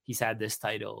long he's had this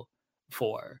title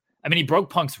for? I mean, he broke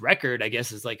Punk's record, I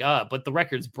guess. Is like, but the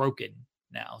record's broken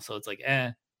now. So it's like,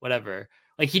 whatever.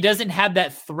 Like, he doesn't have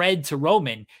that thread to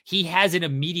Roman. He has an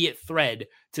immediate thread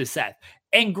to Seth.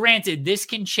 And granted, this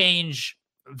can change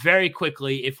very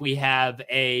quickly if we have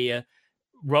a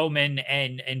Roman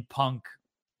and Punk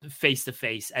face to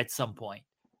face at some point.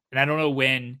 And I don't know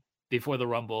when before the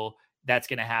Rumble that's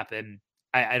going to happen.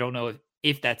 I don't know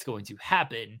if that's going to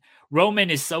happen.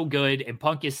 Roman is so good and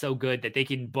Punk is so good that they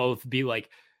can both be like,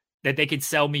 that they could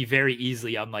sell me very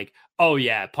easily. I'm like, oh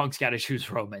yeah, Punk's got to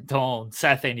choose Roman.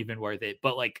 Seth ain't even worth it.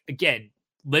 But like, again,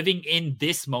 living in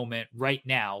this moment right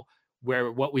now,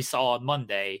 where what we saw on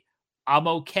Monday, I'm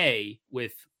okay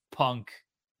with Punk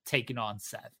taking on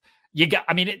Seth.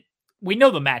 We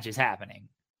know the match is happening,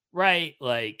 right?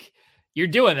 Like, you're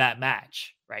doing that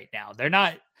match right now.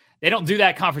 They don't do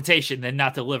that confrontation then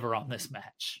not deliver on this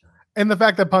match. And the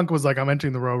fact that Punk was like, I'm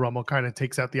entering the Royal Rumble kind of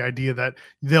takes out the idea that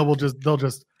they'll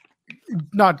just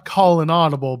not call an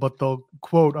audible, but they'll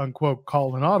quote unquote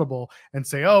call an audible and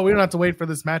say, oh, we don't have to wait for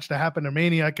this match to happen or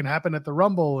Mania. It can happen at the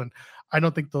Rumble. And I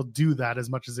don't think they'll do that as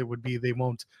much as it would be.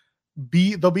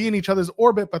 They'll be in each other's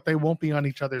orbit, but they won't be on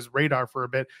each other's radar for a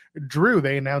bit. Drew,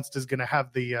 they announced, is going to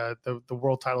have the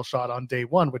world title shot on day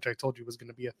one, which I told you was going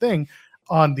to be a thing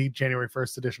on the January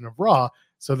 1st edition of Raw.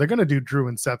 So they're going to do Drew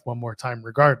and Seth one more time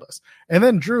regardless. And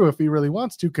then Drew, if he really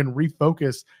wants to, can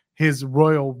refocus his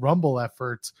Royal Rumble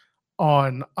efforts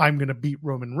on, I'm going to beat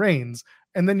Roman Reigns.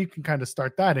 And then you can kind of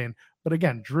start that in. But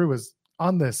again, Drew is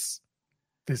on this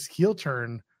heel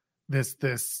turn, this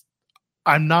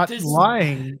I'm not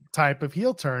lying type of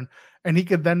heel turn. And he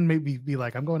could then maybe be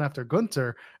like, I'm going after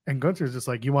Gunther. And Gunther's just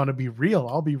like, you want to be real?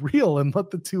 I'll be real and let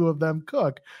the two of them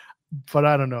cook. But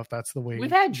I don't know if that's the way.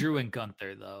 We've had Drew and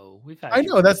Gunther, though. I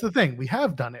know, that's the thing. We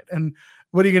have done it. And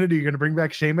what are you going to do? You're going to bring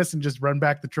back Sheamus and just run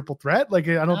back the triple threat? Like,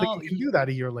 I don't think you can do that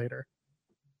a year later.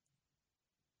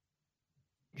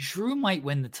 Drew might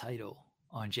win the title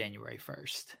on January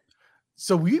 1st.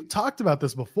 So we've talked about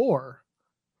this before,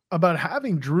 about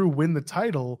having Drew win the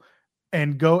title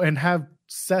and go and have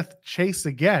Seth chase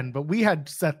again. But we had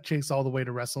Seth chase all the way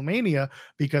to WrestleMania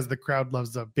because the crowd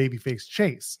loves a babyface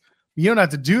chase. You don't have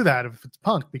to do that if it's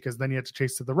Punk, because then you have to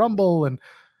chase to the Rumble. And,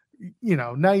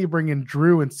 now you bring in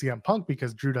Drew and CM Punk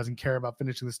because Drew doesn't care about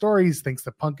finishing the story. He thinks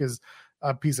that Punk is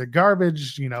a piece of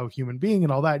garbage, human being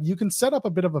and all that. You can set up a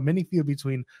bit of a mini feud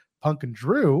between Punk and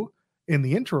Drew in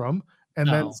the interim, and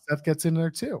then Seth gets in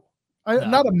there too.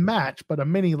 Not a match, but a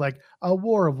mini, like a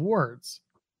war of words.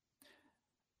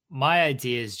 My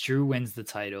idea is Drew wins the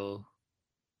title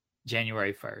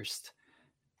January 1st.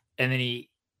 And then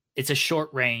it's a short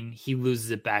reign. He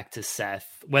loses it back to Seth,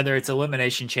 whether it's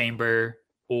Elimination Chamber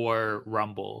or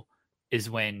Rumble is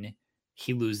when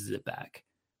he loses it back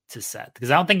to Seth.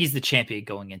 Because I don't think he's the champion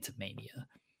going into Mania.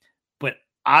 But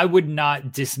I would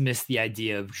not dismiss the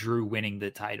idea of Drew winning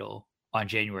the title on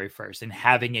January 1st and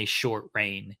having a short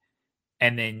reign.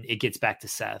 And then it gets back to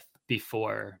Seth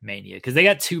before Mania. Because they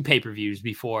got 2 pay-per-views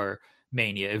before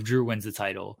Mania if Drew wins the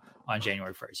title on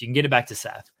January 1st. You can get it back to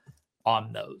Seth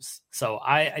on those. So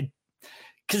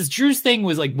because Drew's thing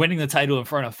was like winning the title in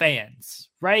front of fans,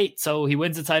 right? So he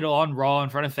wins the title on Raw in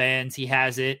front of fans. He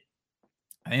has it,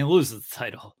 and he loses the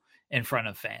title in front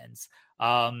of fans.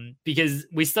 Because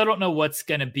we still don't know what's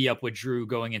going to be up with Drew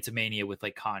going into Mania with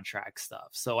like contract stuff.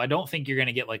 So I don't think you're going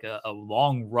to get like a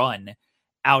long run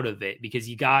out of it, because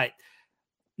you got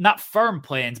not firm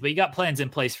plans, but you got plans in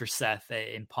place for Seth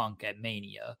and Punk at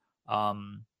Mania.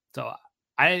 So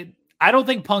I don't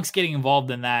think Punk's getting involved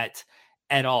in that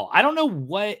at all. I don't know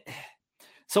what.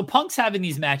 So Punk's having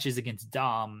these matches against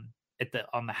Dom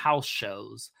on the house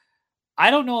shows.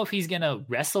 I don't know if he's gonna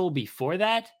wrestle before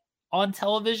that on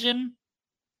television.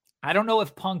 I don't know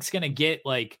if Punk's gonna get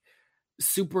like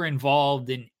super involved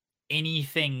in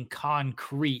anything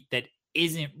concrete that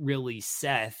isn't really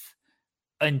Seth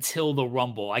until the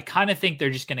Rumble. I kind of think they're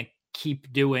just gonna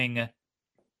keep doing.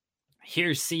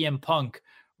 Here's CM Punk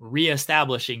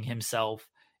reestablishing himself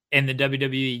in the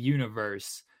WWE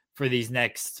universe for these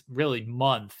next really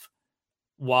month,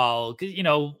 while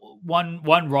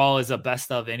one Raw is a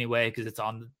best of anyway because it's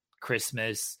on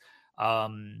Christmas,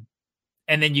 and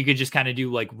then you could just kind of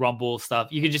do like Rumble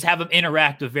stuff. You could just have them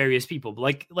interact with various people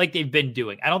like they've been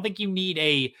doing. I don't think you need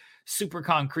a super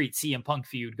concrete CM Punk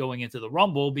feud going into the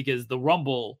Rumble, because the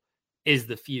Rumble is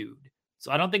the feud.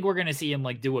 So I don't think we're going to see him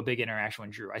like do a big interaction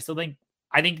with Drew. I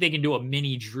think they can do a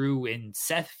mini Drew and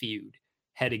Seth feud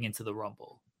heading into the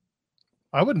Rumble.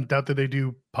 I wouldn't doubt that they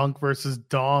do Punk versus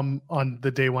Dom on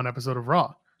the day 1 episode of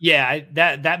Raw. Yeah,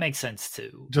 that makes sense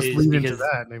too. Just lead into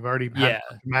that. They've already had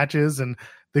matches and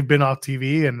they've been off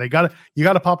TV, and you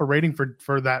gotta pop a rating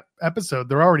for that episode.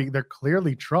 They're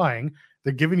clearly trying.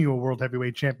 They're giving you a World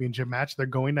Heavyweight Championship match. They're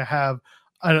going to have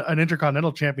an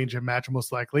Intercontinental Championship match,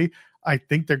 most likely. I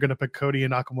think they're going to put Cody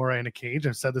and Nakamura in a cage.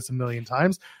 I've said this a million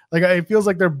times. Like, it feels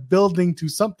like they're building to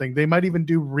something. They might even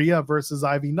do Rhea versus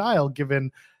Ivy Nile,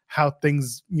 given how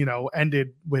things,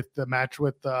 ended with the match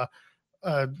with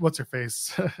what's her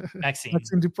face?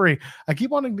 Maxine Dupree. I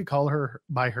keep wanting to call her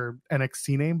by her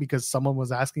NXT name because someone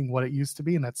was asking what it used to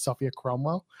be, and that's Sophia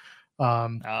Cromwell.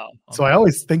 So I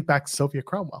always think back to Sophia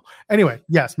Cromwell. Anyway,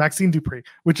 yes, Maxine Dupree,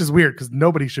 which is weird because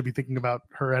nobody should be thinking about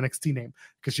her NXT name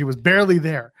because she was barely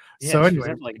there. Yeah, so anyway,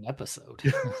 she was like an episode,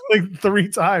 like 3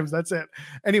 times. That's it.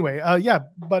 Anyway,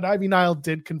 but Ivy Nile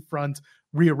did confront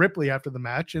Rhea Ripley after the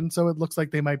match, and so it looks like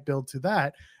they might build to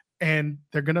that. And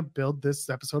they're gonna build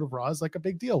this episode of Raw as like a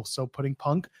big deal. So putting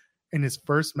Punk in his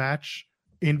first match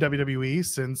in WWE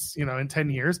since in 10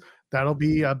 years. That'll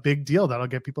be a big deal. That'll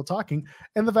get people talking.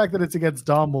 And the fact that it's against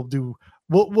Dom will do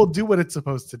what it's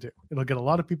supposed to do. It'll get a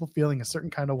lot of people feeling a certain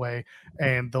kind of way,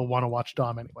 and they'll want to watch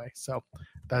Dom anyway. So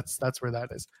that's where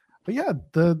that is. But yeah,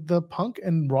 the Punk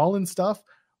and Rollins stuff,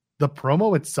 the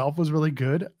promo itself was really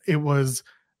good. It was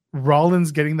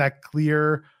Rollins getting that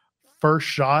clear first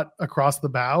shot across the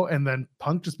bow, and then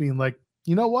Punk just being like,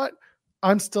 you know what?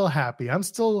 I'm still happy. I'm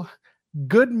still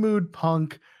good mood,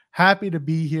 Punk. Happy to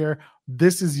be here.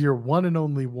 This is your one and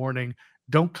only warning.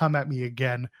 Don't come at me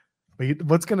again. But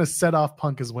what's going to set off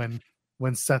Punk is when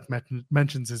Seth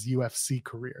mentions his UFC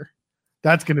career.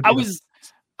 That's going to be.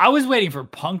 I was waiting for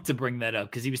Punk to bring that up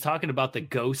because he was talking about the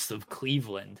ghosts of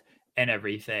Cleveland and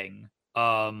everything.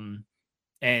 And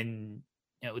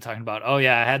we're talking about, I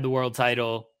had the world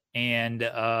title, and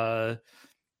then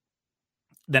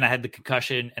I had the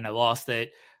concussion and I lost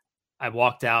it. I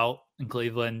walked out in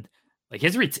Cleveland. Like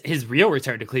his real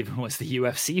return to Cleveland was the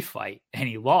UFC fight, and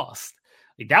he lost.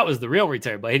 Like that was the real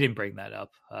return, but he didn't bring that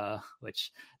up,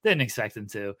 which didn't expect him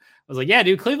to. I was like, yeah,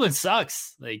 dude, Cleveland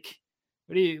sucks. Like,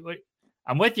 what?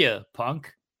 I'm with you,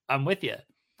 Punk. I'm with you.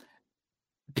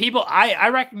 People, I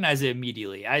recognize it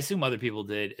immediately. I assume other people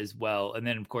did as well. And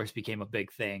then, of course, became a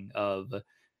big thing of,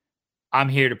 I'm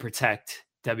here to protect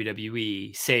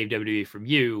WWE, save WWE from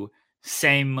you.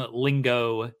 Same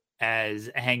lingo as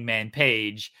Hangman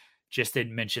Page, just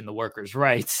didn't mention the workers'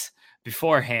 rights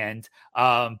beforehand.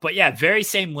 But yeah, very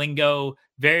same lingo,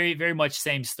 very, very much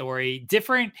same story,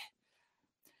 different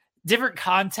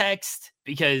context,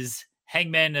 because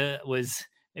Hangman was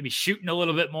maybe shooting a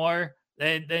little bit more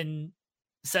than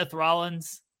Seth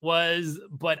Rollins was.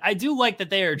 But I do like that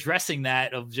they are addressing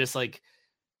that, of just like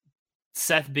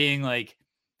Seth being like,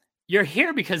 you're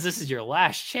here because this is your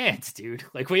last chance, dude.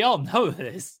 Like, we all know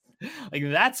this. Like,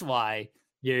 that's why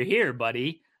you're here,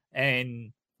 buddy.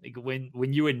 And like, when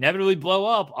you inevitably blow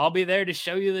up, I'll be there to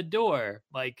show you the door.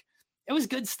 Like, it was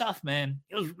good stuff, man.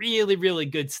 It was really, really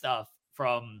good stuff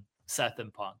from Seth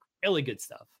and Punk. Really good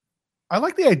stuff. I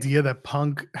like the idea that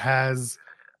Punk has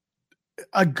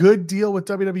a good deal with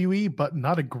WWE, but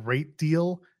not a great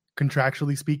deal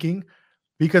contractually speaking,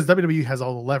 because WWE has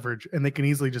all the leverage and they can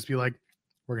easily just be like,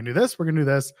 we're going to do this,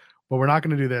 but we're not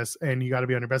going to do this. And you got to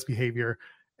be on your best behavior.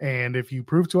 And if you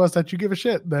prove to us that you give a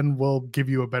shit, then we'll give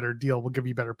you a better deal. We'll give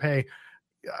you better pay.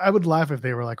 I would laugh if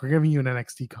they were like, we're giving you an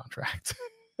NXT contract.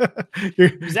 He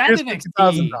was at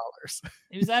NXT.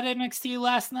 He was at NXT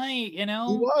last night, you know.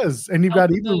 He was. And you've got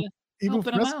Ibu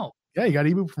helping him out. Yeah, you got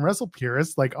Ibu from Wrestle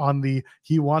Purist, like on the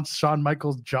he wants Shawn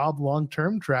Michaels job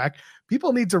long-term track.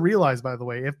 People need to realize, by the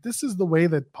way, if this is the way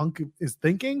that Punk is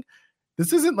thinking,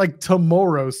 this isn't like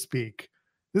tomorrow speak.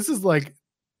 This is like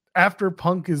after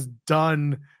Punk is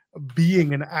done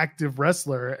being an active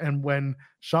wrestler, and when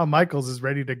Shawn Michaels is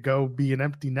ready to go be an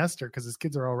empty nester because his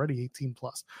kids are already 18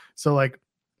 plus. So like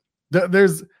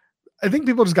I think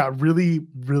people just got really,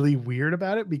 really weird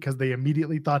about it because they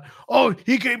immediately thought, oh,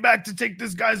 he came back to take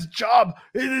this guy's job.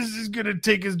 This is going to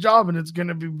take his job and it's going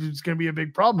to be a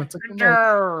big problem. It's like,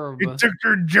 no, it took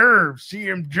her jerv,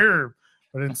 CM jerv.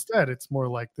 But instead, it's more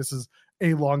like this is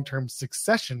a long-term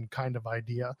succession kind of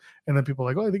idea. And then people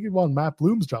are like, oh, I think he won Matt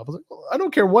Bloom's job. I was like, well, I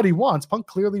don't care what he wants. Punk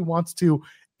clearly wants to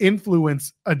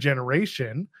influence a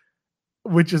generation,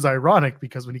 which is ironic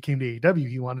because when he came to AEW,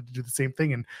 he wanted to do the same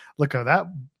thing. And look how that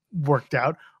worked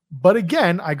out. But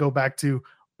again, I go back to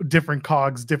different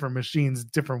cogs, different machines,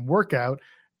 different workout.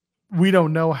 We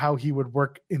don't know how he would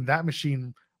work in that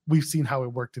machine. We've seen how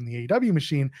it worked in the AEW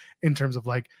machine in terms of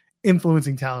like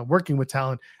influencing talent, working with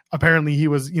talent. Apparently he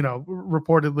was,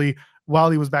 reportedly while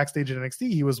he was backstage at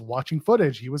NXT, he was watching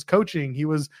footage, he was coaching, he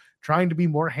was trying to be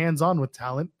more hands-on with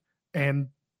talent. And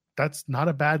that's not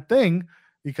a bad thing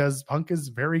because Punk is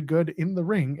very good in the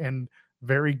ring and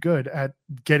very good at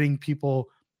getting people's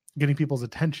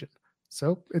attention.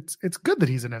 So it's good that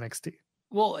he's in NXT.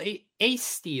 Well, Ace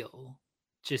Steel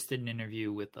just did an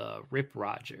interview with Rip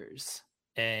Rogers,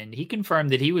 and he confirmed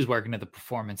that he was working at the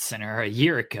Performance Center a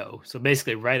year ago. So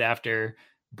basically right after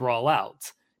Brawl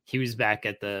Out, he was back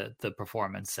at the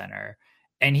Performance Center,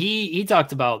 and he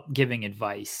talked about giving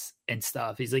advice and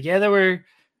stuff. He's like, yeah, there were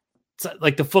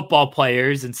like the football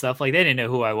players and stuff, like they didn't know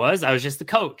who I was. I was just the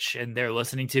coach and they're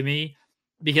listening to me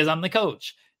because I'm the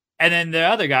coach. And then the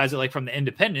other guys are like from the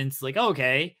independents, like,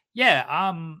 okay, yeah,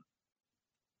 I'm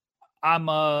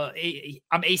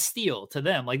Ace Steel to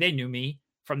them. Like they knew me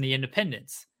from the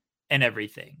independents and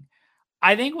everything.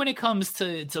 I think when it comes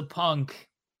to Punk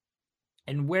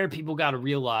and where people got to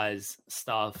realize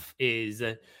stuff is,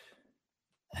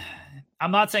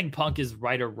 I'm not saying Punk is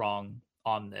right or wrong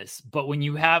on this, but when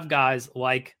you have guys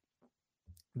like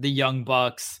the Young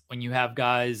Bucks, when you have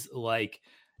guys like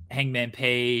Hangman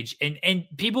Page and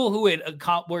people who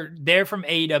were there from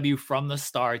AEW from the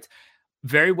start,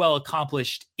 very well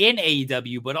accomplished in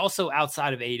AEW, but also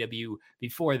outside of AEW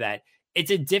before that,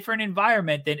 it's a different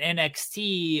environment than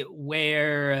NXT,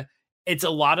 where it's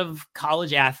a lot of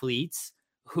college athletes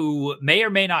who may or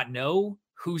may not know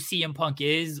who CM Punk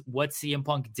is, what CM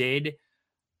Punk did,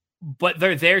 but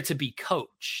they're there to be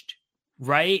coached,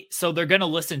 right? So they're going to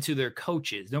listen to their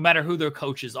coaches, no matter who their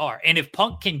coaches are. And if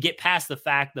Punk can get past the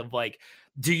fact of like,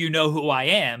 do you know who I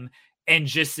am? And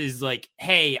just is like,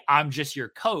 hey, I'm just your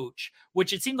coach,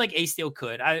 which it seemed like Ace Steel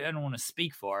could. I don't want to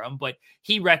speak for him, but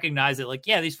he recognized it like,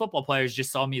 yeah, these football players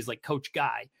just saw me as like Coach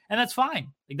Guy. And that's fine.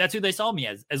 Like that's who they saw me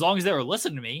as long as they were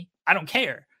listening to me, I don't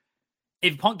care.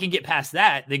 If Punk can get past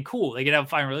that, then cool. They can have a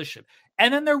fine relationship.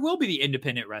 And then there will be the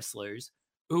independent wrestlers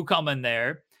who come in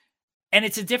there. And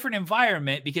it's a different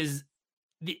environment because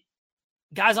the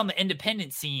guys on the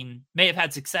independent scene may have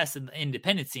had success in the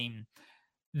independent scene.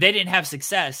 They didn't have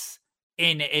success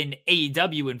in an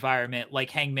AEW environment like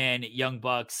Hangman, Young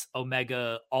Bucks,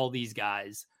 Omega, all these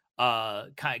guys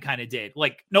kind of did.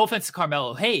 Like, no offense to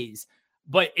Carmelo Hayes,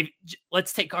 but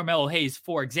let's take Carmelo Hayes,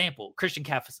 for example, Christian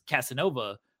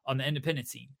Casanova on the independent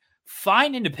scene.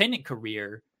 Fine independent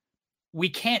career. We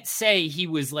can't say he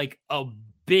was like a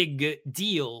big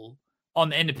deal on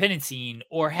the independent scene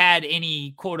or had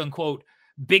any quote unquote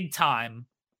big time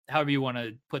however you want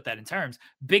to put that in terms,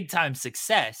 big time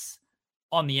success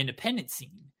on the independent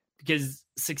scene, because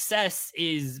success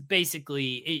is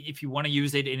basically, if you want to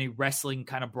use it in a wrestling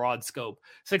kind of broad scope,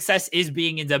 success is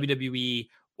being in WWE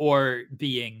or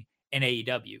being in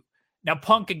AEW. Now,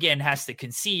 Punk, again, has to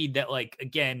concede that, like,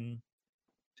 again,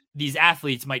 these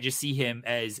athletes might just see him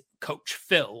as Coach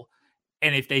Phil.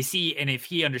 And if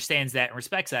he understands that and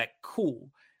respects that, cool.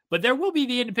 But there will be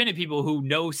the independent people who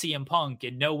know CM Punk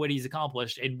and know what he's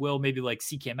accomplished and will maybe like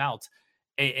seek him out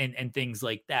and things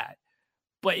like that.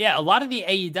 But yeah, a lot of the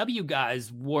AEW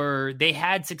guys they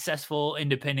had successful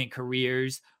independent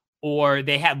careers, or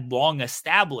they had long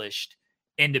established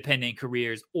independent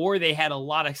careers, or they had a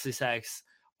lot of success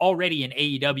already in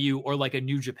AEW or like a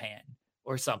New Japan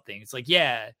or something. It's like,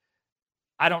 yeah,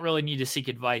 I don't really need to seek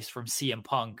advice from CM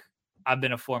Punk. I've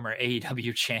been a former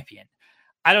AEW champion.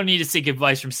 I don't need to seek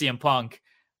advice from CM Punk.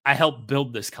 I helped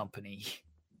build this company.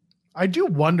 I do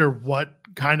wonder what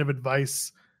kind of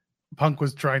advice Punk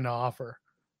was trying to offer,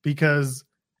 because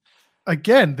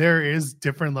again, there is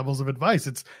different levels of advice.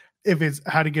 If it's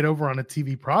how to get over on a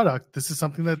TV product, this is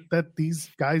something that these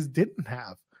guys didn't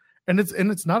have. And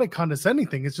it's not a condescending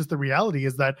thing. It's just the reality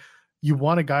is that you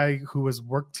want a guy who has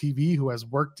worked TV, who has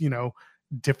worked,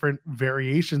 different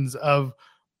variations of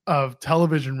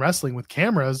television wrestling with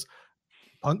cameras.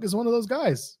 Punk is one of those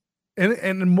guys,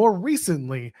 and more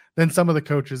recently than some of the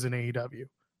coaches in AEW.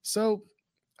 So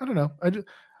I don't know.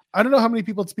 I don't know how many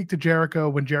people speak to Jericho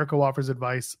when Jericho offers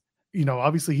advice.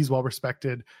 Obviously he's well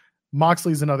respected.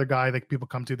 Moxley's another guy that people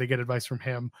come to. They get advice from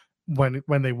him when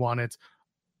they want it.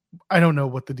 I don't know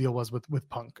what the deal was with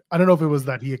Punk. I don't know if it was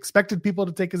that he expected people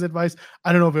to take his advice.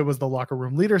 I don't know if it was the locker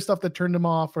room leader stuff that turned him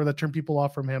off or that turned people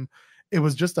off from him. It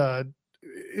was just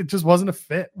it just wasn't a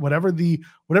fit. Whatever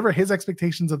his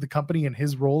expectations of the company and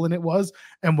his role in it was,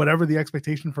 and whatever the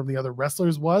expectation from the other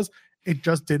wrestlers was, it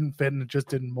just didn't fit and it just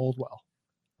didn't mold well.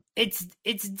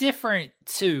 It's different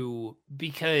too,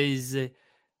 because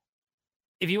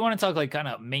if you want to talk like kind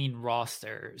of main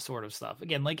roster sort of stuff,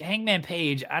 again, like Hangman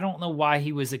Page, I don't know why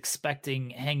he was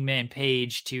expecting Hangman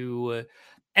Page to,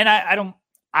 and I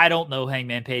don't know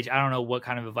Hangman Page. I don't know what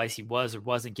kind of advice he was or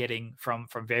wasn't getting from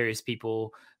various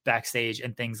people backstage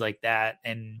and things like that.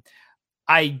 And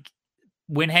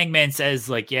when Hangman says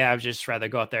like, yeah, I'd just rather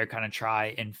go out there, kind of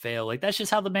try and fail. Like, that's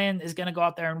just how the man is going to go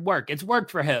out there and work. It's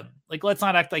worked for him. Like, let's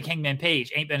not act like Hangman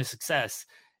Page ain't been a success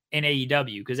in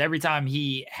AEW, because every time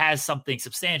he has something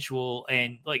substantial,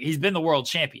 and like, he's been the world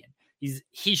champion,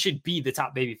 he should be the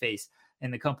top babyface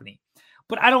in the company.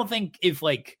 But I don't think if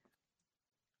like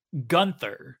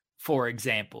Gunther, for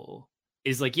example,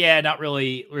 is like, yeah, not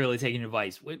really taking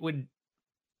advice, would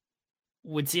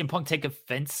CM Punk take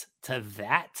offense to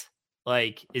that?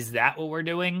 Like, is that what we're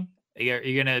doing?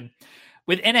 You're gonna,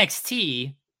 with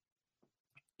NXT,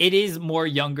 it is more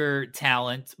younger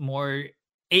talent,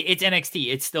 it's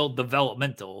NXT. It's still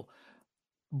developmental,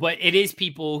 but it is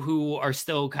people who are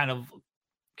still kind of,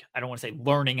 I don't want to say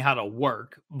learning how to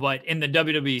work, but in the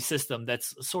WWE system,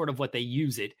 that's sort of what they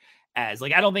use it as.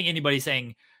 Like, I don't think anybody's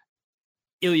saying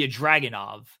Ilya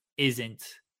Dragunov isn't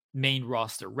main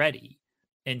roster ready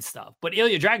and stuff, but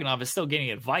Ilya Dragunov is still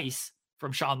getting advice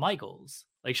from Shawn Michaels.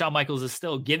 Like, Shawn Michaels is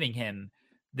still giving him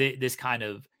this kind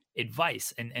of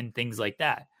advice and things like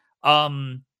that.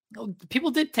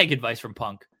 People did take advice from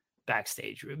Punk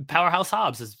backstage. Powerhouse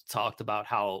Hobbs has talked about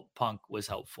how Punk was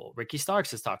helpful. Ricky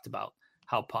Starks has talked about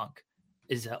how Punk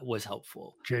was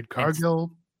helpful. Jade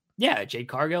Cargill. Jade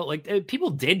Cargill. Like, people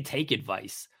did take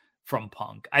advice from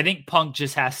Punk. I think Punk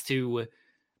just has to,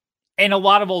 and a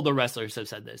lot of older wrestlers have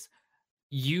said this,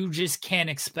 you just can't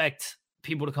expect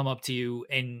people to come up to you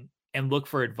and look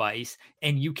for advice,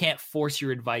 and you can't force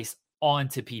your advice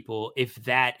onto people if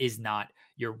that is not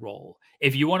your role.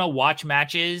 If you want to watch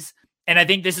matches, and I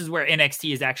think this is where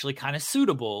NXT is actually kind of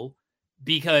suitable,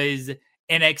 because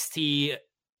NXT,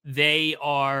 they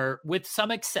are, with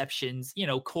some exceptions,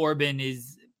 Corbin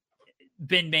is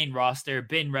been main roster,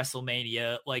 been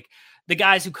WrestleMania, like the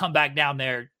guys who come back down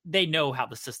there, they know how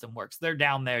the system works. They're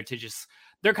down there to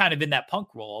they're kind of in that Punk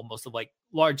role almost, of like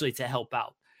largely to help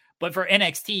out. But for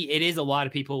NXT, it is a lot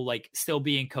of people like still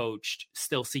being coached,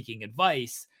 still seeking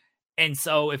advice. And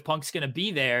so if Punk's going to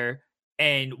be there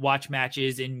and watch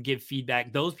matches and give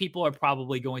feedback, those people are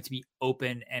probably going to be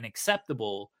open and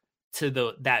acceptable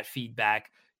to that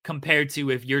feedback, compared to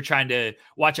if you're trying to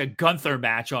watch a Gunther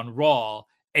match on Raw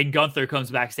and Gunther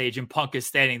comes backstage and Punk is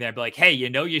standing there and be like, hey,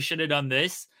 you should have done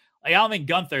this. Like, I don't think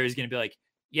Gunther is going to be like,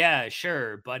 yeah,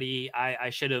 sure, buddy,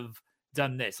 I should have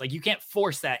done this. Like, you can't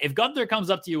force that. If Gunther comes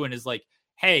up to you and is like,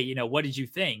 hey, what did you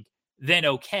think? Then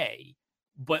okay.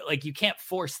 But like, you can't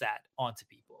force that onto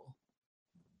people.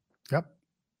 Yep.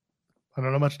 I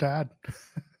don't know much to add.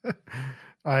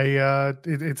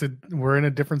 We're in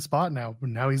a different spot now.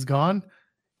 Now he's gone.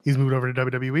 He's moved over to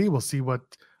WWE. We'll see what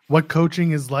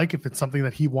coaching is like, if it's something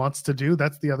that he wants to do.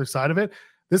 That's the other side of it.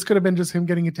 This could have been just him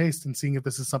getting a taste and seeing if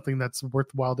this is something that's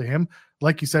worthwhile to him.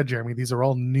 Like you said, Jeremy, these are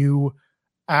all new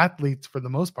athletes for the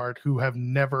most part who have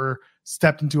never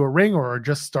stepped into a ring or are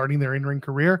just starting their in-ring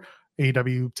career.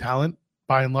 AEW talent,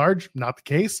 by and large, not the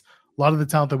case. A lot of the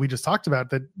talent that we just talked about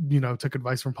that, took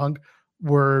advice from Punk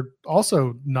were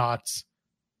also not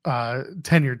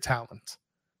tenured talent.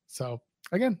 So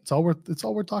again, it's all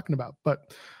we're talking about.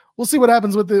 But we'll see what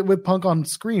happens with Punk on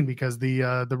screen, because the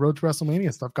Road to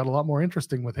WrestleMania stuff got a lot more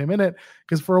interesting with him in it.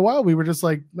 Because for a while we were just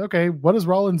like, okay, what does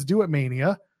Rollins do at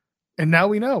Mania? And now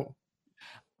we know.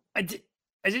 I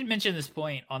didn't mention this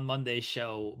point on Monday's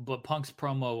show, but Punk's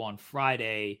promo on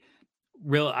Friday,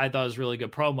 I thought it was really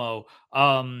good promo.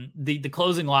 The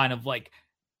closing line of like,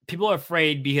 people are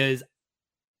afraid because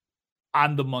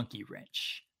I'm the monkey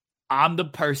wrench. I'm the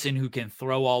person who can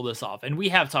throw all this off. And we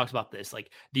have talked about this. Like,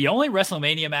 the only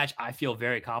WrestleMania match I feel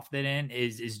very confident in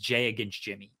is Jay against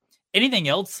Jimmy. Anything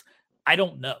else, I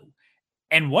don't know.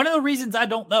 And one of the reasons I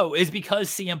don't know is because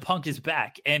CM Punk is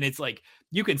back. And it's like,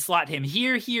 you can slot him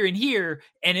here, here, and here,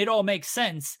 and it all makes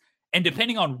sense. And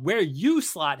depending on where you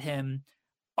slot him,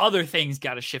 other things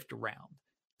got to shift around.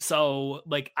 So,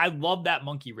 like, I love that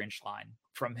monkey wrench line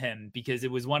from him, because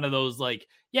it was one of those, like,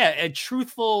 yeah, a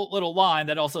truthful little line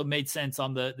that also made sense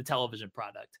on the television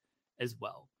product as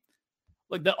well.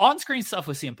 Like, the on-screen stuff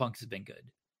with CM Punk has been good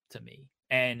to me.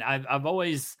 And I've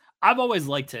always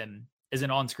liked him as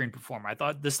an on-screen performer. I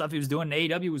thought the stuff he was doing in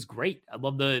AEW was great. I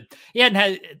love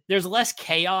there's less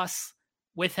chaos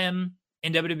with him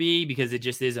in WWE because it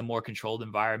just is a more controlled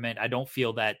environment. I don't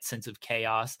feel that sense of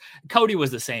chaos. Cody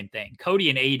was the same thing. Cody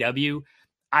in AEW,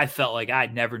 I felt like I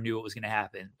never knew what was going to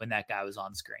happen when that guy was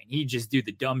on screen. He'd just do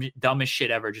the dumbest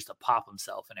shit ever just to pop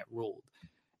himself, and it ruled.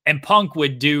 And Punk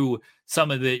would do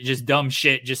some of the just dumb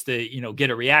shit just to, get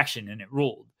a reaction, and it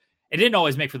ruled. It didn't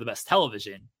always make for the best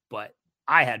television, but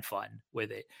I had fun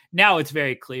with it. Now it's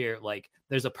very clear, like,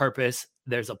 there's a purpose,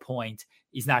 there's a point.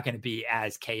 He's not going to be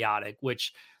as chaotic,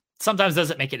 which sometimes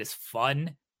doesn't make it as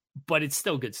fun, but it's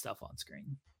still good stuff on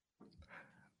screen.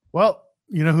 Well,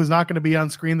 you know who's not going to be on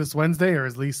screen this Wednesday, or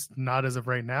at least not as of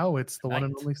right now? It's the one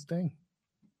and only Sting.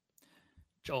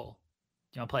 Joel,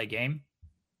 do you want to play a game?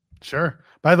 Sure.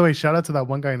 By the way, shout out to that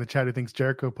one guy in the chat who thinks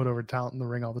Jericho put over talent in the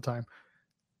ring all the time.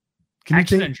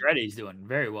 Action Andretti's doing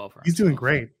very well for him. He's doing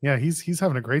great. Yeah, he's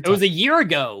having a great time. It was a year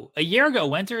ago.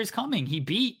 Winter is coming. He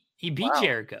beat wow.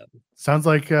 Jericho. Sounds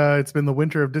like it's been the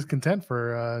winter of discontent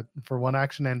for one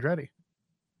Action Andretti.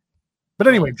 But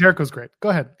anyway, Jericho's great. Go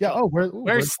ahead. Yeah. Oh,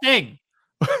 where's Sting?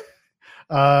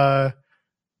 I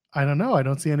don't know. I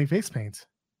don't see any face paint.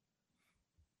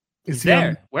 He's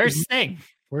there. Where's Sting?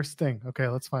 Where's Sting? Okay,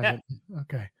 let's find it.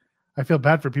 Okay. I feel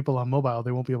bad for people on mobile.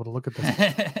 They won't be able to look at this.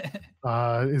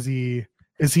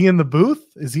 Is he in the booth?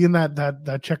 Is he in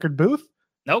that checkered booth?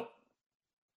 Nope.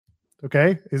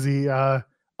 Okay. Is he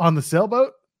on the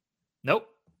sailboat? Nope.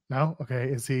 No.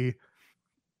 Okay. Is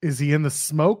he in the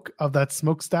smoke of that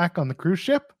smokestack on the cruise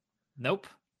ship? Nope.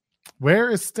 Where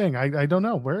is Sting? I don't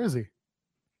know. Where is he?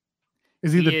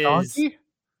 Is he the donkey?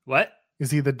 What?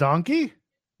 Is he the donkey?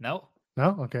 No.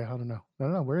 No? Okay. I don't know.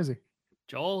 No. Where is he?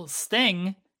 Joel,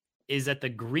 Sting is at the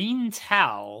green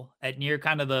towel at near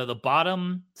kind of the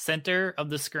bottom center of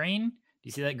the screen. Do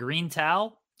you see that green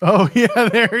towel? Oh yeah,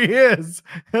 there he is.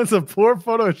 That's a poor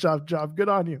Photoshop job. Good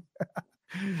on you.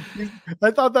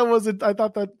 I thought that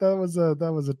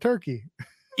was a turkey.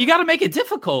 You got to make it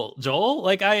difficult, Joel.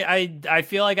 Like I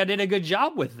feel like I did a good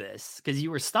job with this because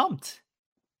you were stumped.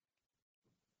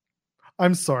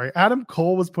 I'm sorry. Adam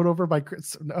Cole was put over by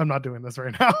Chris. I'm not doing this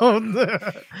right now.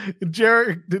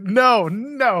 Jared,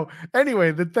 no.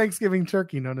 Anyway, the Thanksgiving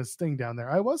turkey known as Sting down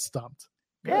there. I was stumped.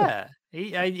 Good.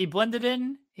 Yeah, he blended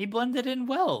in. He blended in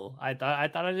well. I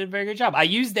thought I did a very good job. I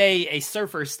used a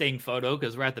surfer Sting photo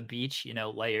because we're at the beach.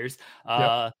 Layers.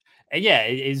 Yep. And yeah,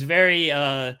 it's very.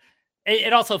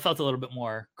 It also felt a little bit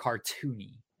more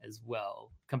cartoony as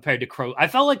well compared to Crow. I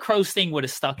felt like Crow Sting would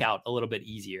have stuck out a little bit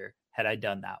easier had I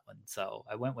done that one. So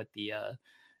I went with the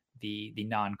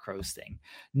non-Crow Sting.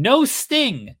 No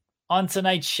Sting on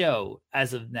tonight's show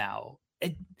as of now.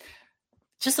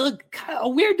 Just a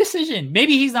weird decision.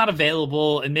 Maybe he's not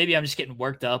available and maybe I'm just getting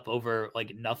worked up over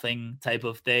like nothing type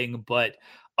of thing, but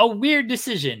a weird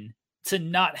decision to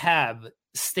not have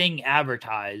Sting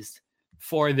advertised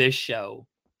for this show.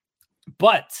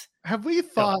 But have we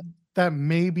thought that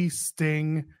maybe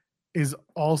Sting is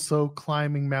also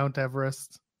climbing Mount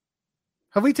Everest?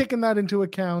 Have we taken that into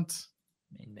account?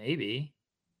 I mean, maybe.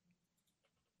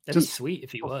 That'd be sweet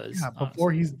if he was. Yeah,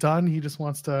 before he's done, he just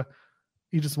wants to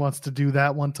do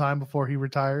that one time before he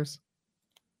retires.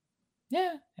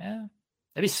 Yeah. That'd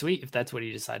be sweet if that's what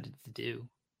he decided to do.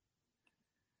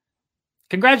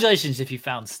 Congratulations if you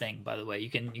found Sting, by the way. You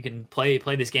can play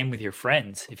this game with your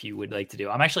friends if you would like to do.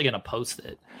 I'm actually going to post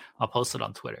it. I'll post it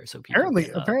on Twitter. So people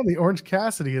apparently Orange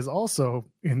Cassidy is also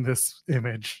in this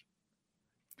image.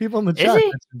 People in the chat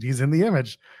mentioned he's in the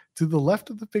image to the left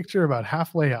of the picture, about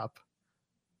halfway up.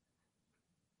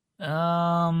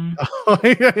 I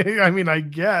mean, I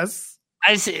guess.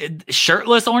 I see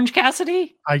shirtless Orange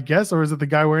Cassidy? I guess, or is it the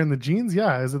guy wearing the jeans?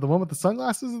 Yeah, is it the one with the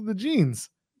sunglasses or the jeans?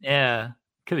 Yeah.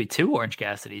 Could be two Orange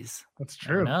Cassidys. That's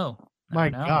true. No. My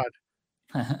God.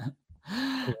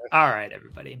 All right,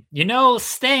 everybody.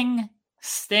 Sting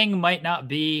might not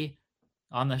be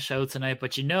on the show tonight,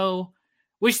 but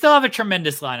we still have a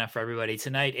tremendous lineup for everybody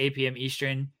tonight, 8 p.m.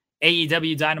 Eastern.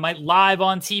 AEW Dynamite live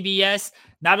on TBS.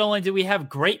 Not only do we have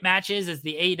great matches as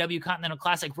the AEW Continental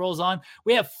Classic rolls on,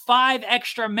 we have 5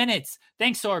 extra minutes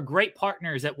thanks to our great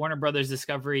partners at Warner Brothers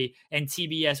Discovery and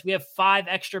TBS. We have 5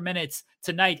 extra minutes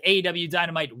tonight. AEW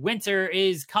Dynamite Winter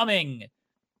is coming.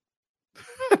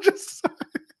 I just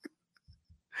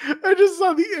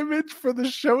saw the image for the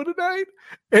show tonight,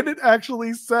 and it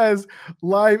actually says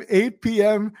live 8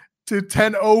 p.m. to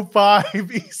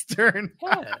 10:05 Eastern.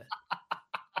 Yeah.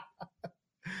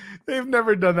 They've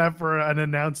never done that for an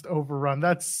announced overrun.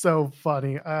 That's so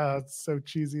funny. It's so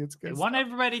cheesy. It's good. I want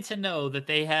everybody to know that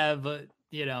they have,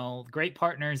 great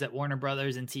partners at Warner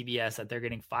Brothers and TBS, that they're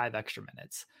getting 5 extra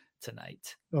minutes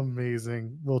tonight.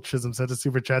 Amazing. Will Chisholm sent a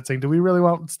super chat saying, do we really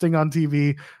want Sting on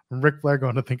TV? Ric Flair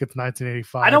going to think it's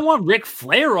 1985. I don't want Ric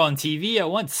Flair on TV. I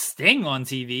want Sting on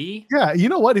TV. Yeah, you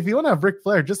know what? If you want to have Ric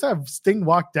Flair, just have Sting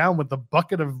walk down with a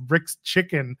bucket of Rick's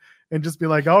chicken and just be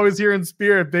like, always here in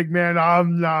spirit, big man.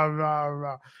 And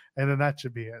then that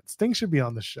should be it. Sting should be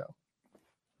on the show.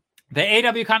 The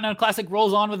AEW Continental Classic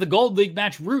rolls on with the Gold League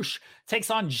match. Roosh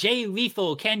takes on Jay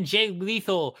Lethal. Can Jay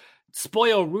Lethal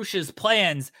spoil Roosh's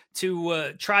plans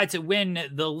to try to win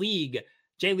the league?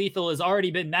 Jay Lethal has already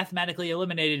been mathematically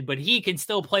eliminated, but he can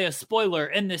still play a spoiler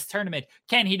in this tournament.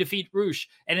 Can he defeat Roosh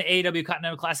in an AEW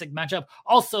Continental Classic matchup?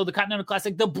 Also, the Continental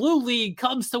Classic, the Blue League,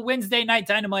 comes to Wednesday Night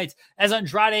Dynamite as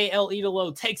Andrade El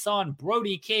Idolo takes on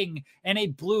Brody King in a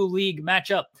Blue League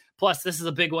matchup. Plus, this is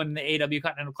a big one in the AEW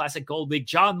Continental Classic Gold League.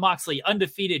 Jon Moxley,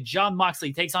 undefeated. Jon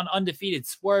Moxley takes on undefeated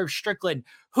Swerve Strickland.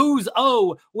 Whose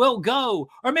O will go?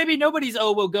 Or maybe nobody's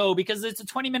O will go because it's a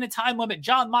 20-minute time limit.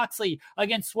 Jon Moxley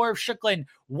against Swerve Strickland.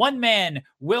 One man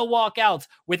will walk out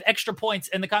with extra points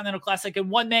in the Continental Classic,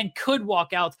 and one man could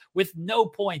walk out with no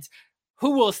points.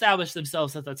 Who will establish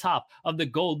themselves at the top of the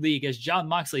Gold League as Jon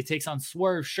Moxley takes on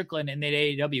Swerve Strickland in the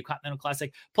AEW Continental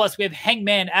Classic? Plus, we have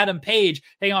Hangman Adam Page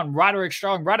taking on Roderick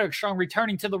Strong. Roderick Strong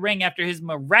returning to the ring after his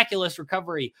miraculous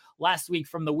recovery last week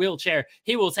from the wheelchair.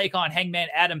 He will take on Hangman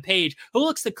Adam Page, who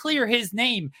looks to clear his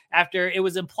name after it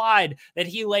was implied that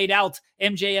he laid out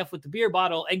MJF with the beer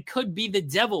bottle and could be the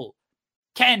devil.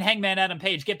 Can Hangman Adam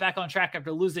Page get back on track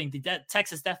after losing the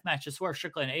Texas Death Match to Swerve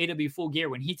Strickland in AEW Full Gear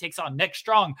when he takes on Neck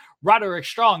Strong? Roderick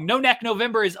Strong. No Neck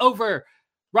November is over.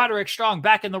 Roderick Strong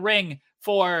back in the ring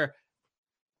for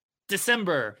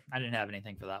December. I didn't have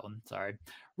anything for that one. Sorry.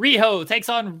 Riho takes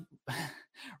on...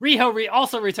 Riho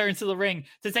also returns to the ring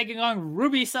to taking on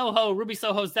Ruby Soho. Ruby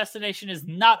Soho's destination is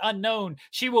not unknown.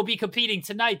 She will be competing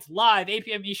tonight live 8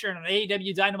 p.m. Eastern on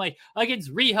AEW Dynamite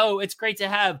against Riho. It's great to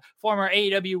have former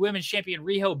AEW Women's Champion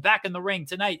Riho back in the ring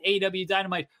tonight. AEW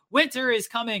Dynamite. Winter is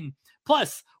coming.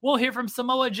 Plus, we'll hear from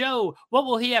Samoa Joe. What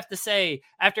will he have to say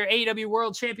after AEW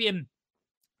World Champion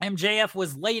MJF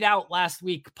was laid out last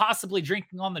week, possibly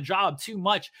drinking on the job too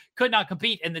much, could not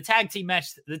compete in the tag team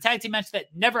match that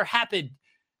never happened,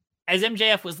 as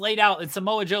MJF was laid out and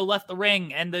Samoa Joe left the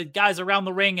ring, and the guys around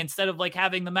the ring, instead of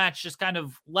having the match, just kind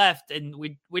of left, and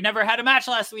we never had a match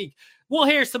last week. We'll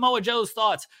hear Samoa Joe's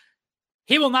thoughts.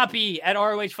 He will not be at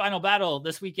ROH Final Battle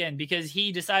this weekend because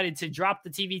he decided to drop the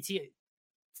TV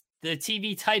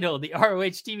title, the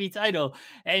ROH TV title,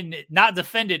 and not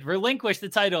defend it, relinquish the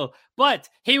title. But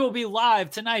he will be live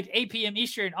tonight, 8 p.m.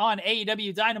 Eastern on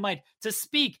AEW Dynamite to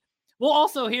speak. We'll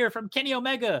also hear from Kenny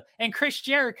Omega and Chris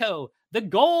Jericho, the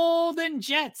Golden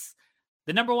Jets,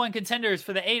 the number one contenders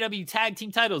for the AEW tag team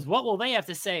titles. What will they have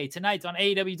to say tonight on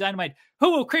AEW Dynamite?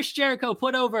 Who will Chris Jericho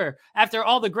put over after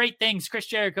all the great things Chris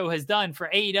Jericho has done for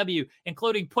AEW,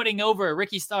 including putting over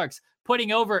Ricky Starks,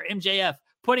 putting over MJF,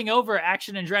 putting over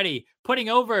Action Andretti, putting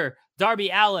over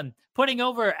Darby Allin, putting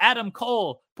over Adam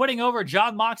Cole, putting over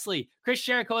Jon Moxley. Chris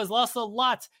Jericho has lost a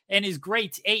lot in his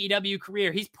great AEW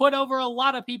career. He's put over a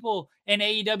lot of people in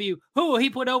AEW. Who will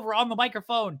he put over on the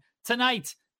microphone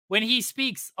tonight when he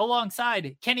speaks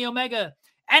alongside Kenny Omega?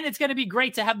 And it's going to be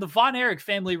great to have the Von Erich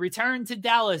family return to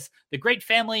Dallas, the great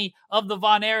family of the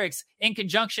Von Erichs, in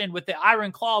conjunction with the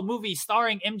Iron Claw movie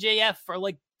starring MJF for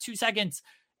like 2 seconds.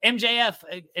 MJF,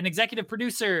 an executive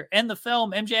producer in the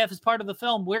film. MJF is part of the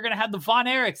film. We're going to have the Von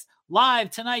Erichs live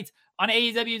tonight on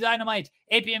AEW Dynamite,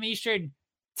 8 p.m. Eastern,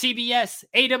 TBS,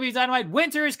 AEW Dynamite.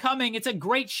 Winter is coming. It's a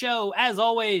great show, as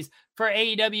always, for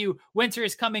AEW. Winter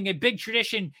is coming, a big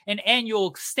tradition, an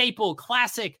annual staple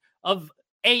classic of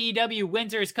AEW.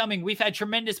 Winter is coming. We've had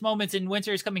tremendous moments in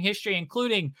Winter is Coming history,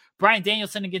 including Bryan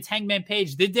Danielson against Hangman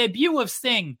Page, the debut of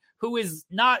Sting, who is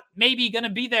not maybe going to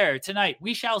be there tonight.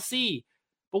 We shall see.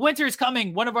 But Winter is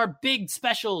Coming, one of our big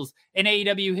specials in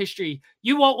AEW history.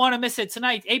 You won't want to miss it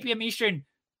tonight, 8 p.m. Eastern,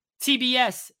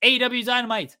 TBS, AEW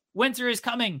Dynamite. Winter is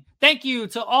Coming. Thank you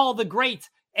to all the great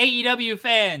AEW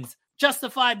fans.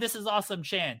 Justified This Is Awesome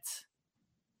chant.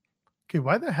 Okay,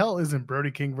 why the hell isn't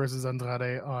Brody King versus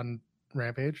Andrade on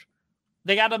Rampage?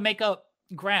 They got to make up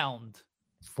ground.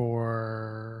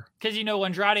 Because,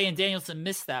 Andrade and Danielson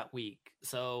missed that week.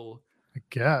 So I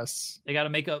guess they got to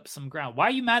make up some ground. Why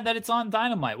are you mad that it's on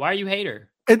Dynamite? Why are you hater?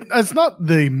 It's not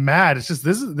the mad. It's just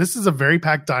this is a very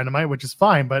packed Dynamite, which is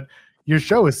fine. But your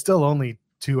show is still only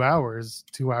 2 hours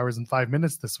and 5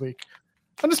 minutes this week.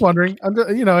 I'm just wondering.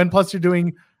 And plus you're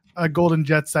doing a Golden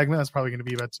Jet segment. That's probably going to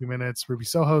be about 2 minutes. Ruby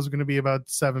Soho is going to be about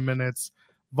 7 minutes.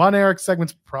 Von Erich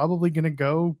segment's probably going to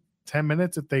go 10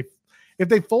 minutes. If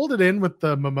they fold it in with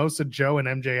the Mimosa Joe and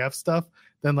MJF stuff,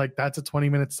 then that's a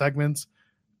 20-minute segment.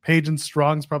 Page and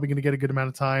Strong's probably going to get a good amount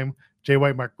of time. Jay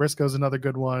White, Mark Briscoe's another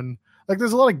good one.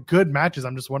 There's a lot of good matches.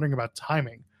 I'm just wondering about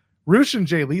timing. Roosh and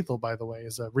Jay Lethal, by the way,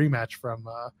 is a rematch from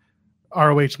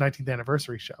ROH 19th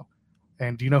anniversary show.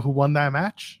 And do you know who won that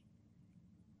match?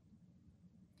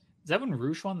 Is that when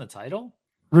Roosh won the title?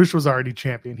 Roosh was already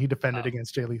champion. He defended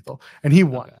against Jay Lethal, and he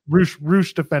won. Okay.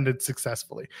 Roosh defended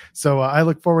successfully. So I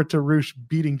look forward to Roosh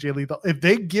beating Jay Lethal. If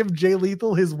they give Jay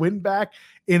Lethal his win back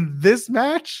in this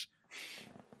match,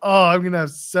 I'm going to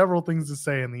have several things to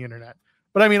say in the internet.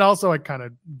 But also I kind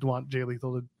of want Jay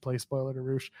Lethal to play spoiler to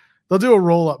Roosh. They'll do a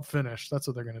roll-up finish. That's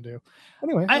what they're going to do.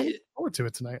 Anyway, I'm looking forward to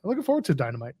it tonight. I'm looking forward to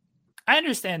Dynamite. I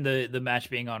understand the match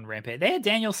being on Rampage. They had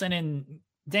Danielson and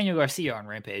Daniel Garcia on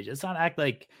Rampage. It's not act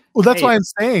like... Well, that's why I'm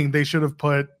saying they should have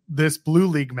put this Blue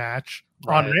League match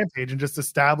on Rampage and just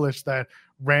established that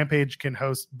Rampage can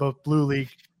host both Blue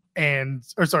League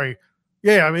Rampage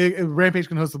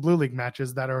can host the Blue League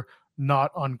matches that are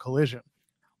not on Collision.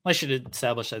 I should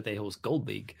establish that they host Gold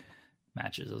League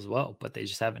matches as well, but they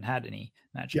just haven't had any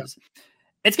matches. Yeah.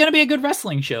 It's going to be a good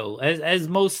wrestling show, as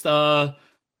most Dynamites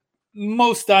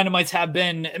have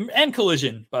been, and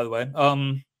Collision, by the way.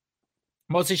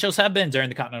 Most of the shows have been during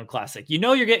the Continental Classic.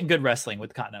 You're getting good wrestling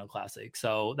with the Continental Classic,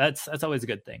 so that's always a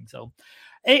good thing. So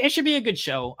it should be a good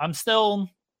show. I'm still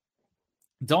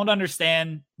don't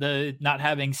understand the not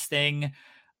having Sting.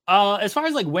 As far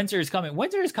as Winter is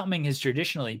Coming has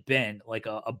traditionally been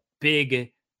a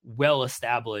big,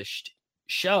 well-established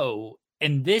show.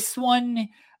 And this one,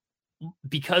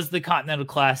 because the Continental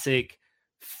Classic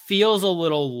feels a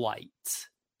little light.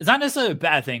 It's not necessarily a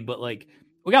bad thing, but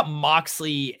we got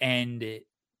Moxley and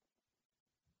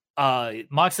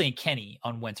Kenny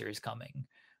on Winter is Coming.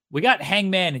 We got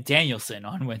Hangman and Danielson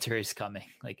on Winter is Coming.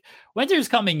 Winter is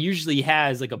Coming usually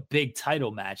has a big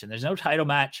title match, and there's no title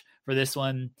match for this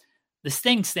one. The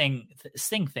Sting thing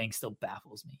still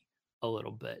baffles me a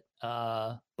little bit.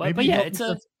 But yeah, it's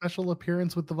a special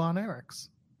appearance with the Von Erichs.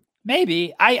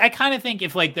 Maybe I kind of think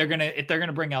if they're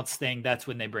gonna bring out Sting, that's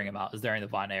when they bring him out, is during the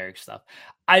Von Erich stuff.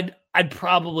 I'd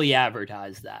probably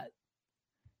advertise that.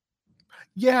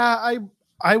 Yeah,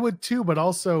 I would too, but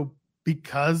also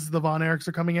because the Von Erichs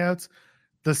are coming out,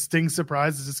 the Sting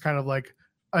surprise is just kind of like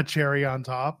a cherry on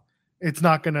top. It's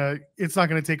not gonna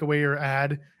take away your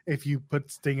ad if you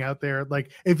put Sting out there.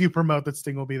 If you promote that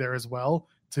Sting will be there as well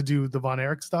to do the Von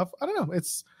Erich stuff. I don't know.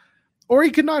 Or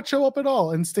he could not show up at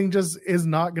all, and Sting just is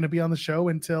not going to be on the show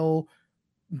until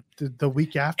the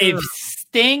week after. If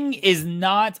Sting is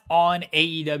not on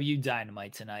AEW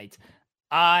Dynamite tonight,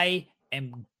 I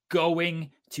am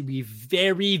going to be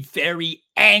very, very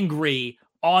angry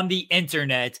on the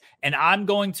internet, and I'm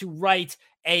going to write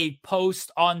a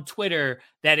post on Twitter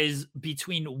that is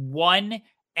between 1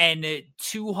 and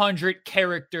 200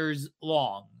 characters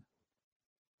long.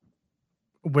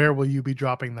 Where will you be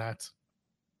dropping that?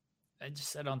 I just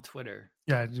said on Twitter.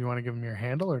 Yeah, do you want to give him your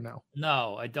handle or no?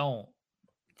 No, I don't.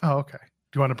 Oh, okay.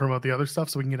 Do you want to promote the other stuff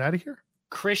so we can get out of here?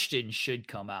 Christian should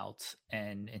come out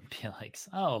and be like,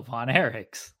 oh, Von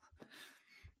Erichs,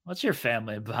 what's your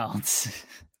family about?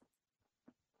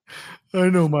 I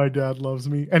know my dad loves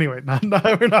me. Anyway,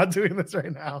 we're not doing this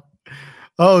right now.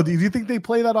 Oh, do you think they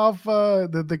play that off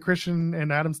the Christian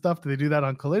and Adam stuff? Do they do that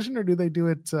on Collision, or do they do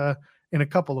it in a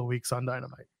couple of weeks on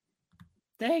Dynamite?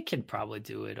 They can probably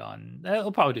do it on.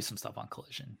 They'll probably do some stuff on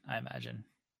Collision, I imagine.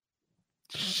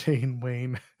 Shane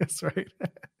Wayne. That's right.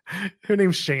 Her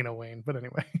name's Shayna Wayne, but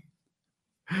anyway.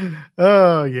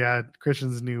 Oh, yeah.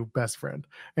 Christian's new best friend.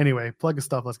 Anyway, plug his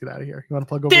stuff. Let's get out of here. You want to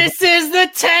plug over? This is the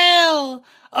tale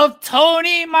of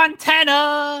Tony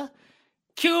Montana,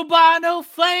 Cubano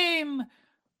Flame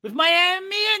with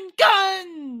Miami and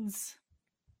guns.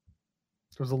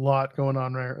 There's a lot going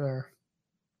on right there.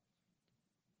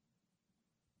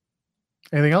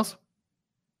 Anything else?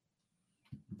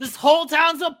 This whole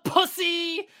town's a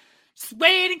pussy, just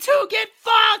waiting to get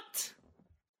fucked.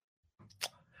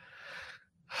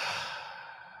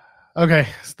 Okay,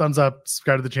 thumbs up,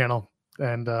 subscribe to the channel.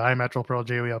 And I'm Metro Pearl,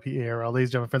 JOELPEARL. Ladies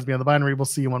and gentlemen, friends beyond the binary, we'll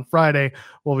see you on Friday.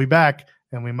 We'll be back,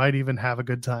 and we might even have a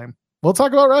good time. We'll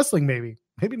talk about wrestling, maybe.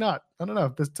 Maybe not. I don't know.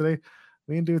 Today,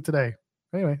 we can do it today.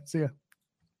 Anyway, see ya.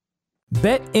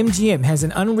 BetMGM has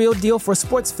an unreal deal for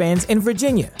sports fans in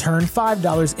Virginia. Turn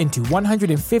 $5 into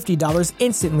 $150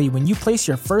 instantly when you place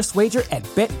your first wager at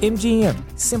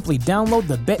BetMGM. Simply download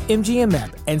the BetMGM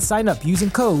app and sign up using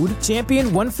code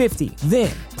Champion150.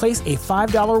 Then, place a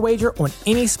 $5 wager on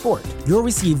any sport. You'll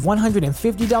receive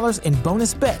 $150 in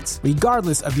bonus bets,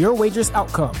 regardless of your wager's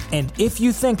outcome. And if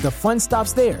you think the fun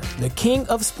stops there, the king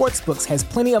of sportsbooks has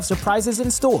plenty of surprises in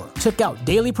store. Check out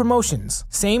daily promotions,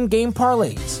 same-game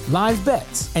parlays, live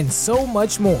bets, and so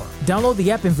much more. Download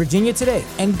the app in Virginia today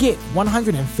and get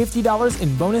 $150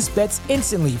 in bonus bets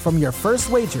instantly from your first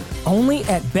wager. Only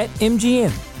at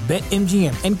BetMGM.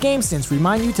 BetMGM and GameSense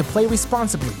remind you to play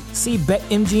responsibly. See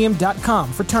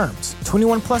BetMGM.com for terms.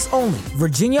 21 plus only.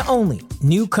 Virginia only.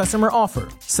 New customer offer.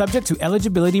 Subject to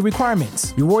eligibility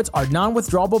requirements. Rewards are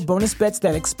non-withdrawable bonus bets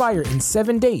that expire in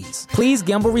 7 days. Please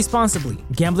gamble responsibly.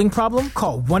 Gambling problem?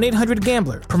 Call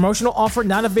 1-800-GAMBLER. Promotional offer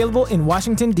not available in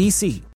Washington, D.C.